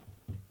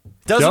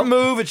 Doesn't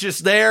move, it's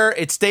just there,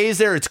 it stays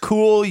there, it's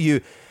cool.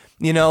 You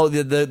know,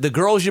 the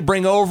girls you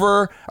bring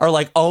over are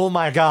like, oh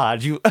my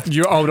God, you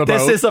own a boat.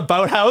 This is a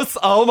boathouse.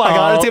 Oh my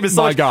God, it's gonna be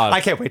so much. God.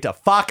 I can't wait to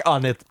fuck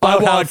on this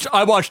boathouse.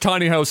 I watch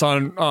Tiny House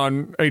on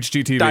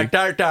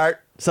HGTV.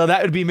 Dart. So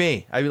that would be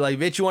me. I'd be like,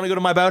 bitch, you want to go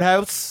to my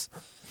boathouse?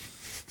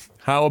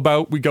 How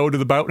about we go to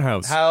the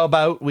boathouse? How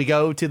about we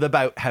go to the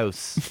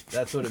boathouse?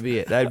 That's what it'd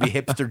be. That'd be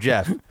Hipster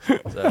Jeff.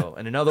 So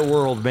in another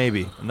world,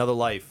 maybe another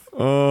life.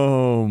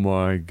 Oh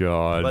my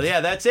God. But yeah,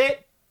 that's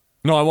it.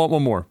 No, I want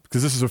one more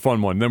because this is a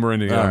fun one. Then we're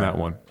ending on that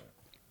one.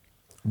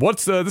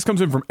 This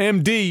comes in from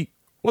MD.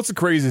 What's the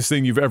craziest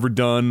thing you've ever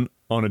done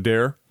on a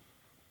dare?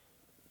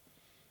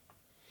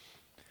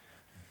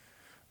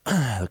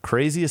 The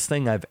craziest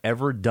thing I've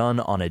ever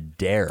done on a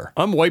dare.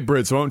 I'm white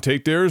bread, so I don't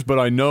take dares, but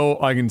I know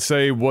I can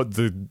say what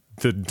the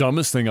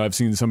dumbest thing I've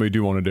seen somebody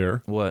do on a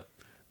dare. What?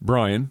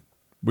 Brian,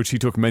 which he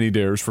took many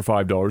dares for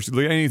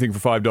 $5. Anything for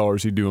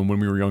 $5 he'd do them when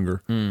we were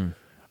younger.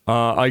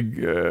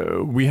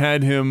 We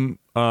had him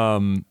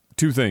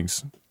two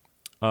things.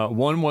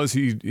 One was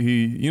he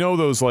you know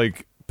those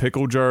like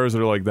pickle jars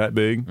that are like that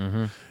big?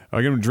 Mm-hmm.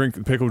 I get him to drink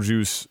the pickle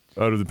juice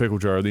out of the pickle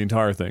jar, the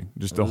entire thing,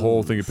 just the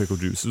whole thing of pickle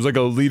juice. It was like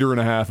 1.5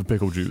 liters of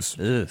pickle juice.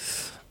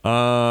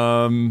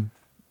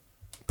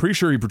 Pretty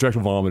sure he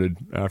projectile vomited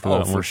after that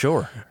one. Oh, for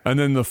sure. And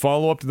then the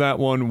follow-up to that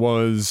one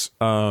was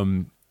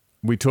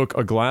we took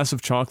a glass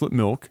of chocolate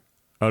milk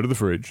out of the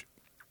fridge,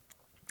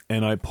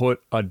 and I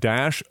put a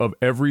dash of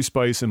every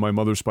spice in my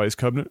mother's spice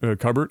cupboard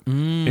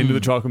into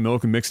the chocolate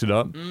milk and mixed it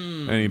up,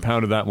 and he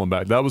pounded that one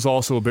back. That was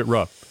also a bit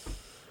rough.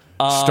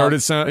 Started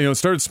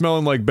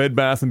smelling like Bed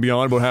Bath &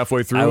 Beyond about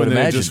halfway through, and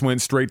then it just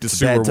went straight to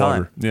sewer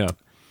water. Yeah.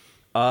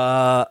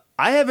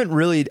 I haven't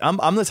really.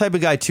 I'm the type of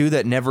guy too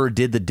that never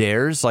did the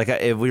dares. Like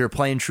if we were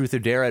playing Truth or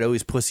Dare, I'd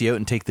always pussy out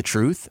and take the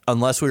truth,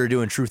 unless we were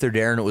doing Truth or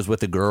Dare and it was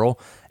with a girl,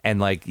 and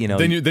like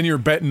Then you're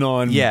betting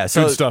on good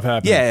stuff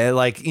happening. Yeah,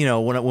 like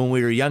when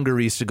we were younger,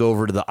 we used to go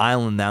over to the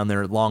island down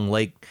there at Long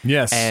Lake.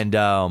 Yes,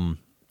 and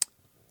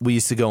we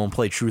used to go and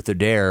play Truth or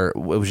Dare. It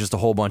was just a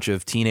whole bunch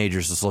of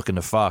teenagers just looking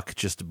to fuck,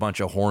 just a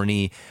bunch of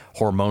horny,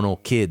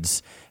 hormonal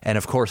kids. And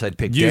of course, I'd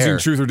pick using Dare.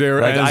 Truth or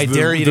Dare. Like, as I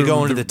dare you to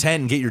go into the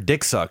tent and get your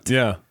dick sucked.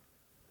 Yeah.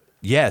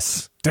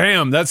 Yes.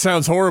 Damn, that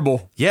sounds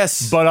horrible.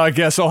 Yes. But I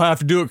guess I'll have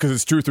to do it because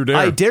it's Truth or Dare.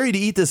 I dare you to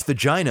eat this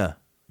vagina.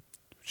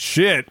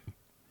 Shit.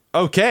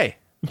 Okay.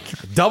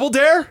 Double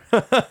dare?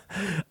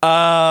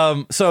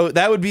 So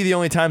that would be the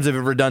only times I've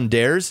ever done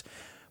dares.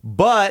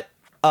 But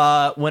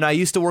when I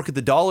used to work at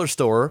the dollar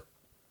store,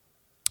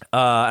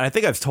 and I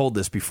think I've told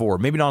this before,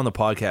 maybe not on the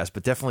podcast,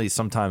 but definitely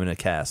sometime in a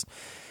cast.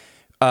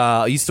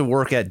 I used to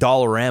work at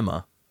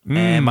Dollarama,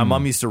 and my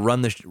mom used to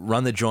run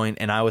the joint,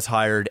 and I was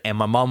hired, and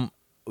my mom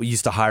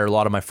used to hire a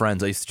lot of my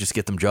friends. I used to just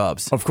get them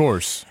jobs. Of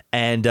course.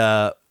 And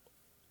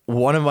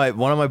one of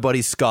my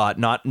buddies, Scott,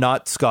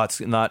 not Scott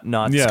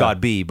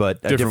B, but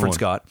a different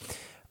Scott.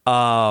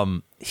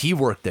 He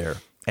worked there,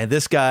 and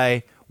this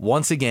guy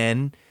once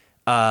again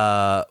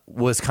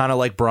was kind of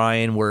like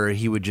Brian, where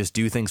he would just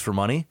do things for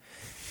money.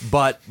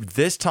 But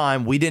this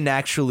time, we didn't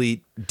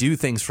actually do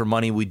things for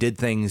money. We did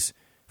things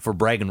for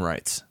bragging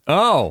rights.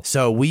 Oh.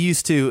 So we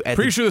used to...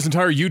 Pretty sure this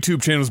entire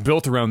YouTube channel is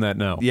built around that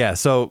now. Yeah,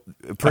 so...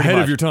 Ahead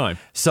of your time.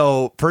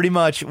 So pretty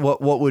much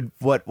what would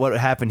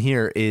happen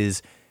here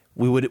is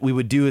we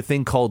would do a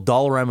thing called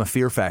Dollarama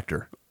Fear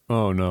Factor.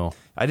 Oh, no.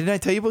 Didn't I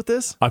tell you about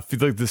this? I feel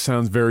like this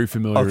sounds very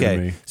familiar to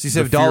me. So you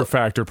said Fear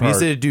Factor part. You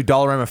said do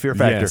Dollarama Fear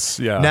Factor. Yes,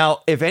 yeah. Now,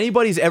 if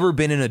anybody's ever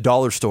been in a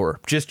dollar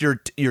store, just your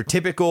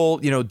typical,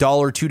 $1,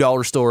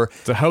 $2 store,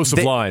 It's a house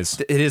of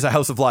lies. It is a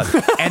house of lies,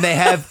 and they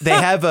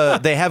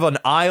have an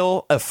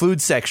aisle, a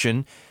food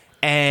section,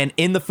 and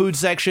in the food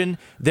section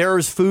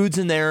there's foods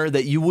in there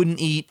that you wouldn't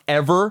eat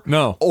ever.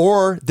 No.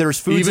 Or there's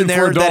foods Even in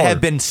for there $1. that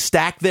have been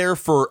stacked there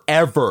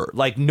forever.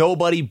 Like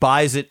nobody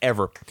buys it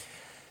ever.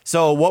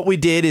 So what we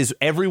did is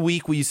every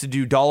week we used to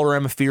do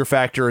Dollarama Fear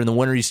Factor, and the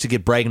winner used to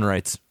get bragging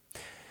rights.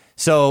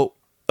 So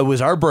it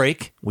was our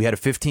break. We had a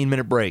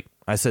 15-minute break.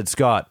 I said,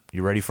 Scott,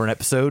 you ready for an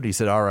episode? He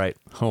said, all right.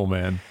 Oh,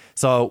 man.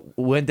 So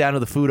we went down to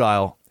the food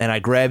aisle, and I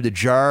grabbed a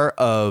jar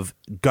of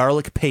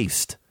garlic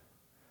paste.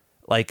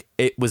 Like,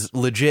 it was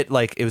legit,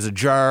 like, it was a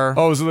jar.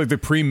 Oh, is it like the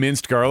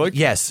pre-minced garlic?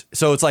 Yes.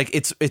 So it's like,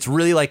 it's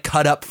really like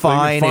cut up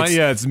fine. Like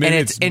it's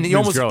minced and you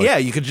almost, garlic. yeah,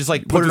 you could just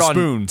like put With it a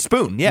on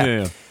spoon. Yeah.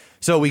 Yeah.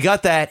 So we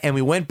got that, and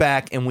we went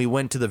back, and we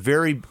went to the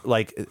very,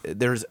 like,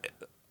 there's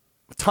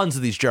tons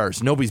of these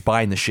jars. Nobody's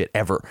buying this shit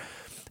ever.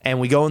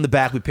 And we go in the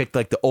back, we picked,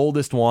 like, the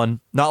oldest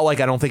one. Not like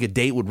I don't think a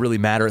date would really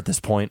matter at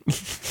this point.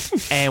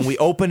 And we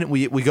open it,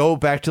 we go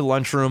back to the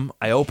lunchroom.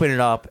 I open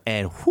it up,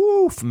 and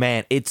whoo,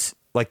 man, it's,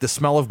 like, the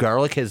smell of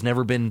garlic has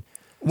never been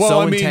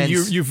so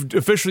intense. You've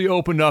officially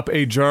opened up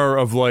a jar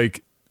of,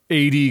 like,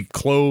 80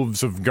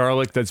 cloves of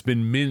garlic that's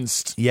been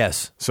minced.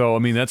 Yes. So, I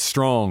mean, that's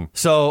strong.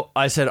 So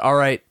I said, all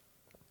right,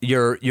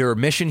 your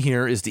mission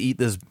here is to eat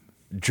this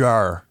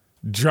jar.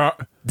 Jar?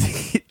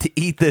 to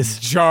eat this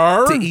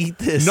Jar? To eat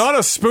this. Not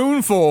a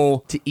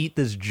spoonful. To eat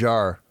this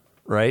jar,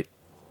 right?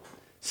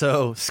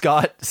 So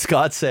Scott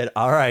said,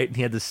 all right. And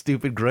he had this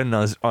stupid grin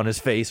on his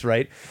face,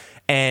 right?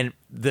 And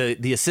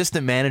the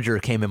assistant manager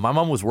came in. My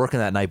mom was working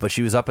that night, but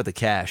she was up at the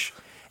cash.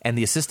 And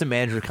the assistant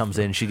manager comes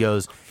in. She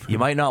goes, you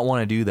might not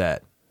want to do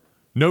that.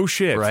 No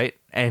shit. Right?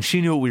 And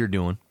she knew what we were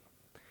doing.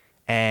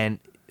 And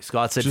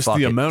Scott said, just fuck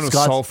the it. amount of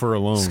sulfur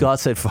alone. Scott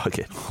said, fuck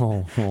it.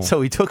 Oh.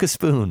 So he took a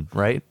spoon,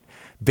 right?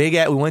 We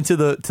went to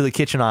the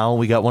kitchen aisle, and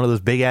we got one of those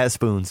big-ass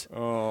spoons.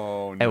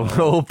 Oh, no. And we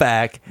go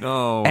back.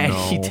 No, and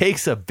he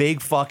takes a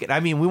big fucking... I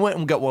mean, we went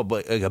and got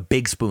like a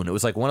big spoon. It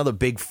was like one of the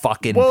big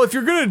fucking... Well, if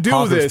you're going to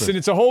do this, and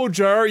it's a whole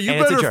jar, you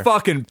And better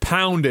fucking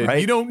pound it.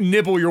 Right? You don't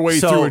nibble your way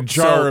through a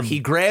jar of he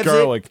grabs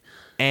garlic. It,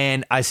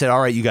 and I said,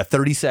 all right, you got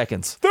 30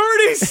 seconds.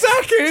 30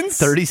 seconds?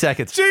 30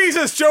 seconds.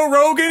 Jesus, Joe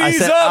Rogan, I he's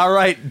said, up. all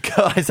right,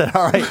 go. I said,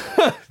 all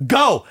right,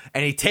 go.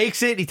 And he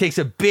takes it. He takes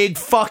a big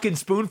fucking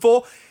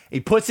spoonful. He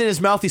puts it in his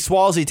mouth. He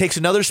swallows it. He takes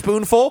another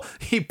spoonful.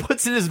 He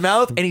puts it in his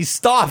mouth, and he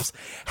stops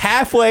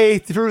halfway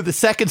through the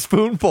second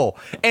spoonful.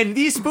 And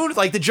these spoons,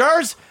 like the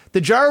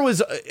jar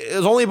was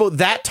only about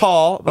that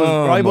tall. It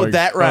was probably about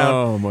that round.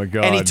 Oh my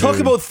god! And he took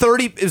dude. about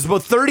 30. It was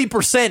about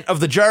 30% of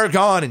the jar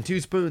gone in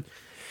 2 spoons.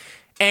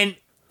 And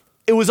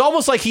it was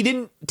almost like he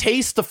didn't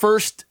taste the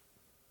first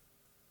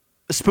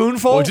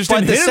spoonful. Well, it just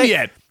didn't hit him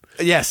yet.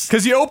 Yes.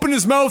 Because he opened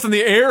his mouth and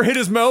the air hit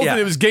his mouth Yeah.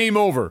 and it was game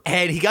over.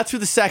 And he got through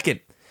the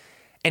second,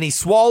 and he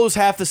swallows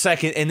half the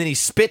second, and then he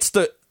spits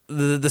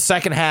the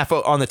second half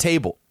on the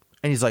table.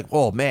 And he's like,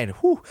 "Oh man,"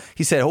 whew.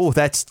 He said, "Oh,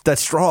 that's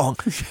strong,"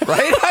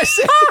 right? I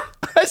said,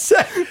 That's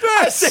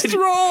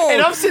strong.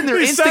 and I'm sitting there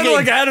He instigating sounded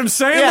like Adam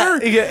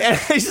Sandler. Yeah, and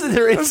he's sitting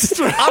there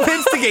I'm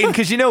instigating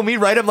because you know me,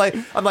 right? I'm like,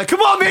 "Come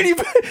on, man, you've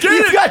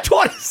got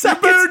 20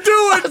 seconds. You better do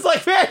it." I was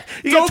like, "Man,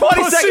 you Don't got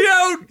 20 pussy seconds."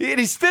 out. And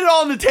he spit it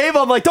all on the table.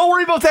 I'm like, "Don't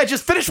worry about that.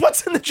 Just finish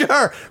what's in the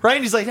jar," right?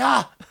 And he's like,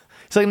 "Ah."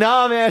 He's like,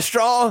 "Nah, man, it's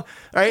strong."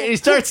 Right? And he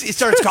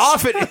starts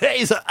coughing.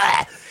 He's like,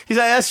 "Ah." He's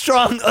like, "That's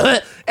strong."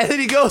 And then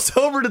he goes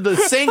over to the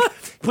sink,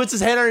 puts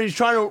his hand on it, and he's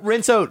trying to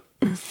rinse out.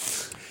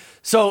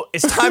 So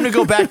it's time to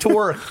go back to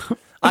work.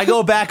 I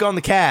go back on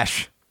the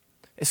cash.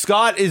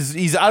 Scott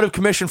he's out of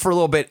commission for a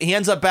little bit. He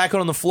ends up back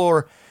on the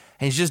floor,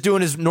 and he's just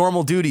doing his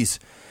normal duties.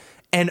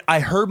 And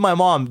I heard my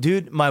mom,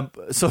 dude, my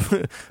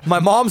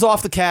mom's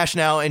off the cash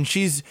now, and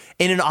she's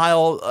in an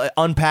aisle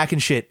unpacking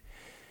shit.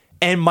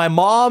 And my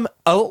mom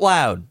out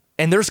loud,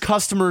 and there's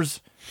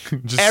customers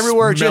Just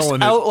everywhere, just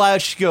smelling it. out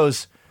loud, she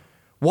goes,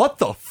 "What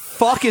the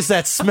fuck is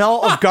that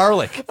smell of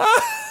garlic?"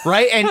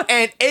 Right? And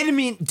I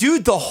mean,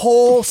 dude, the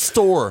whole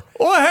store.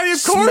 Well, hey,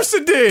 of course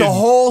it did. The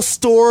whole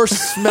store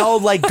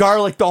smelled like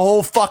garlic, the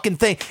whole fucking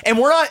thing. And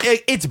we're not,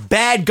 it's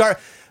bad garlic.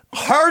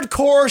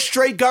 Hardcore,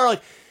 straight garlic.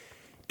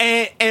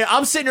 And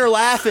I'm sitting there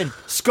laughing.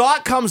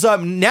 Scott comes up.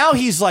 Now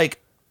he's like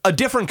a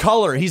different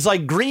color. He's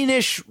like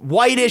greenish,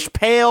 whitish,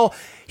 pale.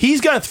 He's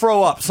going to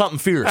throw up something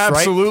fierce,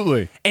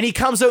 Absolutely. right? And he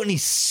comes out and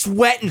he's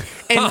sweating.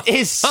 And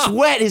his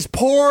sweat, his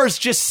pores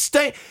just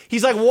stink.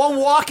 He's like one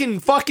walking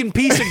fucking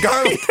piece of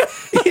garlic.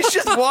 He's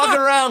just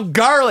walking around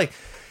garlic.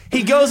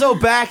 He goes out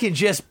back and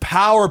just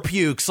power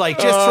pukes, like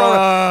just throwing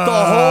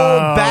the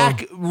whole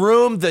back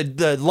room,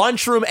 the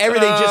lunchroom,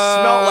 everything just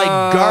smelled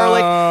like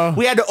garlic.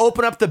 We had to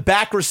open up the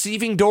back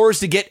receiving doors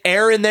to get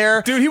air in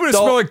there. Dude, he would have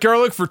smelled like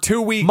garlic for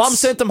 2 weeks. Mom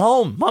sent him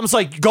home. Mom's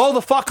like, go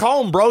the fuck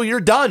home, bro. You're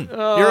done.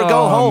 You're a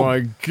go home. Oh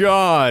my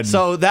God.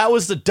 So that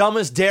was the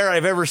dumbest dare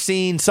I've ever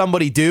seen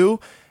somebody do.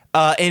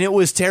 And it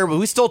was terrible.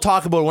 We still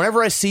talk about it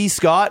whenever I see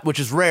Scott, which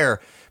is rare.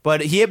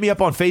 But he hit me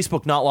up on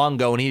Facebook not long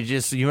ago, and he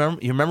just, you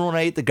remember when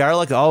I ate the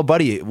garlic? Oh,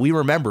 buddy, we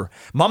remember.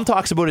 Mom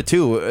talks about it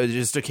too,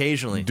 just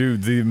occasionally.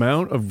 Dude, the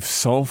amount of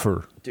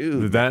sulfur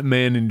that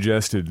man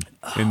ingested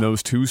in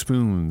those 2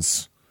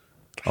 spoons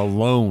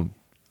alone.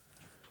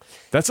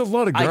 That's a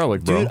lot of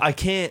garlic, bro. Dude, I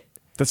can't.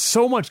 That's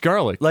so much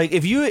garlic. Like,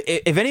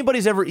 if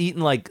anybody's ever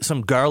eaten like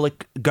some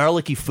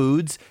garlicky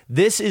foods,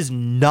 this is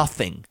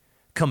nothing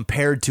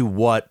compared to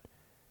what.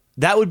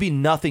 That would be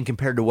nothing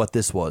compared to what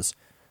this was.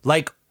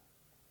 Like,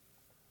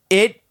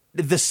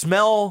 the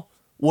smell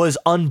was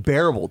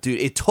unbearable,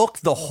 dude. It took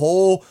the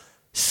whole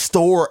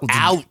store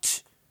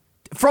out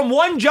from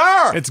one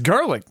jar. It's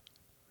garlic.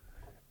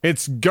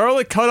 It's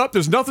garlic cut up.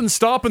 There's nothing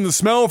stopping the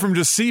smell from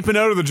just seeping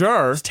out of the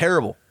jar. It's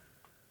terrible.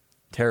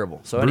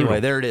 Terrible. So anyway,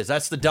 there it is.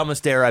 That's the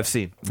dumbest dare I've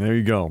seen. There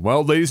you go.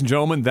 Well, ladies and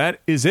gentlemen,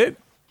 that is it.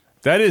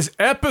 That is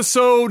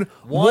episode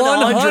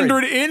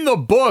 100 in the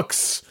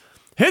books.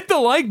 Hit the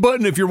like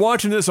button if you're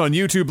watching this on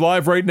YouTube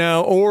Live right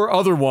now or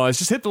otherwise.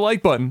 Just hit the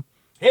like button.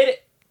 Hit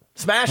it.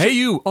 Smash it. Hey,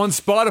 you on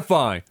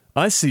Spotify.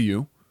 I see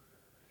you.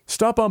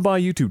 Stop on by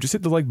YouTube. Just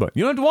hit the like button.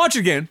 You don't have to watch it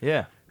again.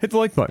 Yeah. Hit the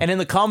like button. And in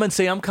the comments,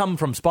 say, I'm coming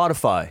from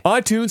Spotify.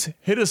 iTunes,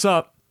 hit us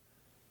up.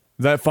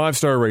 That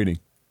 5-star rating.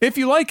 If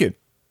you like it,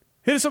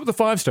 hit us up with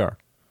a 5-star.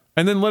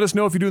 And then let us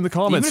know if you do in the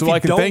comments so I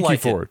can thank you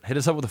for it. Hit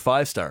us up with a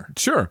 5-star.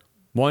 Sure.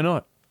 Why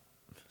not?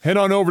 Head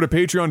on over to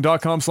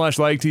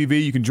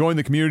patreon.com/LikeTV. You can join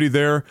the community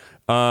there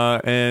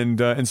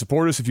and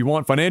support us if you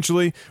want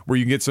financially, where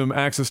you can get some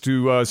access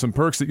to some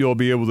perks that you'll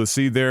be able to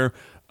see there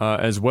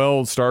as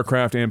well,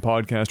 StarCraft and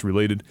podcast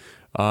related.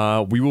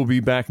 We will be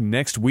back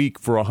next week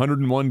for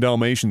 101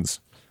 Dalmatians.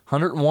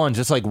 101,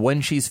 just like When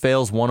She's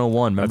Fails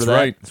 101. Remember That's that?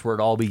 right. That's where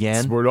it all began.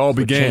 That's where it all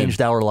began. It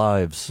changed our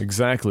lives.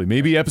 Exactly.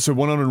 Maybe episode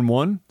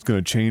 101 is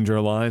going to change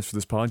our lives for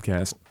this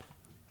podcast.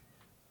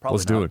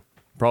 Let's do it.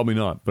 Probably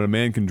not, but a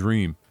man can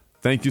dream.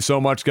 Thank you so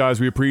much, guys.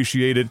 We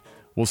appreciate it.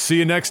 We'll see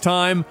you next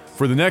time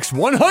for the next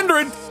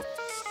 100.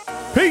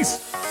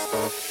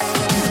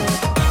 Peace.